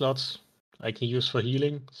spell slots I can use for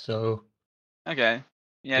healing, so... Okay.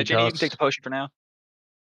 Yeah, Ginny, you can take the potion for now.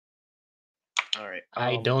 All right.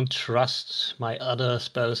 I don't trust my other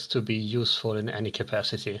spells to be useful in any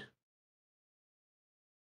capacity.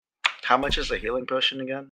 How much is the healing potion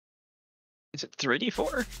again? Is it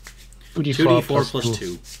 3d4? 2d4 plus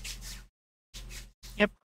 2.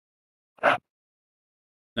 Yep.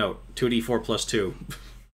 No, 2d4 plus 2.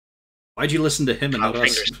 Why'd you listen to him and not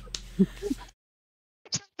us?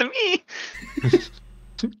 To me!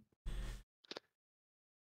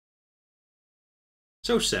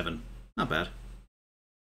 So 7. Not bad.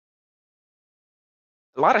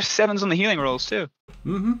 A lot of 7s on the healing rolls, too.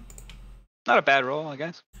 Mm-hmm. Not a bad roll, I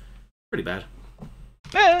guess. Pretty bad.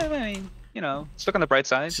 I mean, stuck on the bright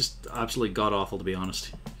side. It's just absolutely god-awful, to be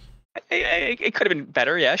honest. It could have been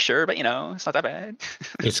better, yeah, sure, but it's not that bad.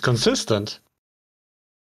 It's consistent.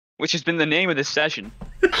 Which has been the name of this session.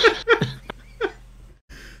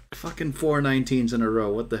 Fucking 4 19s in a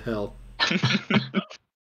row, what the hell?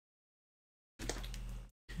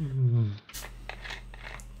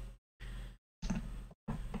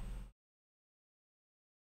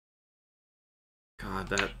 God,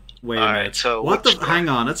 that... Wait a minute. So what the... Hang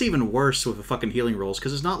on, that's even worse with the fucking healing rolls,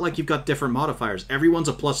 because it's not like you've got different modifiers. Everyone's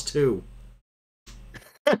a +2.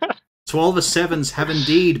 So all the 7s have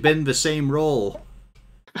indeed been the same roll.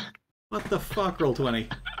 What the fuck, roll 20?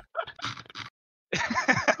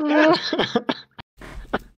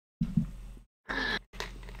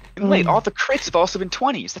 Wait, all the crits have also been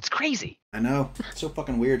 20s. That's crazy. I know. It's so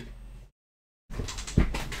fucking weird.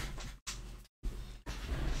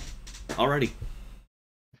 Alrighty.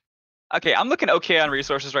 Okay, I'm looking okay on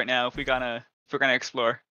resources right now if we're gonna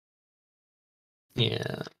explore.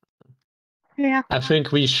 Yeah. Yeah. I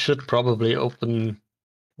think we should probably open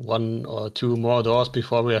 1 or 2 more doors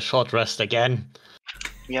before we are short rest again.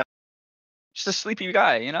 Just a sleepy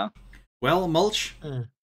guy, you know? Well, Mulch, Mm.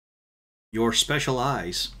 your special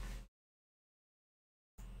eyes.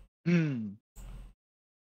 Hmm.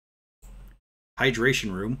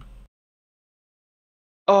 Hydration room.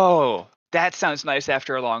 Oh, that sounds nice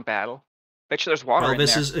after a long battle. Bet you there's water Well, in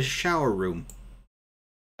this there. is a shower room.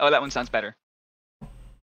 Oh, that one sounds better.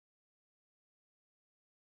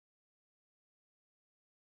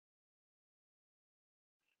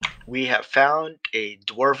 We have found a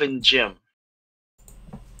dwarven gym.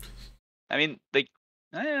 I mean, like,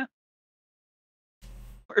 yeah.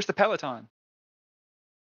 Where's the Peloton?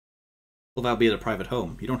 Well, that'll be at a private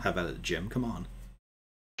home. You don't have that at a gym. Come on.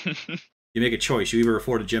 You make a choice. You either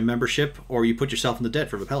afford a gym membership, or you put yourself in the debt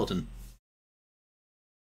for the Peloton.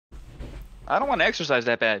 I don't want to exercise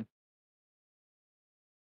that bad.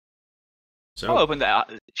 So, I'll open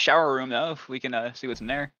the shower room though, if we can see what's in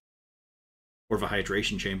there. or of a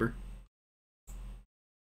hydration chamber.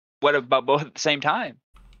 What about both at the same time?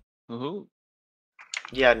 Ooh.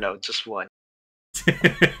 Yeah, no, just one.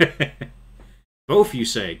 Both, you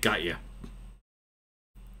say. Got you.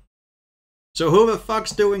 So who the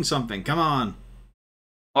fuck's doing something? Come on.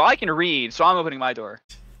 Well, I can read, so I'm opening my door.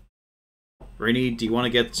 Rainy, do you want to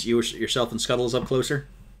get yourself and Scuttles up closer?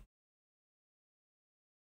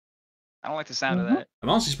 I don't like the sound of that. I'm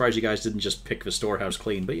honestly surprised you guys didn't just pick the storehouse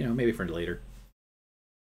clean, but maybe for later.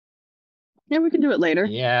 Yeah, we can do it later.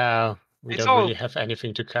 Yeah, we It's don't all- really have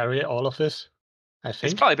anything to carry all of this, I It's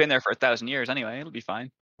think. probably been there for 1,000 years anyway. It'll be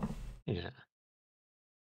fine. Yeah.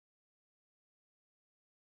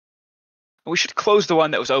 We should close the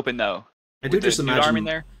one that was open though. I do With the just nude arm in imagine.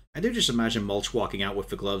 there. I do just imagine Mulch walking out with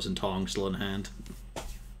the gloves and tongs still in hand.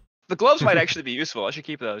 The gloves might actually be useful. I should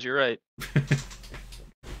keep those. You're right.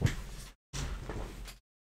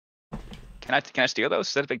 Can I steal those?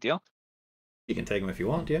 Is that a big deal? You can take them if you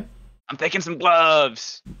want, yeah. I'm taking some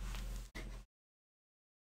gloves.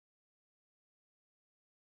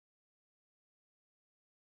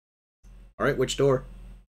 All right, which door?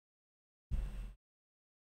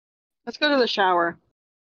 Let's go to the shower.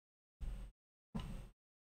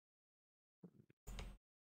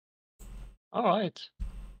 All right.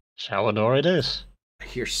 Shower door it is. I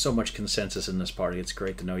hear so much consensus in this party. It's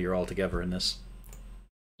great to know you're all together in this.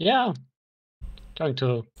 Yeah. Going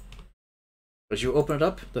to... As you open it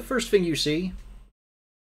up, the first thing you see: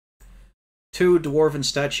 2 dwarven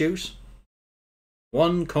statues,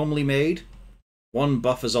 1 comely maid, 1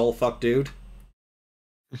 buff as all fuck dude.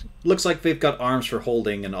 Looks like they've got arms for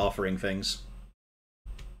holding and offering things.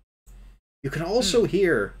 You can also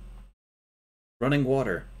hear running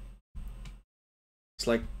water. It's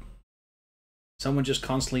like someone just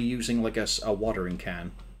constantly using like a watering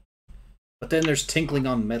can. But then there's tinkling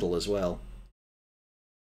on metal as well.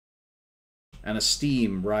 And a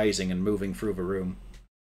steam rising and moving through the room.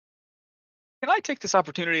 Can I take this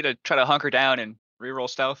opportunity to try to hunker down and reroll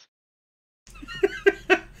stealth?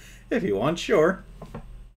 If you want, sure.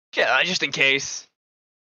 Yeah, just in case.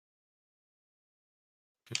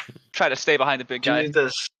 Try to stay behind the big guy.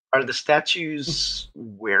 Are the statues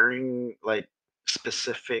wearing like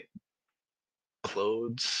specific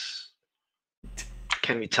clothes?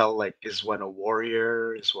 Can we tell, like, is one a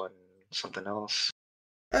warrior? Is one something else?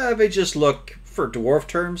 They just look, for dwarf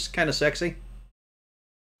terms, kind of sexy.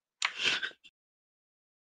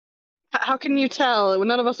 How can you tell?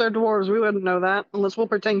 None of us are dwarves. We wouldn't know that unless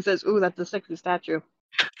Wilperting says, "Ooh, that's a sexy statue."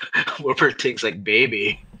 Wilbur takes like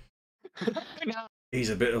baby. He's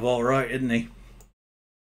a bit of all right, isn't he?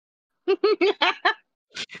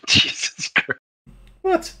 Jesus Christ.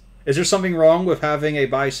 What? Is there something wrong with having a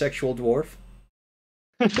bisexual dwarf?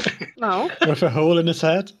 No. With a hole in his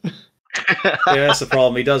head? Yeah, that's the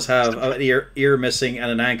problem. He does have an ear missing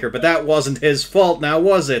and an anchor, but that wasn't his fault now,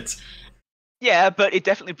 was it? Yeah, but it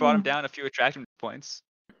definitely brought him down a few attraction points.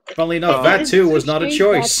 Funnily enough, that too was not a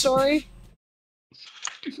choice. Backstory?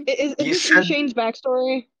 Is You this said- Shane's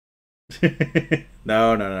backstory?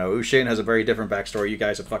 No. Ushane has a very different backstory you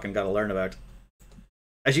guys have fucking got to learn about.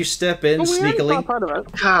 As you step in Well, we already saw sneakily... part of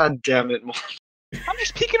it. God damn it, Mom. I'm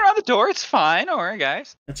just peeking around the door. It's fine. Don't worry,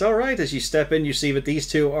 guys. It's alright. As you step in, you see that these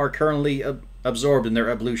two are currently absorbed in their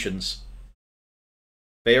ablutions.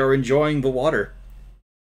 They are enjoying the water,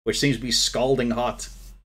 which seems to be scalding hot.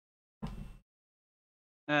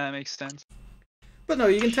 That makes sense. But no,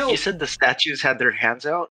 you can tell. You said the statues had their hands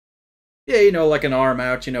out? Yeah, you know, like an arm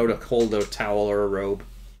out, you know, to hold a towel or a robe.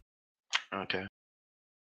 Okay.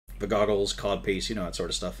 The goggles, codpiece, you know, that sort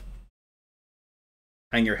of stuff.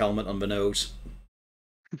 Hang your helmet on the nose.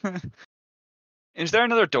 Is there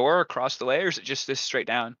another door across the way, or is it just this straight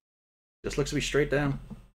down? Just looks to be straight down.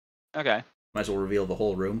 Okay. Might as well reveal the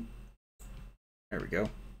whole room. There we go.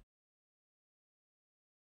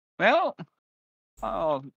 Well,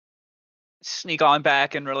 I'll sneak on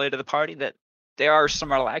back and relay to the party that there are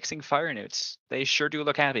some relaxing fire newts. They sure do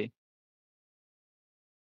look happy.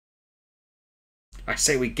 I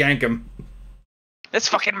say we gank him. It's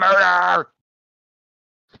fucking murder!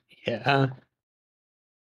 Yeah.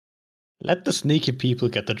 Let the sneaky people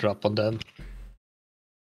get the drop on them.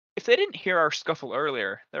 If they didn't hear our scuffle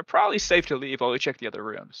earlier, they're probably safe to leave while we check the other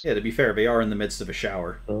rooms. Yeah, to be fair, they are in the midst of a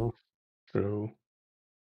shower. Oh, true.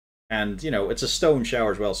 And, you know, it's a stone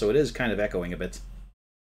shower as well, so it is kind of echoing a bit.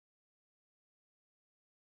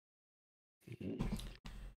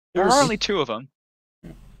 There are only 2 of them.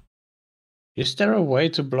 Is there a way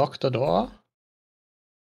to block the door?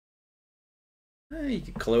 You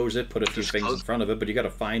can close it, put a few Just things in close- front of it, but you gotta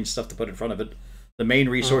find stuff to put in front of it. The main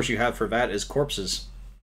resource you have for that is corpses.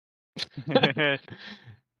 And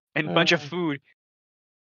a bunch of Uh. food.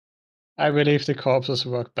 I believe the corpses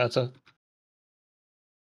work better.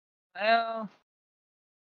 Well,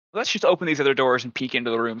 let's just open these other doors and peek into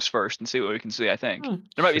the rooms first and see what we can see, I think.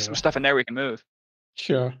 There might be some Sure. stuff in there we can move.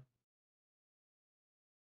 Sure.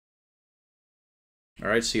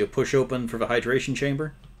 Alright, so you push open for the hydration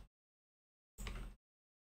chamber.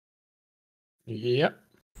 Yep.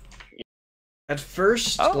 At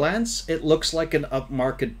first glance, it looks like an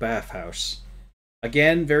upmarket bathhouse.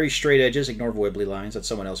 Again, very straight edges, ignore the wibbly lines, that's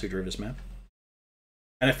someone else who drew this map.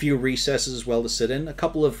 And a few recesses as well to sit in, a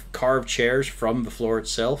couple of carved chairs from the floor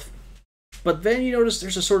itself. But then you notice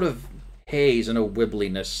there's a sort of haze and a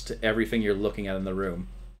wibbliness to everything you're looking at in the room.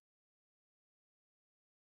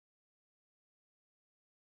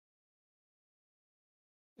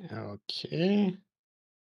 Okay.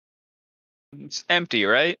 It's empty,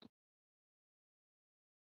 right?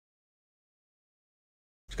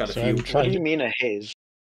 It's got a So few... I'm What trying do you to... mean a haze?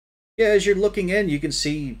 Yeah, as you're looking in, you can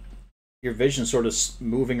see your vision sort of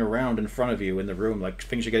moving around in front of you in the room, like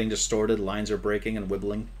things are getting distorted, lines are breaking and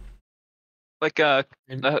wibbling. Like the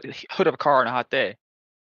hood of a car on a hot day.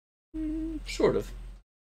 Sort of.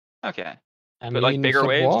 Okay. I But, like, mean, bigger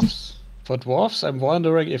waves? For dwarves, I'm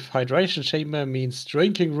wondering if hydration chamber means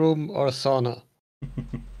drinking room or sauna.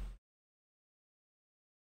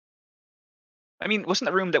 I mean, wasn't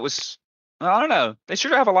the room that was... I don't know. They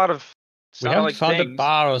sure have a lot of We haven't like found a things.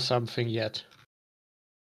 bar or something yet.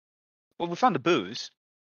 Well, we found the booze.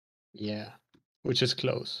 Yeah. Which is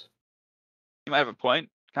close. You might have a point.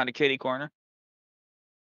 Kind of kitty corner.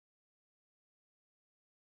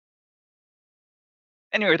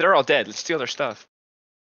 Anyway, they're all dead. Let's steal their stuff.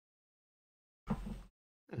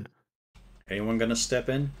 Anyone gonna step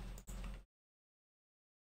in?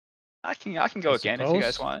 I can go I again if you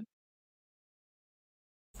guys suppose. want.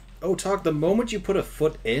 Oh, Talk, the moment you put a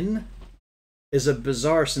foot in is a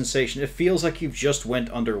bizarre sensation. It feels like you've just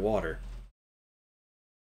went underwater.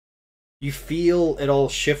 You feel it all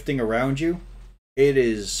shifting around you. It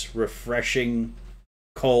is refreshing,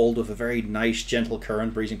 cold, with a very nice, gentle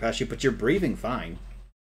current breezing past you, but you're breathing fine.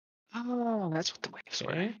 Oh, that's what the waves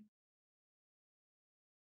were. Okay.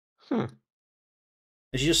 Huh.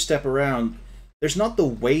 As you just step around, there's not the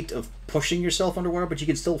weight of pushing yourself underwater, but you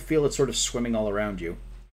can still feel it sort of swimming all around you.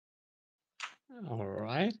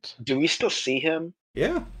 Alright. Do we still see him?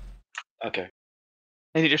 Yeah. Okay.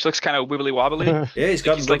 And he just looks kind of wibbly wobbly. Yeah, he's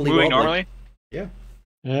got He's like wibbly moving wobbly. normally.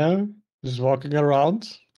 Yeah. Just walking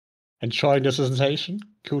around. Enjoying the sensation.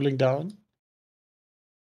 Cooling down.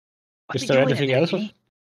 What Is are we there doing anything in there, else? Kenny?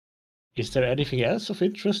 Is there anything else of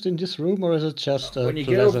interest in this room, or is it just a When you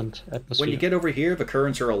get over- pleasant atmosphere? When you get over here, the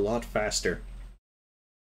currents are a lot faster.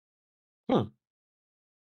 Huh.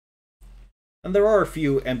 And there are a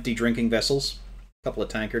few empty drinking vessels. A couple of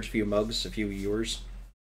tankards, a few mugs, a few ewers.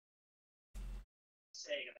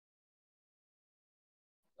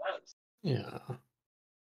 Yeah.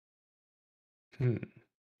 Hmm.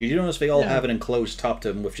 You do notice they all Yeah. have an enclosed top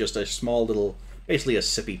to them with just a small little, basically a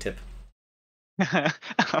sippy tip.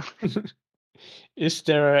 Is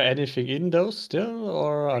there anything in those still,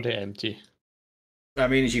 or are they empty? I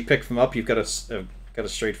mean, as you pick them up, you've got a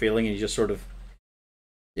straight feeling, and you just sort of,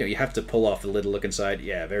 you know, you have to pull off the lid and look inside.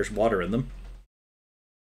 Yeah, there's water in them,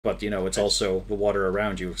 but you know, it's also the water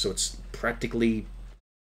around you, so it's practically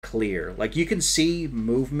clear. Like you can see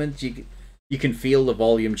movement, you can feel the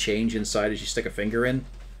volume change inside as you stick a finger in,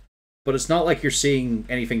 but it's not like you're seeing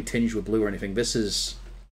anything tinged with blue or anything. This is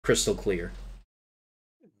crystal clear.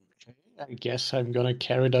 I guess I'm gonna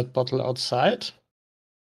carry that bottle outside.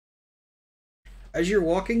 As you're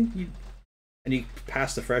walking, and you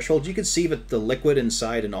pass the threshold, you can see that the liquid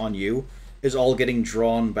inside and on you is all getting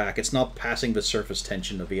drawn back. It's not passing the surface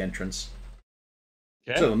tension of the entrance.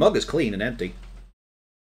 Okay. So the mug is clean and empty.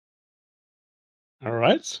 All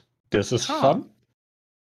right. This is Huh. fun.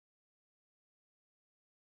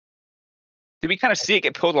 Did we kind of see it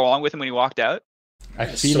get pulled along with him when he walked out? I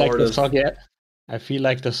Yeah, feel like sort the of. soggy. I feel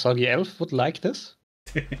like the soggy elf would like this.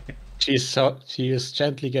 She is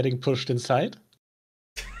gently getting pushed inside.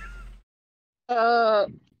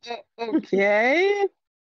 Okay.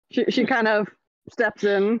 She kind of steps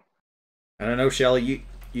in. I don't know, Shelley,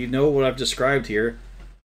 you know what I've described here.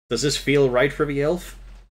 Does this feel right for the elf?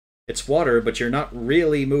 It's water, but you're not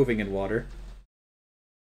really moving in water.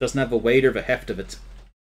 Doesn't have the weight or the heft of it.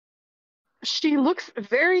 She looks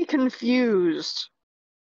very confused.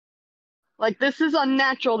 Like, this is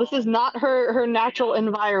unnatural. This is not her natural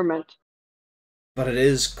environment. But it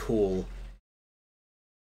is cool.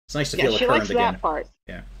 It's nice to Yeah, feel she a likes current again. that part.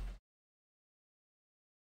 Yeah.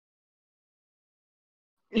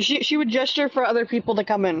 She would gesture for other people to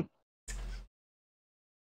come in.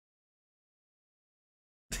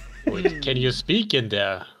 Wait, can you speak in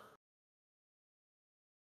there?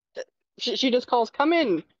 She just calls, "Come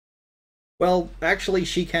in." Well, actually,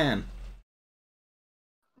 she can.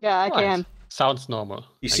 Yeah, I Right. can. Sounds normal.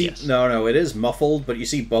 You I see, guess. no, it is muffled, but you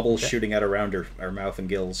see bubbles Okay. shooting out around her mouth and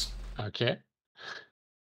gills. Okay.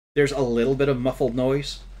 There's a little bit of muffled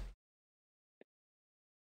noise.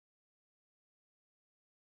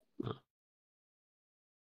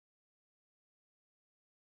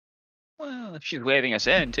 Well, if she's waving us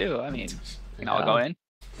in too, I mean, we can all go in.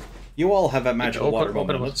 You all have that magical open- water open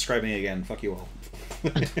moment. I'm it. not describing it again. Fuck you all.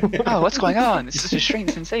 Oh, what's going on? This is a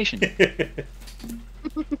strange sensation.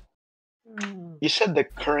 You said the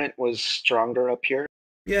current was stronger up here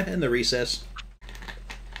Yeah, in the recess.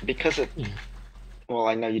 because it. Yeah. Well,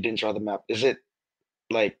 I know you didn't draw the map. Is it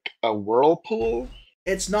like a whirlpool?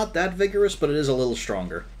 It's not that vigorous, but it is a little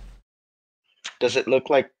stronger. Does it look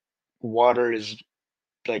like water is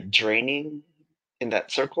like draining in that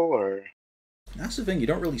circle, or That's the thing. You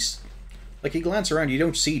don't really like. You glance around, you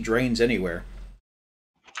don't see drains anywhere.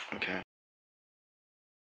 okay?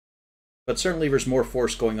 But certainly, there's more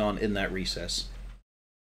force going on in that recess.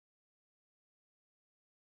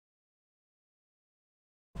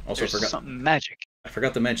 Also, There's something magic. I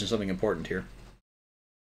forgot to mention something important here.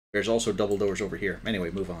 There's also double doors over here.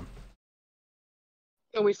 Anyway, move on.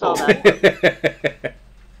 And we saw that.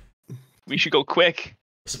 What's We should go quick.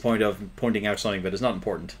 the point of pointing out something that is not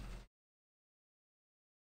important?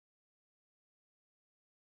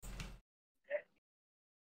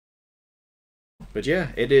 But yeah,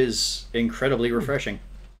 it is incredibly refreshing.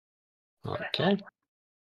 Okay.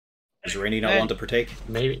 Does Rainy not want to partake?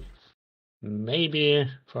 Maybe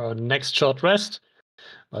for our next short rest.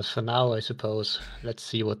 But for now, I suppose, let's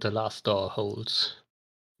see what the last door holds.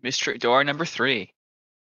 Mystery door number 3.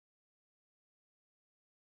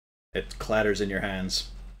 It clatters in your hands.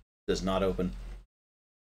 Does not open.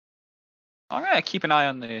 All right, keep an eye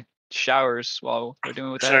on the showers while we're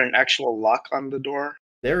doing with Is there that. an actual lock on the door?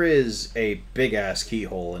 There is a big ass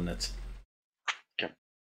keyhole in it. Okay.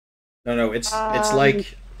 No, it's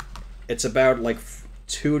like it's about like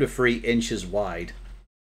 2 to 3 inches wide.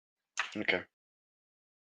 Okay.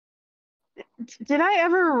 Did I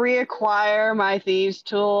ever reacquire my thieves'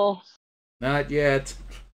 tool? Not yet.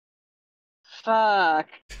 Fuck.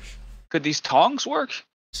 Could these tongs work?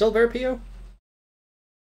 Still there, Pio?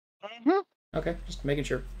 Mm-hmm. Okay, just making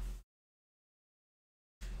sure.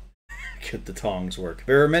 Could the tongs work?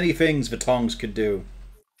 There are many things the tongs could do.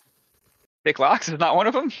 Pick locks is not one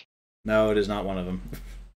of them? No, it is not one of them.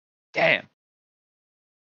 Damn.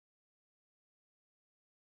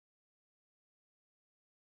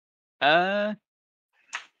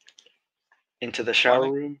 Into the shower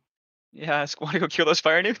Wanna- room? Yeah, want to go kill those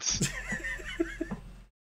fire newts?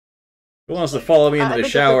 Who wants to follow me I into the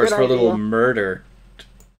think that's a showers good for a little idea. murder?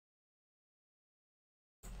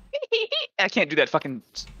 I can't do that fucking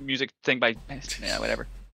music thing by. Yeah, whatever.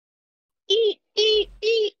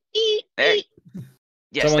 There.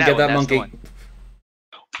 Yes, Someone get that one, that's the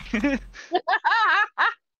monkey. one.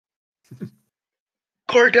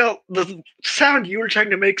 Cordell, the sound you were trying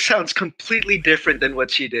to make sounds completely different than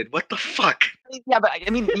what she did. What the fuck? Yeah, but I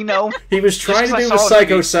mean, you know, He was trying to because I do the saw a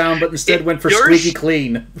psycho movie. sound, but instead went for Yours- squeaky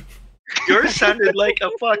clean. Yours sounded like a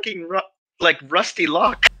fucking rusty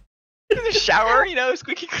lock. the shower, you know,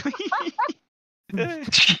 squeaky clean.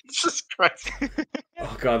 Jesus Christ.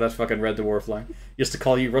 Oh god, that fucking Red Dwarf line. He used to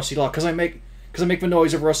call you Rusty Lock because I make the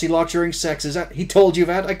noise of Rusty Lock during sex. Is that he told you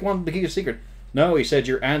that? I wanted to give you a secret. No, he said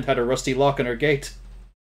your aunt had a rusty lock in her gate.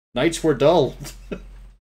 Nights were dull.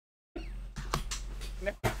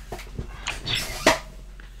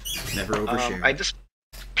 Never overshare. I just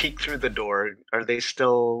peeked through the door. Are they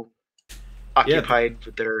still occupied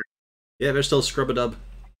with their? Yeah, they're still scrub-a-dub.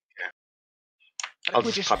 I'll we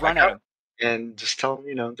just just pop run back at out and just tell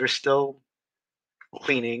them, they're still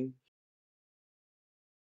cleaning.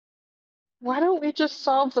 Why don't we just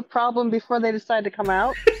solve the problem before they decide to come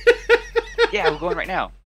out? Yeah, we're going right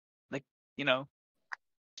now. Like,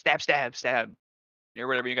 stab, stab, stab. Or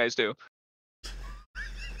whatever you guys do.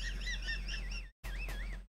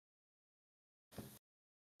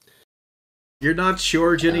 You're not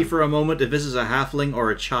sure, Jenny, for a moment if this is a halfling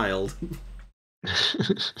or a child.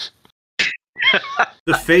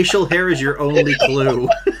 The facial hair is your only clue.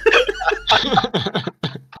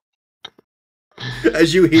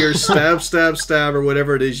 As you hear stab, stab, stab, or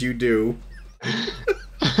whatever it is you do.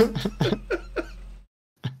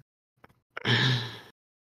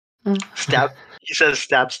 Stab. He says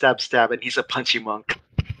stab, stab, stab, and he's a punchy monk.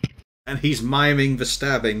 And he's miming the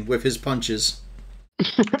stabbing with his punches.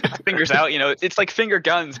 Fingers out, it's like finger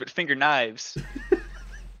guns, but finger knives.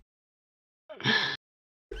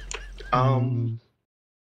 Um.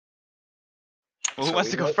 Well, who so wants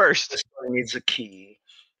we to go know first? This one needs a key.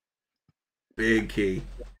 Big key.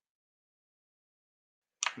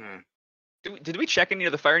 Did we check any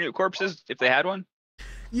of the fire newt corpses if they had one?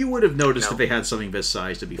 You would have noticed No. if they had something this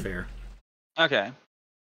size, to be fair. Okay.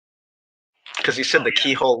 Because you said the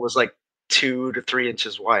keyhole was like 2 to 3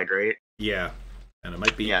 inches wide, right? Yeah. And it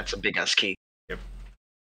might be... Yeah, it's a big ass key. Yep.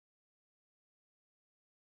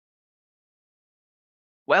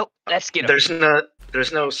 Well, let's get 'em.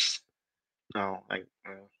 There's no. Oh, I know.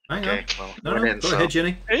 okay. Well, No, we're no, in, go so- ahead,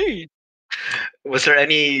 Jenny. Hey. Was there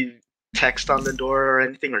any text on the door or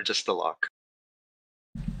anything, or just the lock?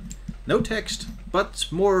 No text, but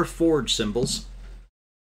more forge symbols.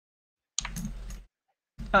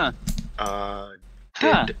 Huh.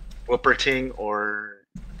 Did Whooperting or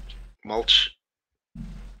Mulch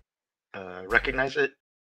recognize it?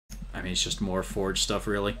 I mean, it's just more forge stuff,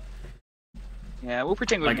 really. Yeah, we'll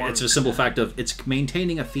pretend we're Like, more... it's a simple fact of it's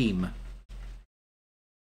maintaining a theme.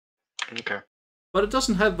 Okay. But it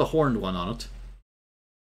doesn't have the horned one on it.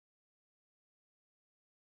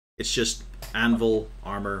 It's just anvil,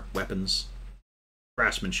 armor, weapons,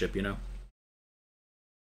 craftsmanship,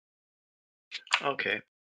 Okay.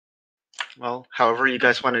 Well, however you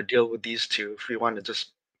guys want to deal with these two, if we want to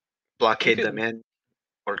just blockade could- them in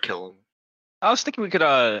or kill them. I was thinking we could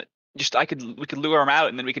we could lure them out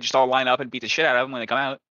and then we could just all line up and beat the shit out of them when they come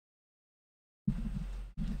out.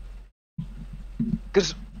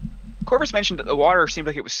 Because Corvus mentioned that the water seemed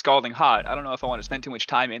like it was scalding hot. I don't know if I want to spend too much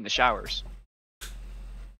time in the showers.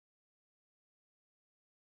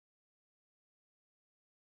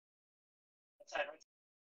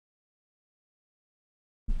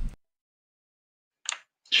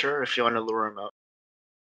 Sure, if you want to lure them out.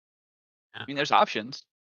 I mean, there's options.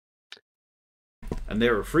 And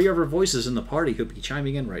there are 3 other voices in the party who'd be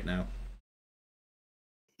chiming in right now.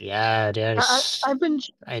 Yeah, there's. I've been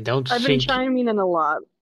I don't been think. chiming in a lot.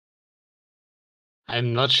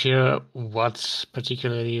 I'm not sure what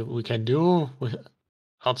particularly we can do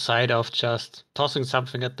outside of just tossing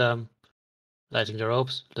something at them, lighting the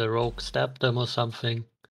rope stab them or something,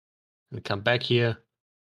 and come back here,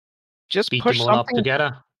 Just beat push them all up something.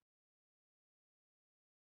 together.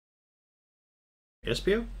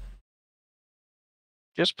 Espio?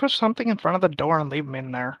 Just push something in front of the door and leave them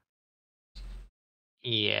in there.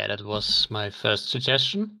 Yeah, that was my first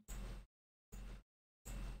suggestion.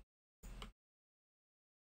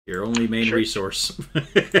 Your only main Sure. resource.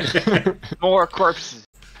 More corpses.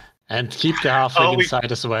 And keep the halfling we-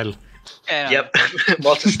 inside as well. Yeah, Yep.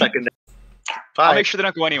 Mulch is stuck in there. I'll Bye. make sure they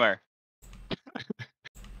don't go anywhere.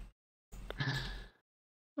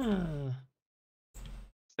 So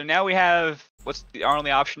now we have our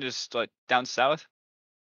only option is like down south.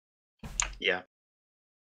 Yeah.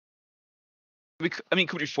 Could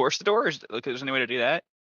we force the door? Is there any way to do that?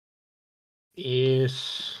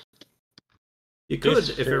 Is You could This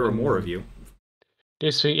if there were more of you.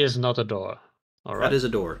 this thing is not a door? All right, That is a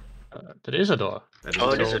door. that is a door. That is Oh,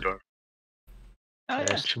 a it door. is a door. Oh, yeah.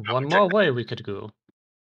 There's one more way we could go.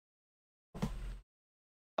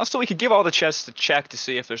 Also, we could give all the chests a check to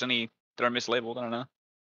see if there's any that are mislabeled. I don't know.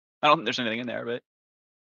 I don't think there's anything in there, but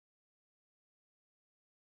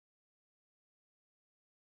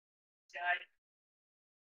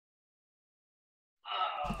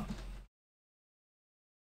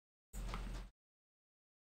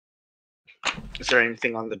Is there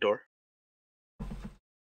anything on the door?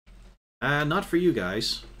 Not for you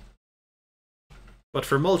guys. But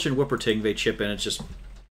for Mulch and Whipperting, they chip in. It just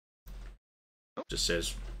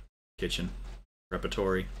says kitchen,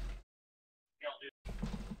 repertory.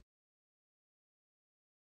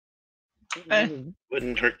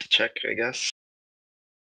 Wouldn't hurt to check, I guess.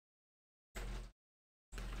 I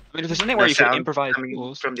mean, if there's anywhere you could improvise coming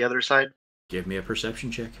tools. from the other side. Give me a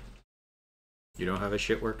perception check. You know how this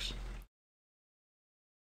shit works.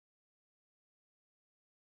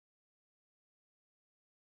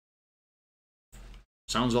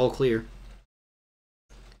 Sounds all clear.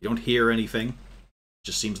 You don't hear anything.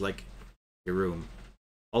 Just seems like your room.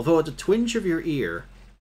 Although at the twinge of your ear,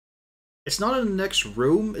 it's not in the next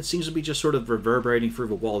room. It seems to be just sort of reverberating through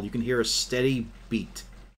the wall. You can hear a steady beat.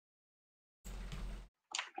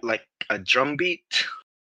 Like a drum beat?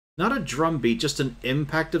 Not a drum beat, just an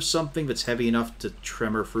impact of something that's heavy enough to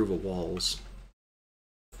tremor through the walls.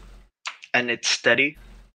 And it's steady?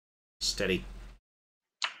 Steady.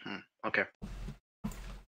 Okay.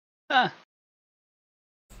 Ah,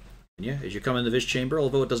 And yeah, as you come into this chamber,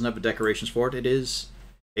 although it doesn't have the decorations for it, it is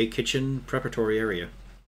a kitchen preparatory area.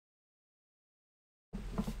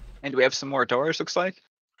 and do we have some more doors, looks like?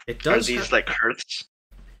 It Are does these like hearths?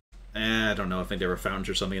 I don't know. I think they were fountains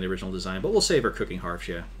or something in the original design, but we'll save our cooking hearths,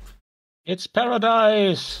 yeah. It's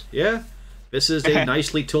paradise! Yeah, this is a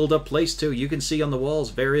nicely tooled up place too. You can see on the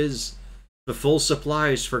walls there is the full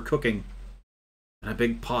supplies for cooking. And a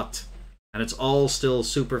big pot. And it's all still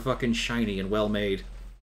super fucking shiny and well made.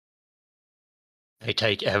 They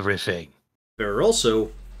take everything. There are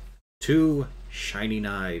also 2 shiny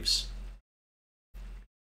knives.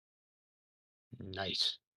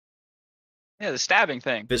 Nice. Yeah, the stabbing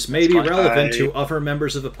thing. This may be fun. relevant to other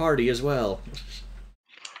members of the party as well.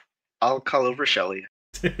 I'll call over Shelly.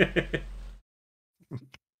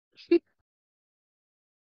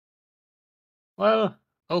 Well,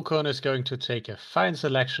 Okon is going to take a fine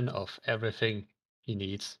selection of everything he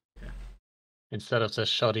needs. Yeah. Instead of the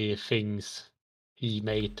shoddy things he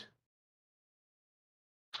made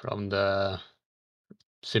from the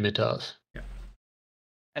scimitars.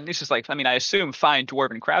 And this is like, I mean, I assume fine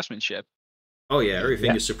dwarven craftsmanship. Oh yeah,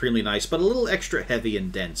 everything Yeah. is supremely nice, but a little extra heavy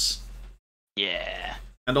and dense. Yeah.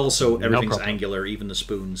 And also, No everything's problem. angular, even the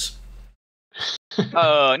spoons.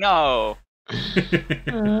 Oh, no.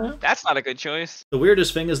 Uh, That's not a good choice. The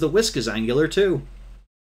weirdest thing is the whisk is angular too.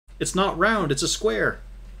 It's not round, it's a square.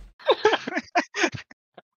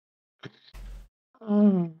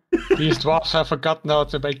 These dwarfs have forgotten how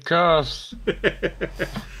to make curves.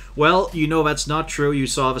 Well, you know that's not true. You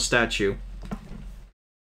saw the statue.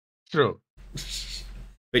 True.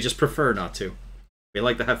 They just prefer not to. They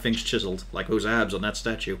like to have things chiseled, like those abs on that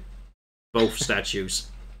statue. Both statues.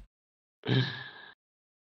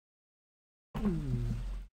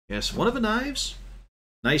 Yes, one of the knives.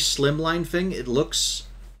 Nice slimline thing. It looks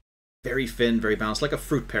very thin, very balanced, like a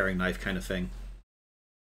fruit paring knife kind of thing.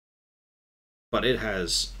 But it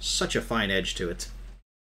has such a fine edge to it.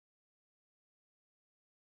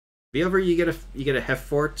 The other, you get a heft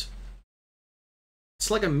for it. It's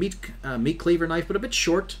like a meat cleaver knife, but a bit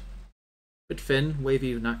short, a bit thin,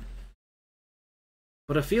 wavy knife.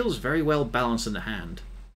 But it feels very well balanced in the hand.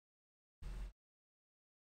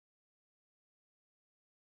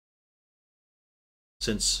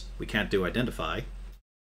 Since we can't do identify,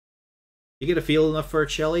 you get a feel enough for it,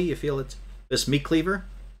 Shelly. You feel it. This meat cleaver,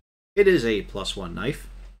 it is a +1 knife.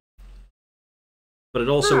 But it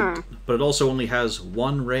also only has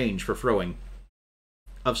one range for throwing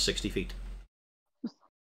of 60 feet.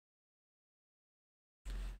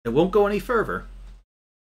 It won't go any further,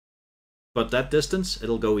 but that distance,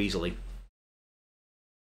 it'll go easily.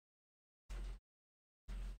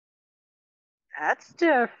 That's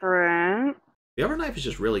different. The other knife is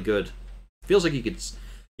just really good. Feels like you could,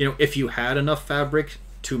 if you had enough fabric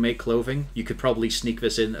to make clothing, you could probably sneak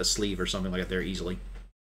this in a sleeve or something like that there easily.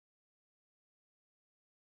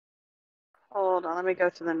 Hold on, let me go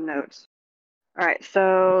to the notes. All right,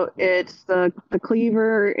 so it's the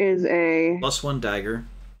cleaver is a +1 dagger,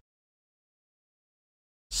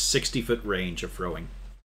 60-foot range of throwing.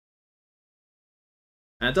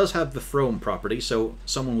 And it does have the thrown property, so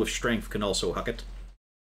someone with strength can also huck it.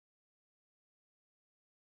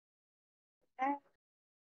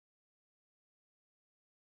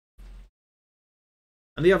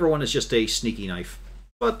 And the other one is just a sneaky knife,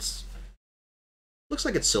 but looks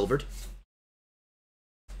like it's silvered.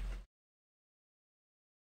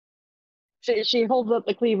 She holds up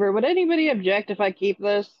the cleaver. Would anybody object if I keep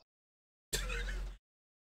this?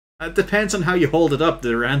 It depends on how you hold it up,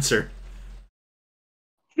 their answer.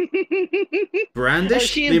 Brandish?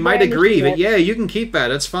 She is They might brandishing agree, but it. yeah, you can keep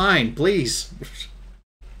that. It's fine. Please.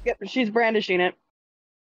 Yep, she's brandishing it.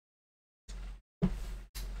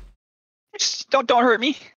 Just don't hurt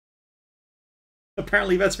me.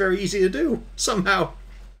 Apparently that's very easy to do. Somehow.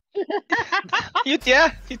 You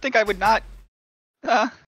think I would not?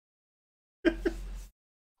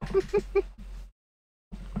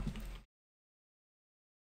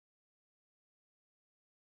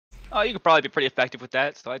 Oh, you could probably be pretty effective with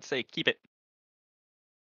that, so I'd say keep it.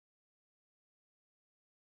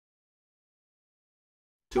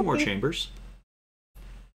 Two more chambers.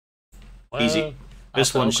 Well, Easy. This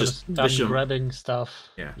after one's Oculus just done this one- grabbing stuff.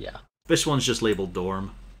 Yeah. Yeah. This one's just labeled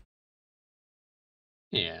dorm,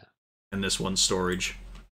 Yeah. and this one's storage.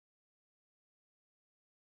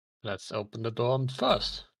 Let's open the dorm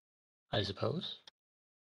first, I suppose.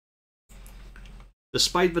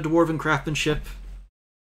 Despite the dwarven craftsmanship,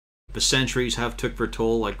 the centuries have took their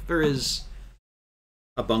toll. Like, there is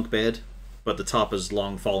a bunk bed, but the top is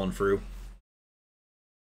long fallen through.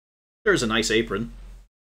 There's a nice apron.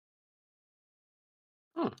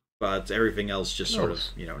 Huh. But everything else just sort of,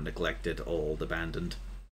 Nice. neglected, old, abandoned.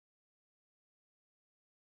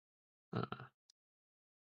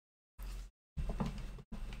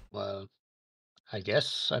 Well, I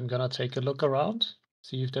guess I'm gonna take a look around,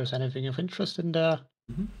 see if there's anything of interest in there.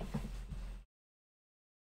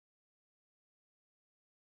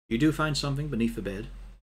 You do find something beneath the bed.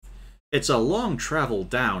 It's a long travel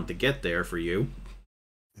down to get there for you.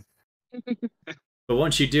 But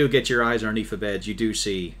once you do get your eyes underneath the bed, you do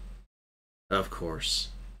see, of course,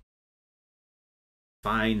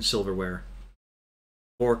 fine silverware.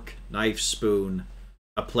 Fork, knife, spoon,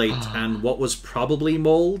 a plate, and what was probably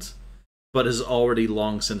mold, but has already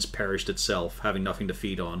long since perished itself, having nothing to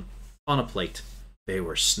feed on a plate. They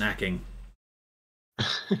were snacking.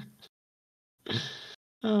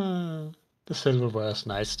 The silverware is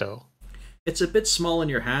nice though. It's a bit small in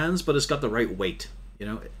your hands, but it's got the right weight.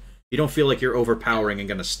 You don't feel like you're overpowering and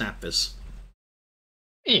gonna snap this.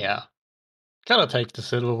 Yeah. Gotta take the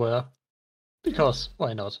silverware. Because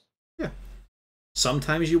why not? Yeah.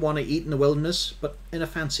 Sometimes you want to eat in the wilderness, but in a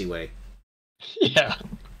fancy way. Yeah.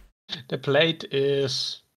 The plate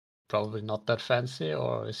is probably not that fancy,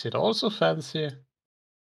 or is it also fancy? I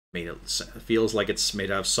mean, it feels like it's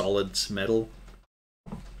made out of solid metal.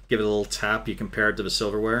 Give it a little tap, you compare it to the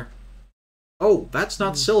silverware. Oh, that's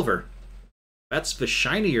not silver. That's the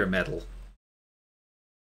shinier metal.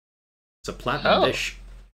 It's a platinum dish.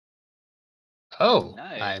 Oh,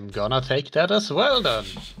 Nice. I'm gonna take that as well then.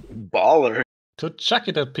 Baller. To chuck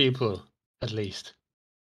it at people, at least.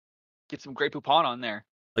 Get some Grey Poupon on there.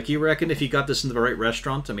 Like, you reckon if you got this into the right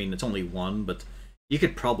restaurant, I mean, it's only one, but you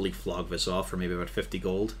could probably flog this off for maybe about 50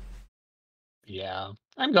 gold. Yeah,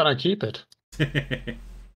 I'm gonna keep it.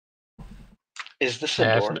 Is this I a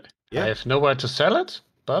have, door? Yeah. I have nowhere to sell it,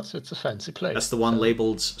 but it's a fancy place. That's the one so-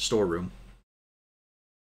 labeled storeroom.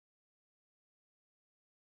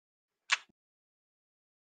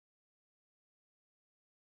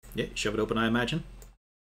 Yeah, shove it open, I imagine.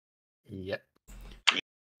 Yep.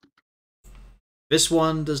 This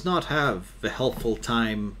one does not have the helpful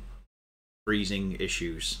time freezing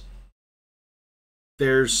issues.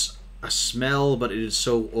 There's a smell, but it is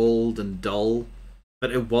so old and dull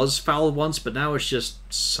that it was foul once, but now it's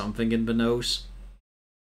just something in the nose.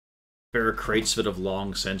 There are crates that have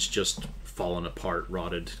long since just fallen apart,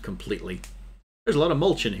 rotted completely. There's a lot of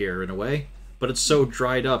mulch in here, in a way, but it's so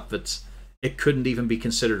dried up that it couldn't even be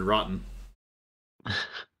considered rotten.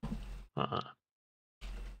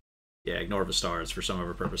 Yeah, ignore the stars for some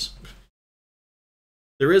other purpose.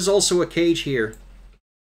 There is also a cage here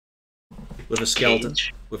with a skeleton.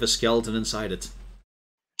 Cage? With a skeleton inside it.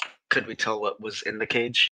 Could we tell what was in the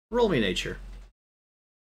cage? Roll me nature.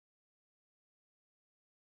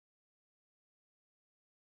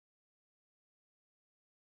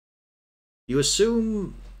 You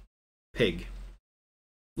assume pig.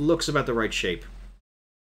 Looks about the right shape.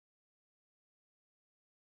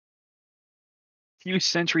 Few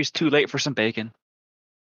centuries too late for some bacon.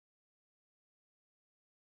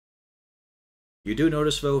 You do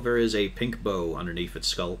notice, though, there is a pink bow underneath its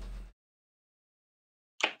skull.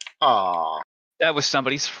 Aww. That was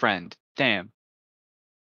somebody's friend. Damn.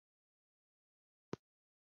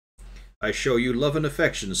 I show you love and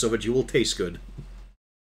affection so that you will taste good.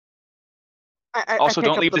 I Also, pick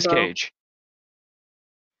don't up leave the this bow. cage.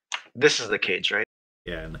 This is the cage, right?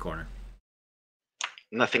 Yeah, in the corner.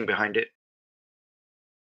 Nothing behind it.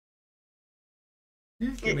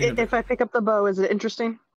 Yeah, I mean, If I pick up the bow, is it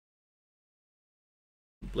interesting?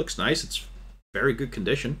 looks nice. It's very good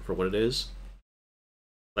condition for what it is.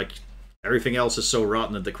 Like, Everything else is so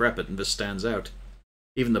rotten and decrepit, and this stands out.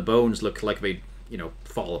 Even the bones look like they,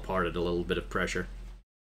 fall apart at a little bit of pressure.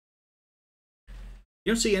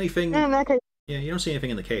 You don't see anything. In that case, Yeah, you don't see anything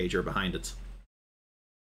in the cage or behind it,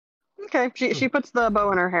 okay. She puts the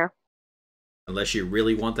bow in her hair. unless you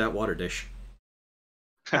really want that water dish.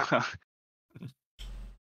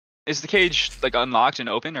 Is the cage like unlocked and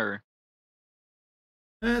open, or?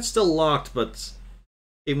 It's still locked, but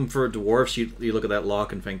even for dwarfs, you look at that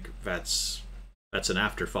lock and think that's an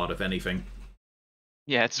afterthought, if anything.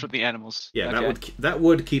 Yeah, it's for the animals. Yeah, Okay. that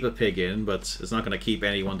would keep a pig in, but it's not going to keep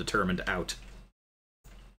anyone determined out.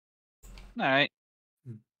 All right.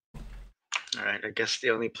 All right, I guess the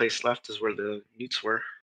only place left is where the newts were.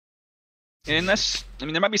 Unless, there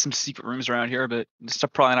might be some secret rooms around here, but it's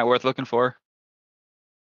probably not worth looking for.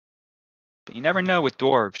 But you never know with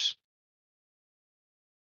dwarves.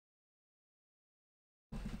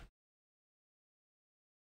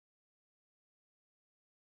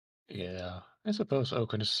 Yeah, I suppose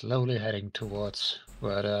Oaken is slowly heading towards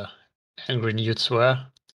where the angry newts were.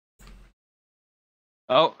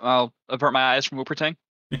 Oh, I'll avert my eyes from Wooperting.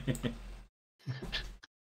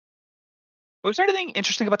 Was there anything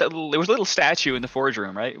interesting about that there was a little statue in the forge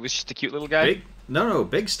room, right? It was just a cute little guy?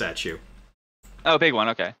 Big statue. Oh, big one,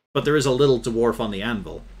 okay. But there is a little dwarf on the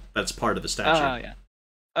anvil. That's part of the statue. Oh, yeah.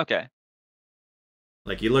 Okay.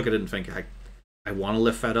 Like, you look at it and think, I want to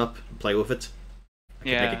lift that up and play with it. I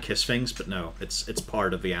can Yeah. make it kiss things, but no, it's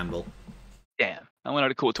part of the anvil. Damn. I went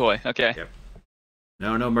out a cool toy. Okay. Yep.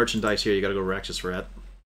 No merchandise here. You gotta go Raxus for that.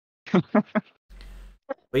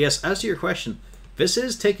 But yes, as to your question, this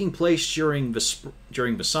is taking place during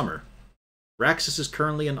the summer. Raxus is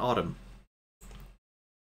currently in autumn.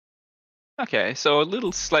 Okay, so a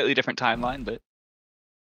little slightly different timeline, but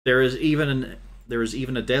There is even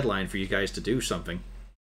a deadline for you guys to do something.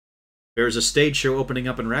 There is a stage show opening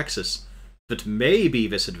up in Raxus that may be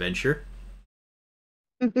this adventure,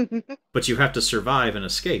 but you have to survive and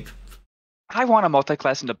escape. I want a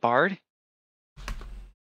multi-class into Bard.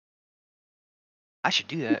 I should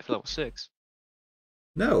do that for level 6.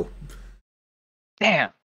 No.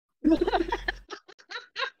 Damn.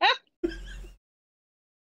 I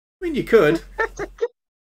mean, you could.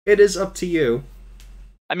 It is up to you.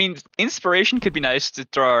 I mean, inspiration could be nice to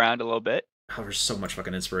throw around a little bit. Oh, there's so much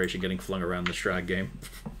fucking inspiration getting flung around the Strahd game.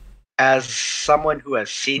 As someone who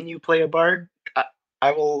has seen you play a bard,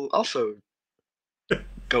 I will also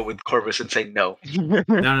go with Corvus and say no. No.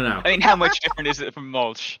 I mean, how much different is it from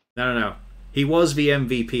Mulch? No. He was the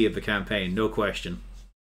MVP of the campaign, no question.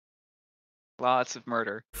 Lots of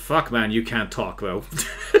murder. Fuck, man, you can't talk, though.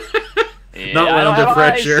 Yeah, Not I when don't under have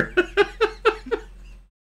eyes. pressure.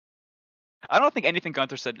 I don't think anything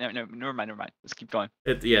Gunther said. No, never mind. Let's keep going.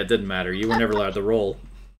 It didn't matter. You were never allowed to roll.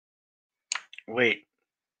 Wait,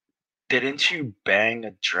 didn't you bang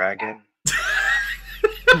a dragon?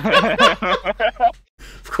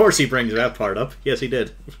 Of course he brings that part up. Yes, he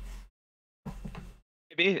did.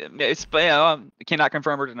 Maybe it's I cannot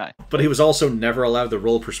confirm or deny. But he was also never allowed to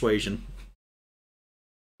roll persuasion.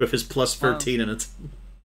 With his plus 13 in it.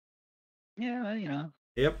 Yeah, well,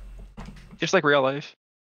 Yep. just like real life.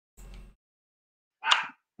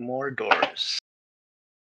 More doors.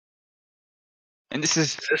 And this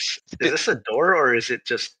is Is this a door or is it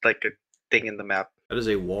just like a thing in the map? That is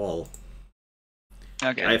a wall.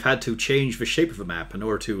 okay. I've had to change the shape of the map in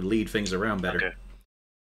order to lead things around better. Okay.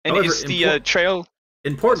 And However, is the trail?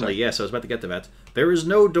 Importantly, Sorry. yes, I was about to get to that. There is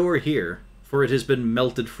no door here, for it has been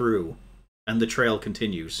melted through, and the trail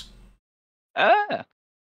continues. Ah.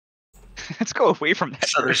 Let's go away from that.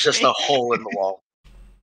 So there's just a hole in the wall.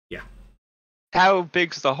 How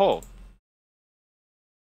big's the hole?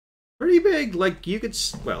 Pretty big, like you could.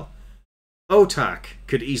 Well, Otak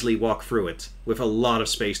could easily walk through it with a lot of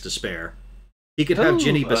space to spare. He could have Ooh,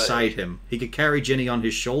 Ginny beside him. He could carry Ginny on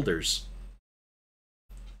his shoulders.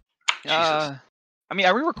 I mean,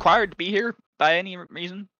 are we required to be here by any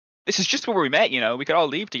reason? This is just where we met, We could all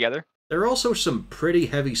leave together. There are also some pretty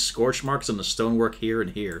heavy scorch marks on the stonework here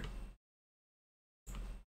and here,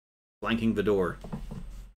 flanking the door.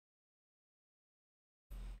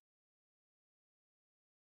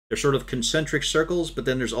 They're sort of concentric circles, but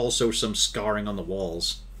then there's also some scarring on the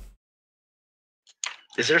walls.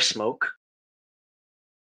 Is there smoke?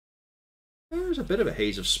 There's a bit of a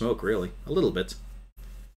haze of smoke, really. A little bit.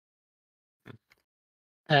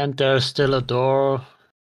 And there's still a door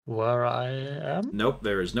where I am. Nope,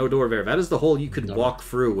 there is no door there. That is the hole you could No. walk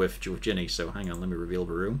through with Ginny, so hang on, let me reveal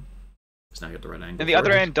the room. Because now I got the right angle. And the for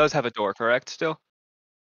other it. end does have a door, correct? Still.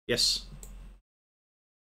 Yes.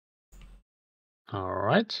 All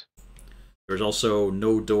right. There's also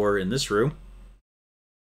no door in this room.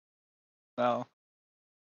 Well,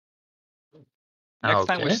 next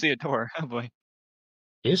time we Okay. see a door, oh boy.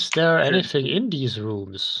 Is there anything in these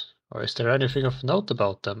rooms? Or is there anything of note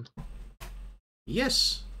about them?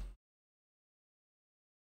 Yes.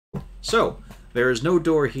 So, there is no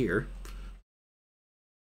door here.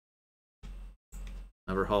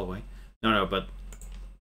 Another hallway. No, but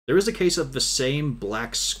there is a case of the same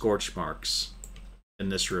black scorch marks in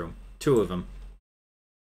this room. 2 of them.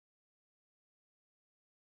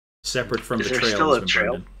 Separate from Is the there trail still that's a been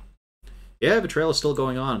trail? burned in. Yeah, the trail is still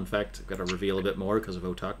going on. In fact, I've got to reveal a bit more because of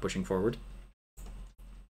Otak pushing forward.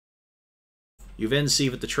 You then see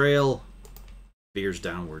that the trail veers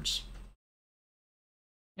downwards.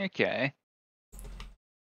 Okay.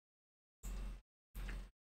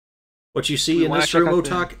 What you see We in wanna this check room, out the-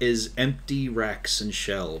 Otak, is empty racks and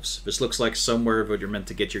shelves. This looks like somewhere where you're meant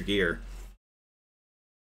to get your gear.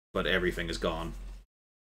 But everything is gone.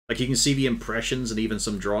 Like, you can see the impressions and even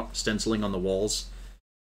some stenciling on the walls.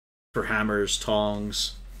 For hammers,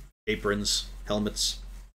 tongs, aprons, helmets.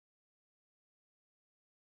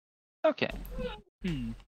 Okay.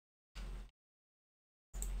 Hmm.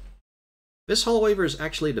 This hallway is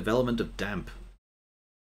actually a development of damp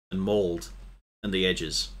and mold in the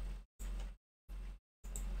edges.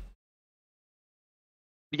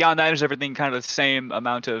 Beyond that, is everything kind of the same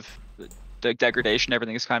amount of degradation?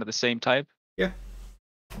 Everything is kind of the same type? Yeah.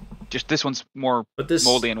 Just this one's more But this,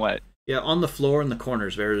 moldy and wet. yeah, on the floor in the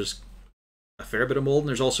corners there's a fair bit of mold, and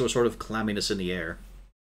there's also a sort of clamminess in the air.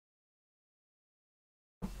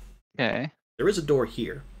 Okay. There is a door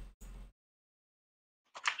here.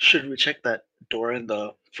 Should we check that door in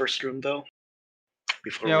the first room though?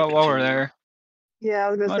 Before Yeah, we while we're continue? there. Yeah, I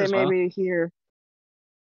was Might gonna as say well. maybe here.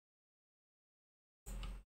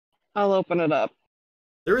 I'll open it up.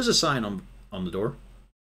 There is a sign on the door.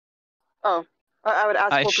 Oh, I would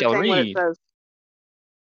ask I Wolfert shall King what it read. says.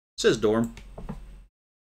 It says dorm.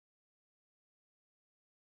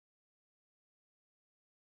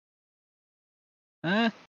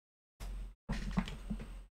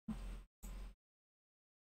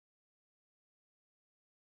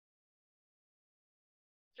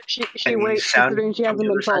 She Any waits sound considering she from hasn't the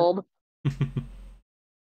been other side? told.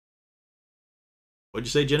 What'd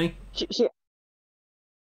you say, Jenny? She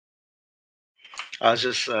I was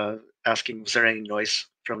just asking, was there any noise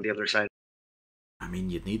from the other side? I mean,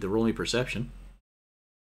 you'd need to roll me perception.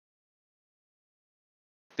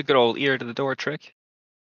 The good old ear to the door trick.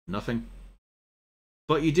 Nothing.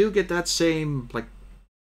 But you do get that same, like,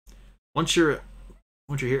 once you're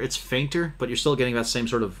here, it's fainter, but you're still getting that same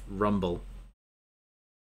sort of rumble.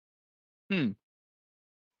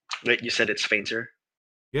 Wait, you said it's fainter.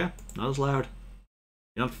 Yeah, not as loud.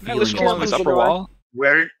 You're not Can I feeling listen it. along this opens the upper door. wall?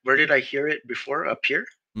 Where did I hear it before? Up here?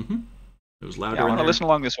 Mm-hmm. It was louder Yeah, I in want to there. listen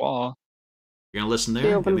along this wall. You're gonna listen She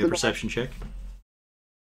there? Give opens me a the door. perception check.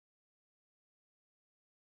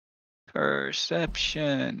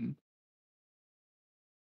 Perception.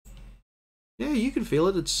 Yeah, you can feel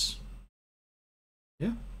it. It's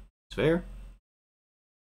fair.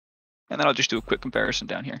 And then I'll just do a quick comparison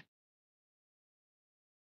down here.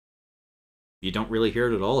 You don't really hear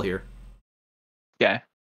it at all here. Yeah,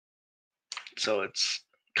 So it's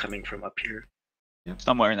coming from up here.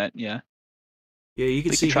 somewhere in that, yeah. Yeah, you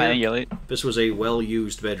can We see can here, triangulate. this was a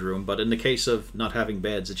well-used bedroom, but in the case of not having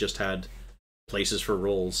beds, it just had places for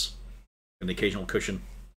rolls and the occasional cushion.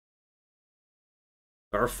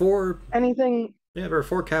 There are four anything. there are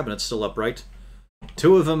 4 cabinets still upright.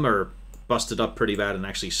 2 of them are busted up pretty bad and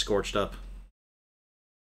actually scorched up.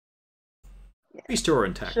 These 2 are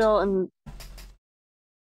intact.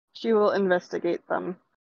 She will investigate them.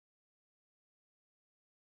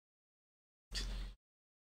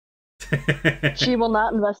 She will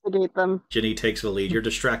not investigate them. Ginny takes the lead. You're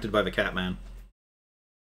distracted by the Catman.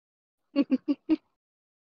 I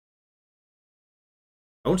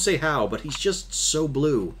won't say how, but he's just so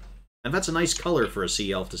blue. And that's a nice color for a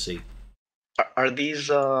sea elf to see. Are these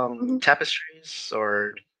tapestries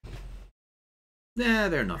or? Nah,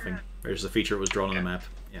 they're nothing. There's the feature that was drawn on the map.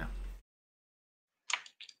 Yeah.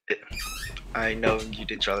 I know you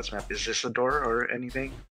didn't draw this map. Is this a door or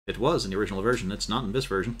anything? It was in the original version. It's not in this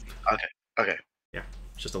version. Okay. Yeah,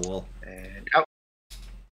 it's just a wall. And out.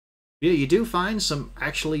 Yeah, you do find some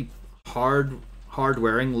actually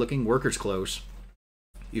hard-wearing looking workers' clothes.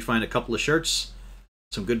 You find a couple of shirts,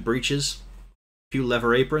 some good breeches, a few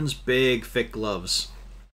leather aprons, big thick gloves,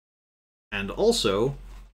 and also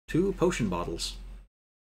 2 potion bottles.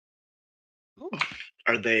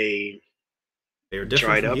 Are they? They are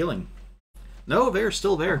different Dried from up? healing. No, they're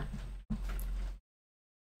still there.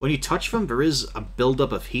 When you touch them, there is a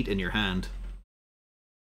buildup of heat in your hand.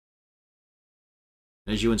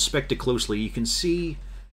 As you inspect it closely, you can see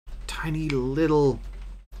tiny little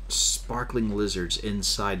sparkling lizards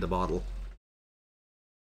inside the bottle.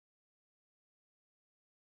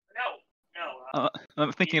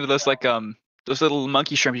 I'm thinking of those like those little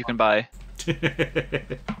monkey shrimp you can buy.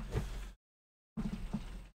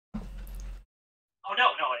 Oh no.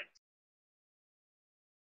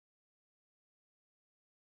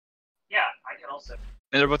 Yeah, I can also.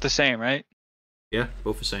 And they're both the same, right? Yeah,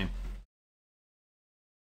 both the same.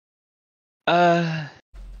 Do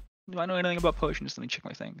I know anything about potions? Let me check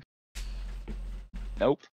my thing.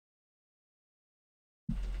 Nope.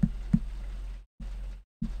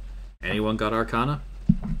 Anyone got Arcana?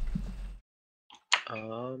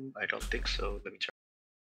 I don't think so. Let me check.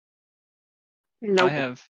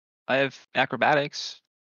 Nope. I have acrobatics.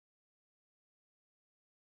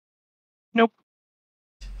 Nope.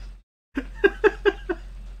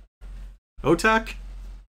 Otak?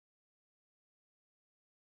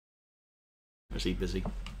 Or is he busy?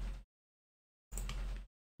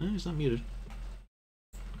 No, he's not muted.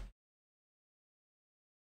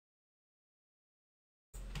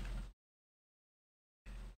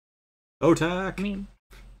 Otak! I mean,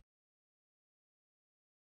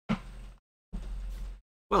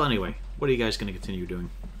 Well, anyway, what are you guys going to continue doing?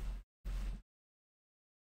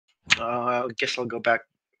 I guess I'll go back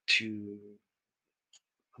to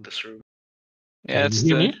this room. yeah, it's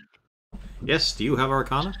you the. me? Yes, do you have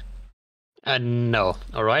Arcana? No.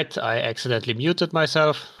 Alright, I accidentally muted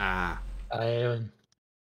myself. Ah, I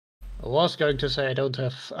was going to say I don't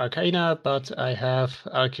have Arcana, but I have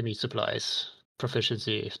Alchemy Supplies.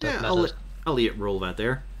 Proficiency, if that yeah, matters. I'll let roll that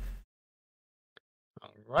there.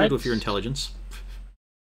 Alright. Good with your intelligence.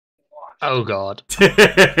 Oh god.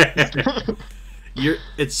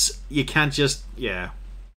 You can't just, yeah.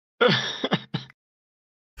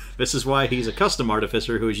 This is why he's a custom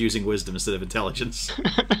artificer who is using wisdom instead of intelligence.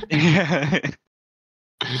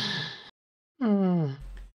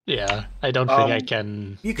 Yeah, I don't think I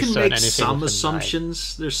can. You can discern make anything some with a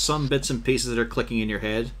assumptions. There's some bits and pieces that are clicking in your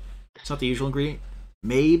head. It's not the usual ingredient.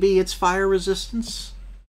 Maybe it's fire resistance.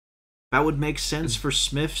 That would make sense for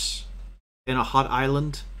smiths in a hot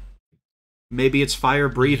island. Maybe it's fire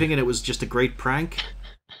breathing and it was just a great prank.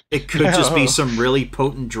 It could just be some really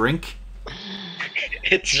potent drink.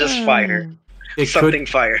 It's just fire. It Something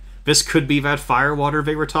fire. This could be that fire water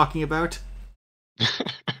they were talking about.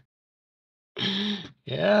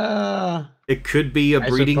 Yeah. It could be a I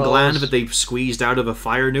breeding gland suppose. that they've squeezed out of a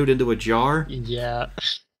fire newt into a jar. Yeah.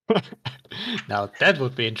 Now that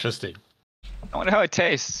would be interesting. I wonder how it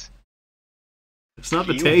tastes. It's not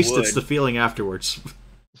the You taste, it's would. the feeling afterwards.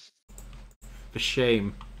 The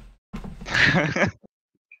shame.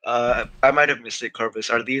 I might have missed it, Corvus.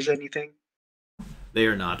 Are these anything? They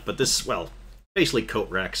are not, but this, well, basically coat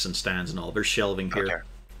racks and stands and all. There's shelving here. Okay.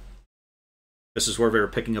 This is where they were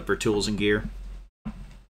picking up their tools and gear.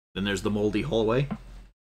 Then there's the moldy hallway.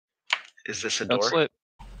 Is this a Don't door? slip.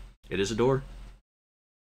 It is a door.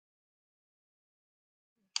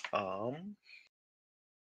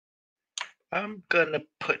 I'm gonna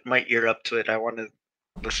put my ear up to it. I want to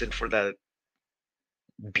listen for that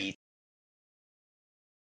beat.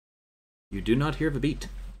 You do not hear the beat.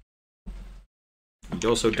 You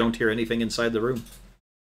also don't hear anything inside the room.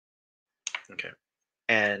 Okay.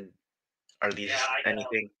 And are these Yeah, I know.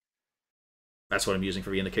 anything? That's what I'm using for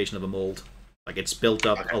the indication of a mold. Like, it's built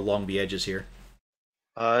up Okay. along the edges here.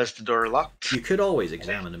 Is the door locked? You could always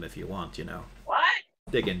examine them if you want, you know. What?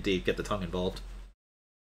 Dig in deep, get the tongue involved.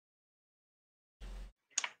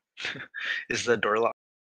 Is the door locked?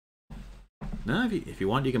 No, if you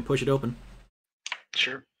want, you can push it open.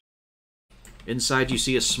 Sure. Inside, you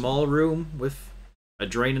see a small room with a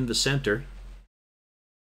drain in the center.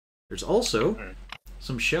 There's also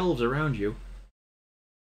some shelves around you.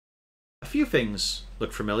 A few things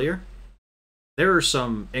look familiar. There are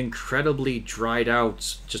some incredibly dried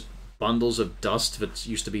out, just bundles of dust that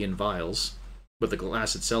used to be in vials, but the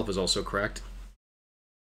glass itself is also cracked.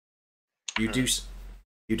 You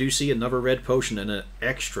do see another red potion in an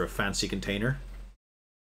extra fancy container.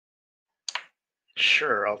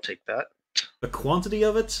 Sure, I'll take that. The quantity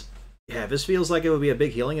of it, yeah, this feels like it would be a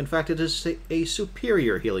big healing. In fact, it is a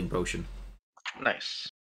superior healing potion, Nice.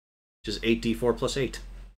 which is 8d4 plus 8.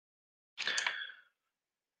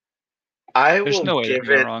 I There's will no way that give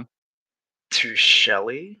can go it wrong. to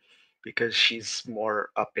Shelly because she's more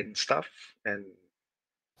up in stuff, and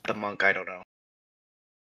the monk, I don't know.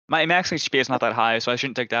 My max HP is not that high, so I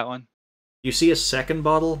shouldn't take that one. You see a second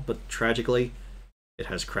bottle, but tragically, it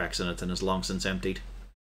has cracks in it and is long since emptied.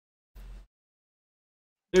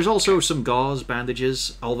 There's also some gauze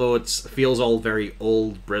bandages, although it feels all very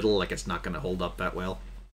old, brittle, like it's not going to hold up that well.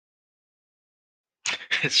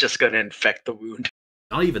 It's just gonna infect the wound.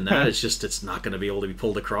 Not even that, it's not going to be able to be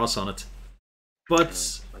pulled across on it.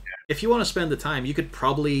 But Okay. if you want to spend the time, you could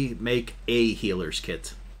probably make a healer's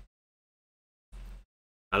kit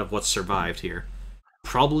out of what's survived here.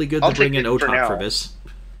 Probably good I'll to bring take in it for Otak for now. this.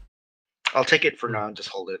 I'll take it for now and just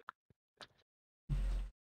hold it.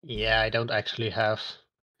 Yeah, I don't actually have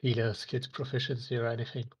healer's kit proficiency or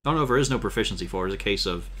anything. Oh no, there is no proficiency for it. It's a case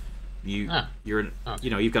of you've got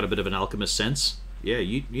a bit of an alchemist sense. Yeah,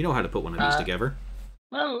 you know how to put one of these together.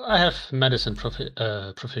 Well, I have medicine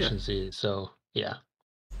proficiency, so yeah.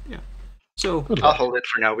 Yeah. So Good I'll luck. hold it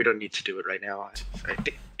for now. We don't need to do it right now. I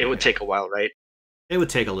think it would take a while, right? it would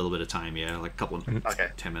take a little bit of time, yeah, like a couple of Okay.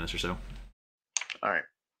 10 minutes or so. All right.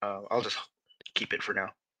 I'll just keep it for now.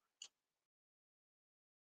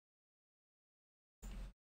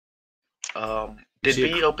 Did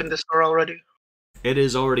See, we open this door already? It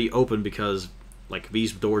is already open because like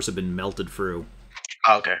these doors have been melted through.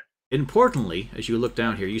 Oh, okay. Importantly, as you look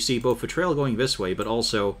down here, you see both a trail going this way, but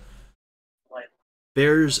also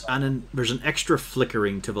there's an extra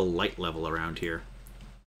flickering to the light level around here.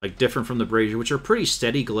 Like different from the brazier, which are pretty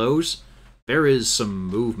steady glows. There is some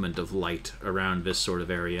movement of light around this sort of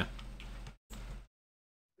area.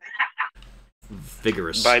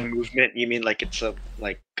 Vigorous. By movement, you mean like it's a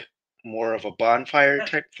more of a bonfire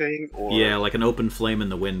type thing, or Yeah, like an open flame in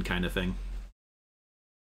the wind kind of thing.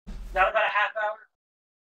 Now about a half hour.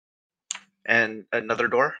 and another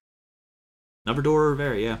door? Another door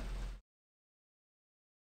there, yeah.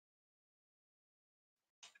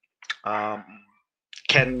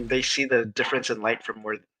 Can they see the difference in light from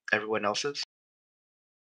where everyone else is?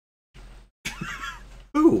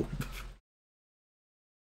 Ooh.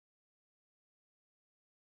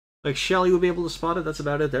 Like Shelly would be able to spot it, that's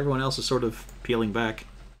about it. Everyone else is sort of peeling back.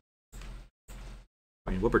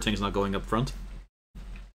 I mean, Whooperting's not going up front.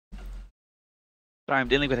 Sorry, I'm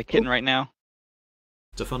dealing with a kitten right now.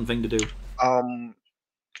 It's a fun thing to do.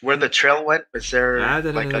 Where the trail went, is there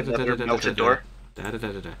like another melted door?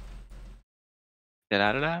 Da-da-da-da-da.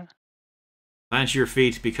 Da-da-da-da. Plant your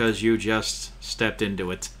feet because you just stepped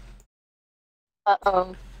into it.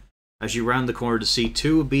 Uh-oh. As you round the corner to see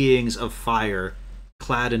two beings of fire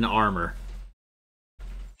clad in armor.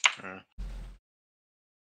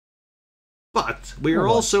 But we are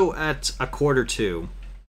also at 1:45.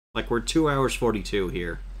 Like we're 2 hours 42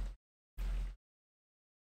 here.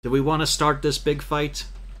 Do we want to start this big fight?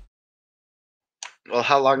 Well,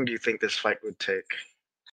 how long do you think this fight would take?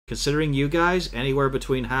 Considering you guys, anywhere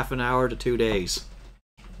between half an hour to 2 days.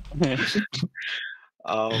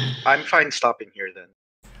 I'm fine stopping here then.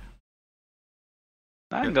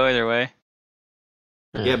 I can go either way.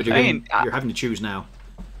 Yeah, but you're having to choose now.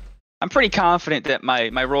 I'm pretty confident that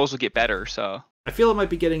my rolls will get better, so. I feel it might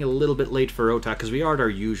be getting a little bit late for Otak because we are at our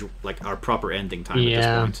usual, like our proper ending time at this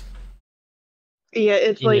point. Yeah,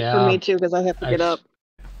 it's late for me too because I have to get up.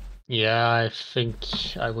 Yeah, I think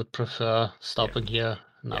I would prefer stopping here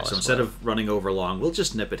now. Yeah, so instead of running over long, we'll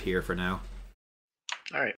just nip it here for now.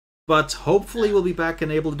 All right. But hopefully we'll be back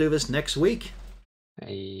and able to do this next week.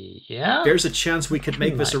 Yeah. There's a chance we could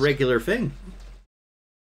make this a regular thing.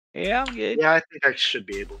 Yeah, I'm good. Yeah, I think I should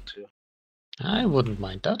be able to. I wouldn't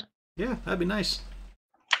mind that. Yeah, that'd be nice.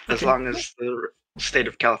 As long as the state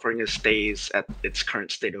of California stays at its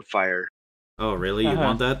current state of fire. Oh, really? You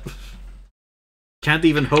want that? Can't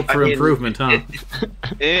even hope for improvement, huh?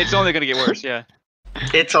 It's only gonna get worse, yeah.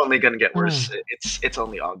 It's only gonna get worse. It's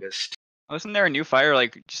only August. Wasn't there a new fire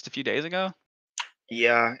like just a few days ago?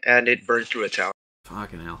 Yeah, and it burned through a town.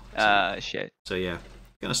 Fucking hell. Shit. So yeah,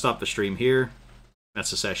 gonna stop the stream here.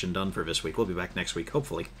 That's the session done for this week. We'll be back next week,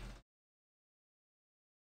 hopefully.